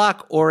up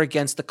Headlock or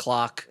Against the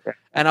Clock,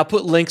 and I'll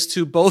put links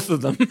to both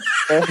of them.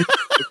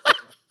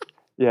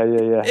 Yeah.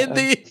 In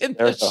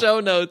the show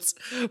notes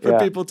for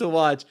people to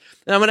watch.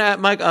 And I'm gonna,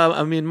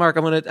 Mark,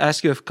 I'm gonna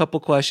ask you a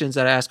couple questions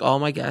that I ask all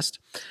my guests.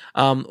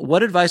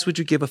 What advice would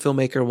you give a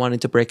filmmaker wanting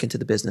to break into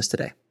the business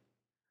today?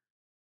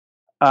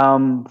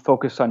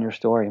 Focus on your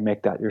story.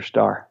 Make that your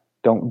star.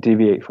 Don't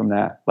deviate from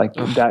that.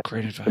 That's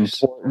great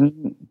advice.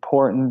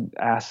 Important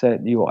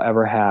asset you will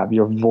ever have.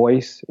 Your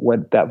voice,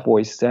 what that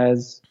voice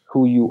says,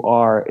 who you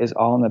are, is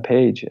all on the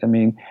page. I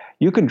mean,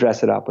 you can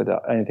dress it up with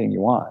anything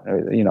you want.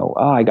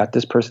 I got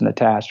this person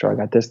attached, or I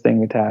got this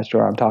thing attached,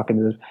 or I'm talking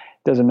to this. It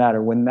doesn't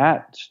matter. When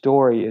that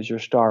story is your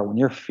star, when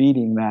you're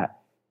feeding that,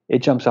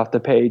 it jumps off the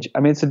page.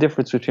 I mean, it's the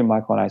difference between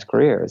Michael and I's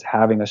career, is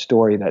having a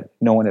story that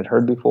no one had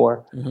heard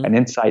before, an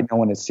insight no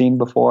one had seen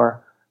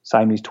before,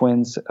 Siamese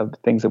twins of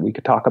things that we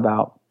could talk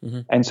about.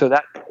 And so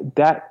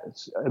that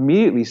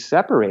immediately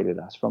separated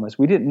us from us.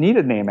 We didn't need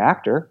a name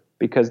actor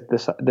because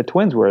the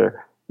twins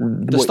were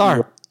the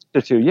star.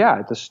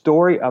 Yeah, the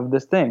story of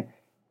this thing.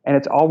 And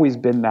it's always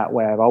been that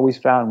way. I've always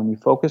found when you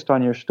focused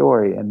on your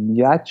story and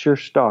that's your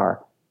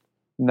star,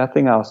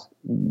 nothing else,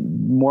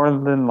 more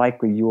than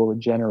likely you will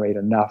generate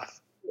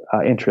enough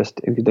interest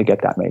to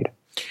get that made.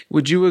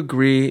 Would you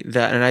agree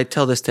that, and I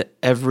tell this to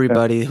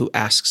everybody who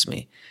asks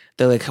me,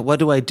 they're like, what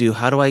do I do?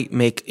 How do I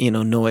make,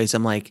 noise?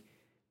 I'm like,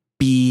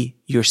 be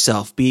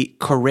yourself. Be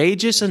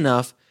courageous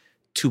enough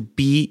to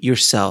be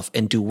yourself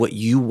and do what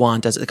you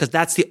want, because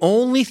that's the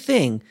only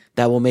thing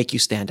that will make you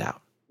stand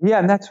out. Yeah,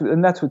 and that's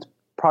what's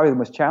probably the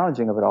most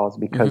challenging of it all, is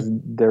because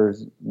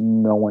there's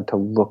no one to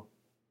look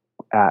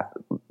at.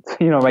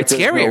 It's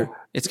scarier.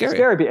 It's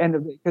scary,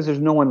 and because there's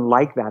no one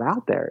like that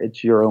out there.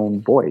 It's your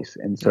own voice,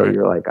 and so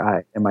you're like,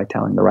 am I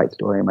telling the right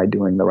story? Am I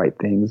doing the right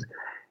things?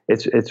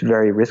 It's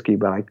very risky,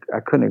 but I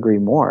couldn't agree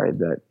more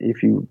that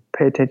if you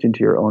pay attention to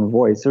your own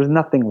voice, there's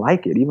nothing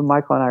like it. Even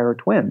Michael and I are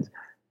twins,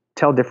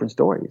 tell different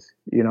stories,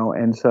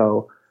 and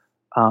so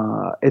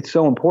it's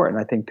so important,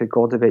 I think, to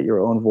cultivate your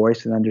own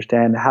voice and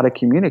understand how to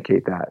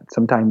communicate that.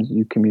 Sometimes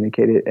you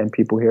communicate it and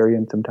people hear you,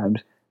 and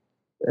sometimes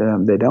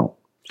they don't.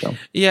 So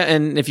yeah,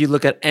 and if you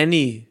look at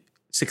any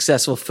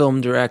successful film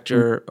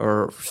director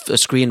or a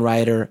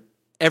screenwriter,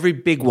 every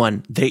big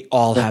one, they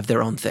all have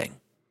their own thing.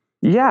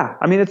 Yeah,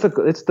 I mean, it's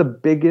the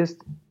biggest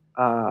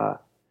or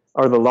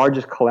the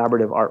largest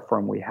collaborative art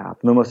form we have,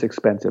 the most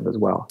expensive as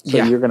well.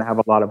 So you're going to have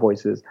a lot of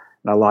voices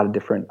and a lot of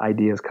different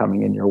ideas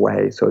coming in your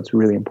way. So it's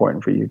really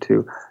important for you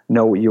to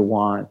know what you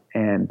want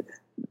and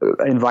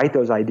invite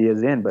those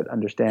ideas in, but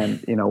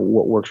understand,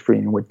 what works for you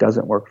and what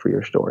doesn't work for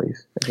your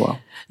stories as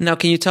well. Now,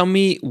 can you tell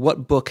me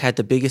what book had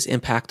the biggest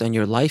impact on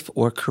your life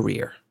or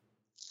career?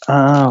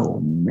 Oh,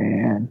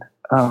 man.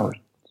 Oh,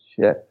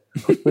 shit.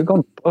 We're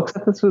going books.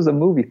 This was a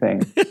movie thing.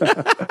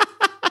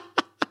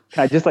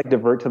 Can I just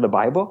divert to the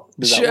Bible?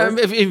 Sure.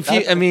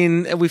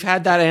 We've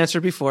had that answer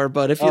before,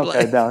 but if you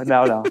like,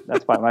 no,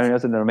 that's fine. I mean,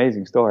 that's an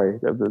amazing story.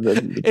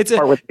 The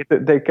part where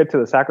they get to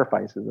the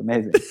sacrifice is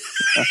amazing.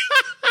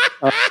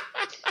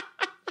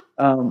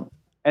 And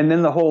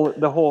then the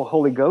whole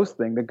Holy Ghost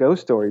thing, the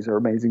ghost stories are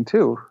amazing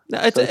too.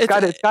 It's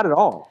got it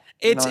all.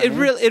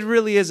 It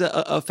really is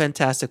a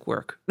fantastic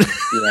work.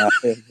 Yeah,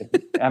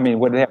 I mean,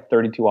 would they have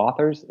 32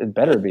 authors? It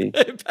better be,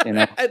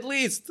 at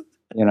least.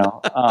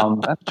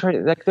 That's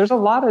right. There's a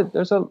lot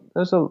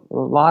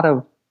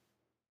of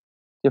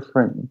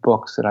different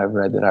books that I've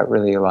read that I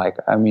really like.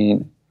 I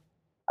mean,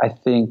 I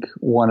think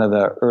one of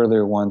the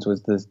earlier ones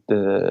was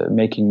the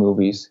Making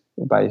Movies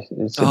by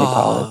Sidney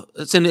Pollack.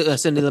 Sidney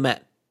Lumet.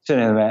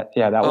 Sidney Lumet.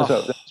 Yeah, that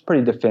was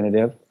pretty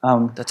definitive.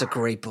 That's a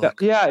great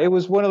book. Yeah, it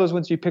was one of those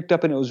ones you picked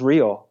up and it was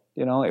real.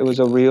 It was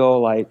a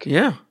real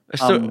Yeah,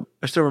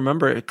 I still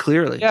remember it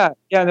clearly. Yeah,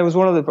 and it was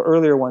one of the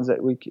earlier ones that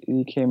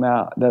came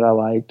out that I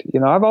liked.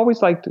 I've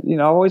always liked.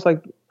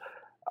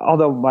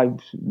 Although my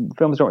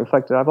films don't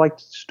reflect it, I've liked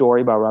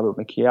Story by Robert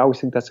McKee. I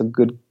always think that's a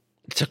good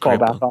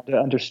fallback on to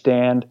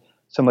understand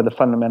some of the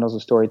fundamentals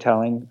of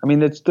storytelling. I mean,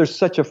 there's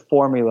such a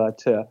formula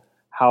to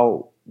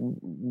how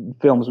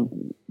films,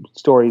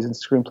 stories, and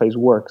screenplays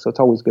work. So it's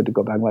always good to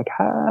go back and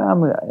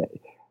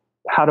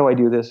how do I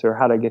do this, or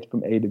how do I get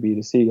from A to B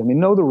to C? I mean,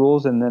 know the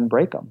rules and then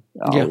break them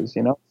always,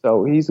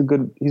 So he's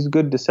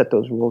good to set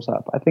those rules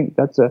up. I think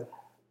those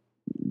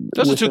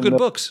are two good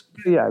books.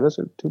 Yeah, those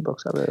are two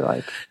books I really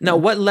like. Now,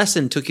 what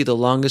lesson took you the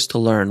longest to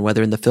learn,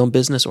 whether in the film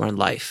business or in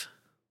life?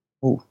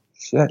 Oh,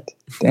 shit.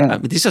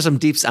 Damn. These are some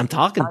deeps. I'm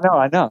talking.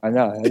 I know. I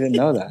didn't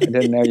know that. I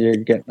didn't know you're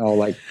getting all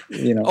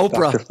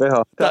Oprah. Dr.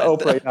 Phil.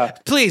 Oprah. Yeah.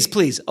 Please,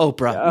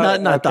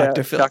 Oprah. Not okay.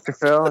 Dr. Phil. Dr.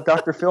 Phil.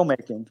 Dr.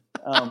 Filmmaking.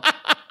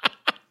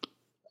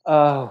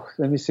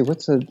 Let me see.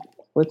 What's the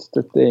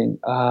thing?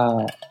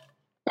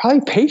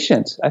 Probably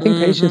patience. I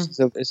think patience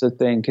is a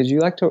thing, because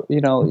you like to,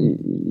 you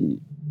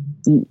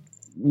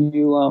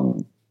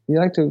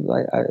like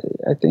to,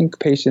 I think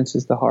patience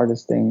is the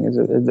hardest thing. Is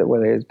it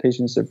whether it's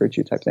patience or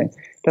virtue type thing?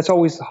 That's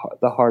always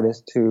the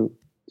hardest to,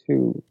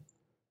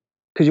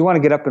 because you want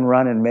to get up and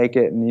run and make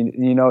it, and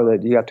you know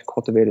that you have to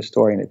cultivate a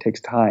story, and it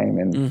takes time,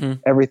 and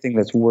everything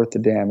that's worth a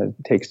damn, it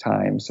takes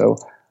time. So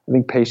I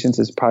think patience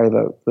is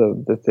probably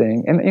the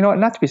thing, and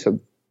not to be so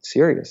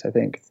serious. I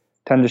think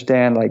to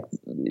understand, like,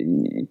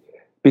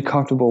 be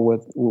comfortable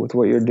with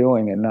what you're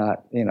doing, and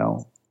not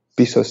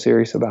be so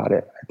serious about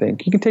it. I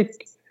think you can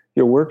take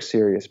your work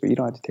serious, but you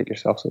don't have to take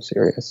yourself so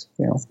serious.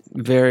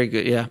 Very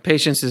good. Yeah,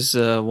 patience is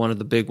one of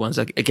the big ones.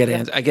 I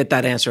get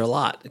that answer a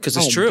lot, because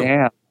it's true.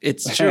 Damn.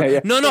 It's true.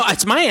 Yeah. No,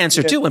 it's my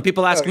answer too. When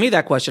people ask me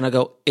that question, I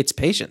go, "It's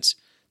patience."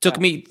 Took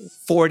me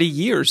 40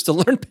 years to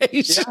learn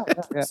patience.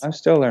 Yeah. I'm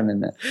still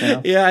learning it.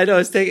 Yeah, I know.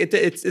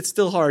 It's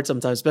still hard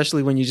sometimes,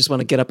 especially when you just want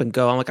to get up and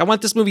go. I'm like, I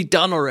want this movie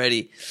done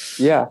already.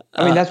 Yeah,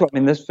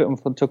 this film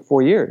took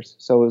 4 years,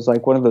 so it was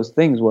like one of those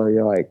things where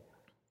you're like,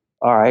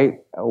 all right,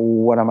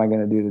 what am I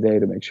going to do today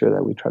to make sure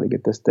that we try to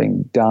get this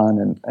thing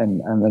done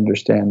and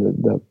understand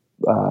that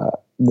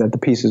the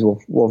pieces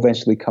will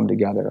eventually come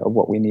together of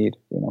what we need.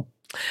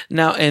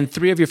 Now, and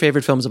 3 of your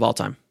favorite films of all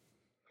time.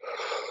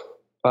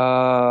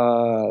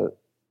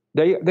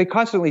 They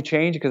constantly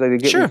change because they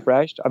get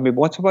refreshed. I mean,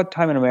 Once Upon a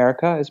Time in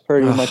America is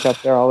pretty much up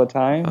there all the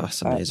time. Oh,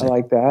 that's amazing. I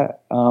like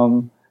that.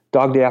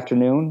 Dog Day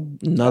Afternoon,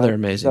 another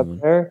amazing up one.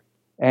 There.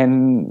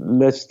 And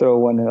let's throw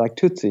one in, like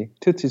Tootsie.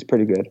 Tootsie's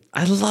pretty good.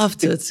 I love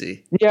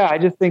Tootsie. Yeah, I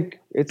just think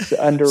it's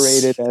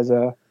underrated as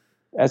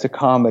a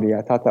comedy.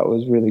 I thought that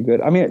was really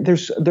good. I mean,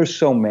 there's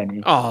so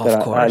many that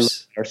of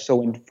course are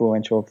so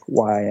influential of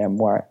why I am,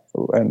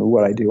 and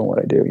what I do.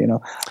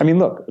 I mean,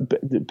 look,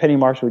 Penny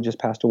Marshall just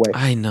passed away.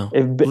 I know.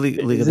 Isn't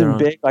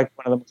Big like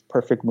one of the most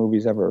perfect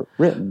movies ever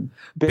written?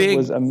 Big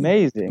was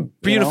amazing.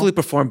 Beautifully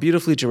performed,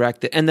 beautifully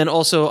directed, and then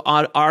also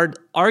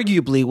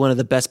arguably one of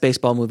the best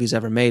baseball movies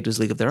ever made was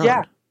League of Their Own.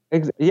 Yeah.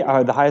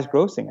 The highest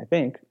grossing, I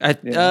think.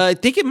 I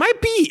think it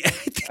might be. I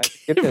think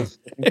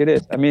it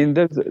is. I mean,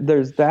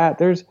 there's that.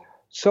 There's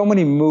so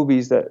many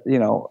movies that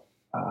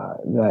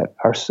that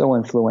are so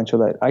influential.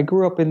 That I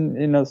grew up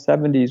in the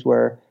 70s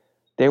where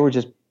they were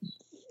just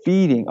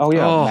feeding.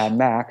 Mad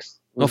Max.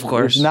 Of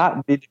course, it's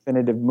not the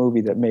definitive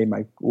movie that made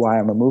why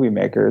I'm a movie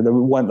maker. The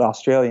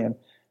Australian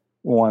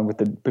one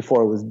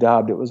before it was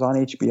dubbed. It was on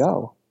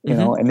HBO.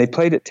 And they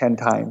played it 10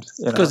 times.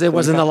 Because there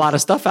wasn't a lot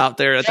of stuff out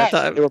there at that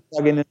time. They were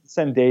plugging in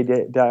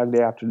Dog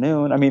Day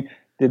Afternoon. I mean,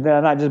 did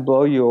that not just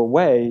blow you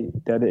away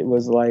that it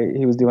was like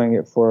he was doing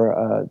it for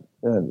a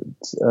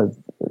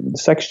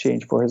sex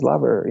change for his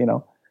lover, Can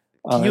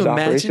you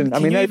imagine?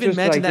 Can you even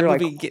imagine that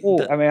movie?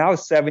 I mean, I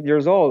was 7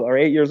 years old or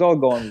 8 years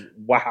old going,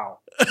 wow.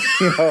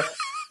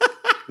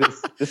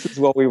 This is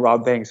what we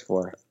rob banks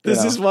for.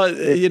 This is what,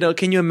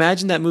 can you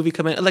imagine that movie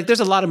coming? Like,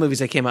 there's a lot of movies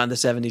that came out in the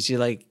 70s. You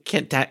like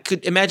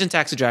could imagine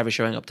Taxi Driver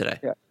showing up today.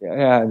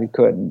 Yeah, they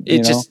couldn't.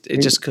 It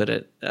just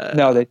couldn't.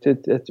 No,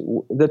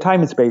 the time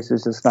and space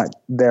is just not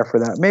there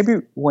for that. Maybe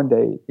one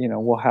day,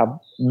 we'll have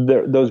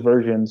those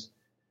versions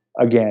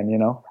again,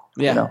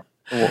 Yeah.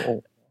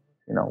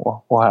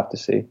 We'll have to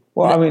see.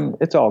 Well, I mean,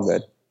 it's all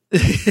good.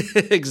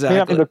 Exactly.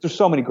 I mean, look, there's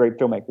so many great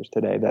filmmakers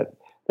today that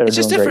it's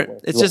just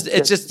different. It's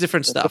just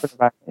different stuff.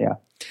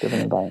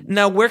 Different environment.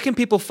 Now, where can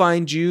people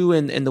find you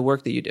and the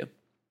work that you do?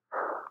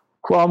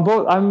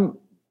 Well, I'm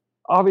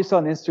obviously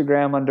on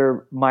Instagram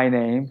under my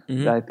name.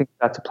 Mm-hmm. I think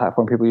that's a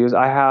platform people use.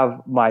 I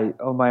have my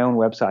own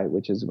website,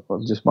 which is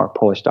just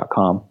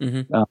markpolish.com,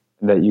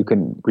 that you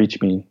can reach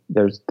me.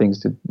 There's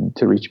things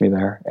to reach me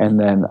there. And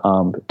then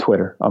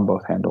Twitter on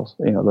both handles,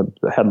 the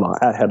Headlock,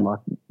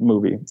 @Headlock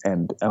movie.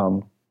 And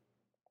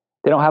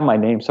they don't have my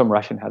name. Some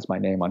Russian has my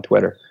name on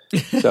Twitter.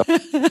 So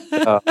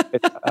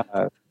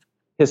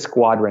his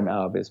Squadron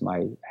of is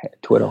my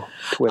Twitter.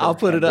 I'll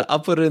put it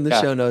in the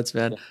show notes,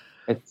 man.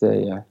 It's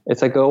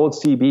it's like the old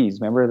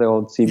CBs. Remember the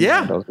old CB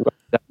handles?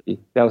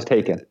 That was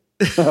taken.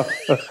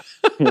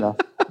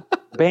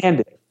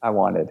 Bandit. I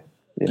wanted.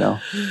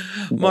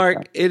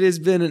 Mark, it has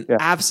been an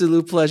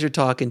absolute pleasure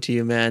talking to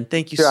you, man.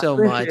 Thank you so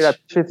much. I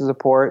appreciate the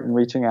support and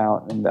reaching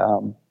out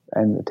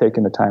and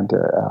taking the time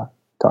to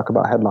talk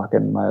about Headlock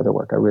and my other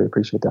work. I really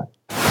appreciate that.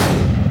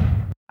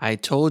 I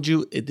told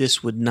you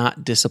this would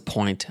not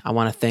disappoint. I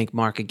want to thank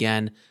Mark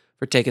again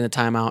for taking the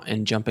time out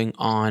and jumping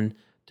on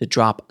to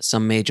drop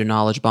some major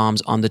knowledge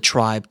bombs on the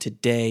tribe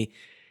today.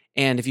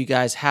 And if you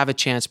guys have a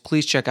chance,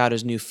 please check out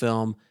his new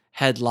film,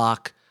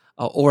 Headlock,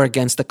 or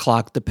Against the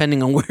Clock,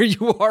 depending on where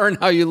you are and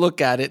how you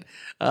look at it.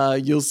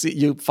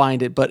 You'll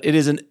find it. But it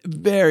is a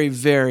very,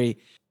 very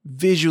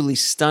visually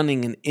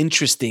stunning and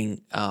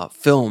interesting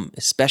film,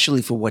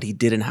 especially for what he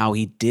did and how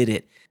he did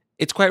it.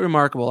 It's quite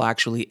remarkable,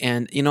 actually.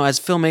 And as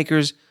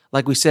filmmakers,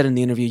 like we said in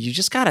the interview, you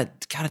just gotta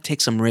take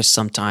some risks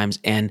sometimes.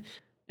 And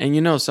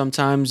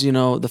sometimes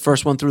the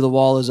first one through the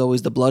wall is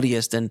always the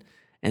bloodiest, and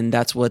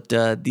that's what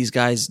these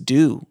guys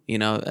do.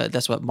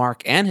 That's what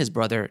Mark and his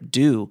brother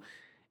do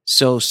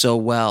so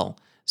well.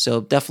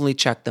 So definitely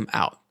check them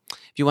out.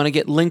 If you want to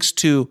get links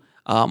to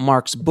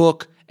Mark's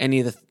book, any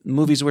of the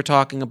movies we're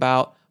talking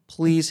about,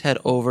 please head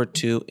over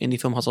to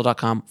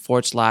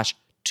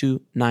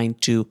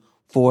indiefilmhustle.com/292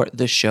 for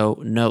the show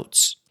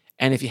notes.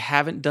 And if you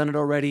haven't done it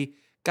already,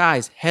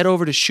 guys, head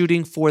over to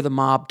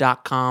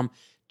shootingforthemob.com.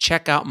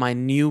 Check out my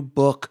new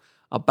book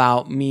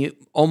about me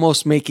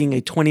almost making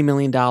a $20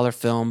 million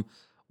film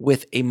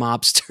with a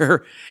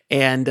mobster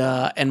and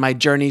my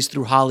journeys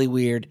through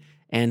Hollywood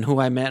and who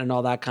I met and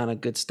all that kind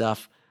of good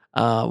stuff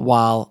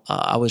while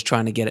I was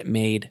trying to get it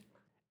made.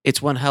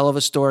 It's one hell of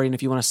a story, and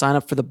if you want to sign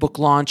up for the book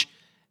launch,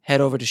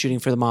 head over to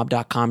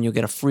shootingforthemob.com. You'll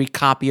get a free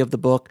copy of the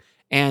book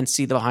and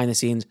see the behind the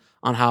scenes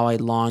on how I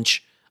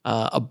launch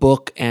a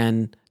book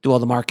and do all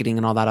the marketing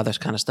and all that other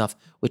kind of stuff,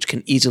 which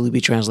can easily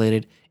be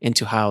translated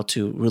into how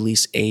to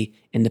release a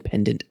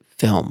independent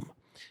film.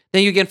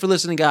 Thank you again for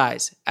listening,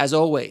 guys. As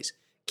always,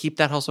 keep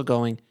that hustle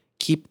going,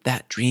 keep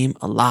that dream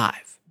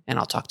alive, and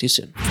I'll talk to you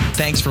soon.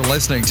 Thanks for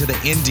listening to the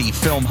Indie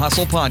Film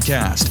Hustle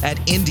podcast at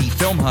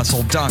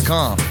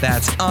indiefilmhustle.com.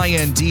 That's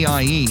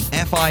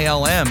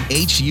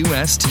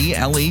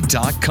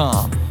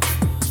INDIEFILMHUSTLE.com.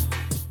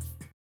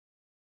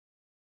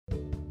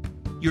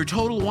 Your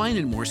Total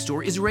Wine & More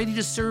store is ready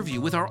to serve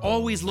you with our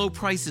always low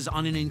prices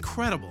on an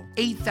incredible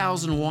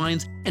 8,000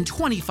 wines and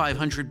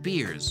 2,500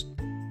 beers.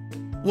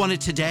 Want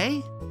it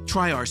today?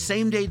 Try our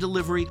same-day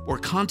delivery or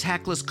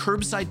contactless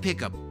curbside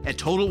pickup at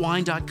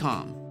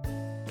TotalWine.com.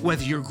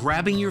 Whether you're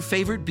grabbing your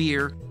favorite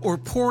beer or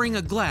pouring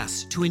a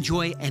glass to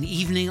enjoy an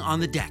evening on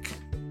the deck,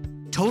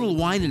 Total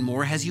Wine &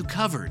 More has you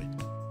covered.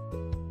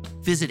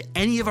 Visit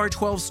any of our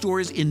 12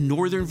 stores in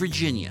Northern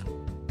Virginia.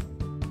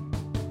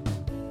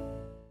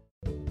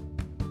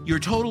 Your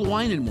Total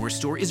Wine & More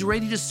store is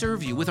ready to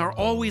serve you with our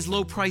always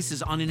low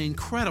prices on an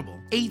incredible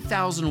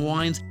 8,000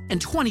 wines and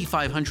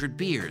 2,500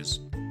 beers.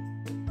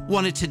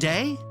 Want it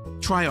today?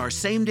 Try our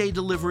same-day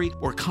delivery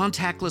or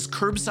contactless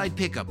curbside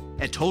pickup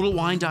at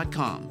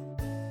TotalWine.com.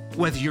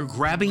 Whether you're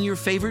grabbing your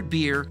favorite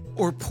beer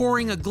or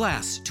pouring a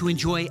glass to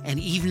enjoy an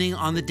evening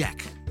on the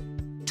deck,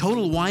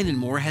 Total Wine &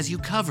 More has you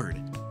covered.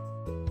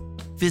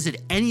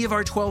 Visit any of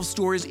our 12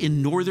 stores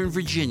in Northern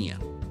Virginia.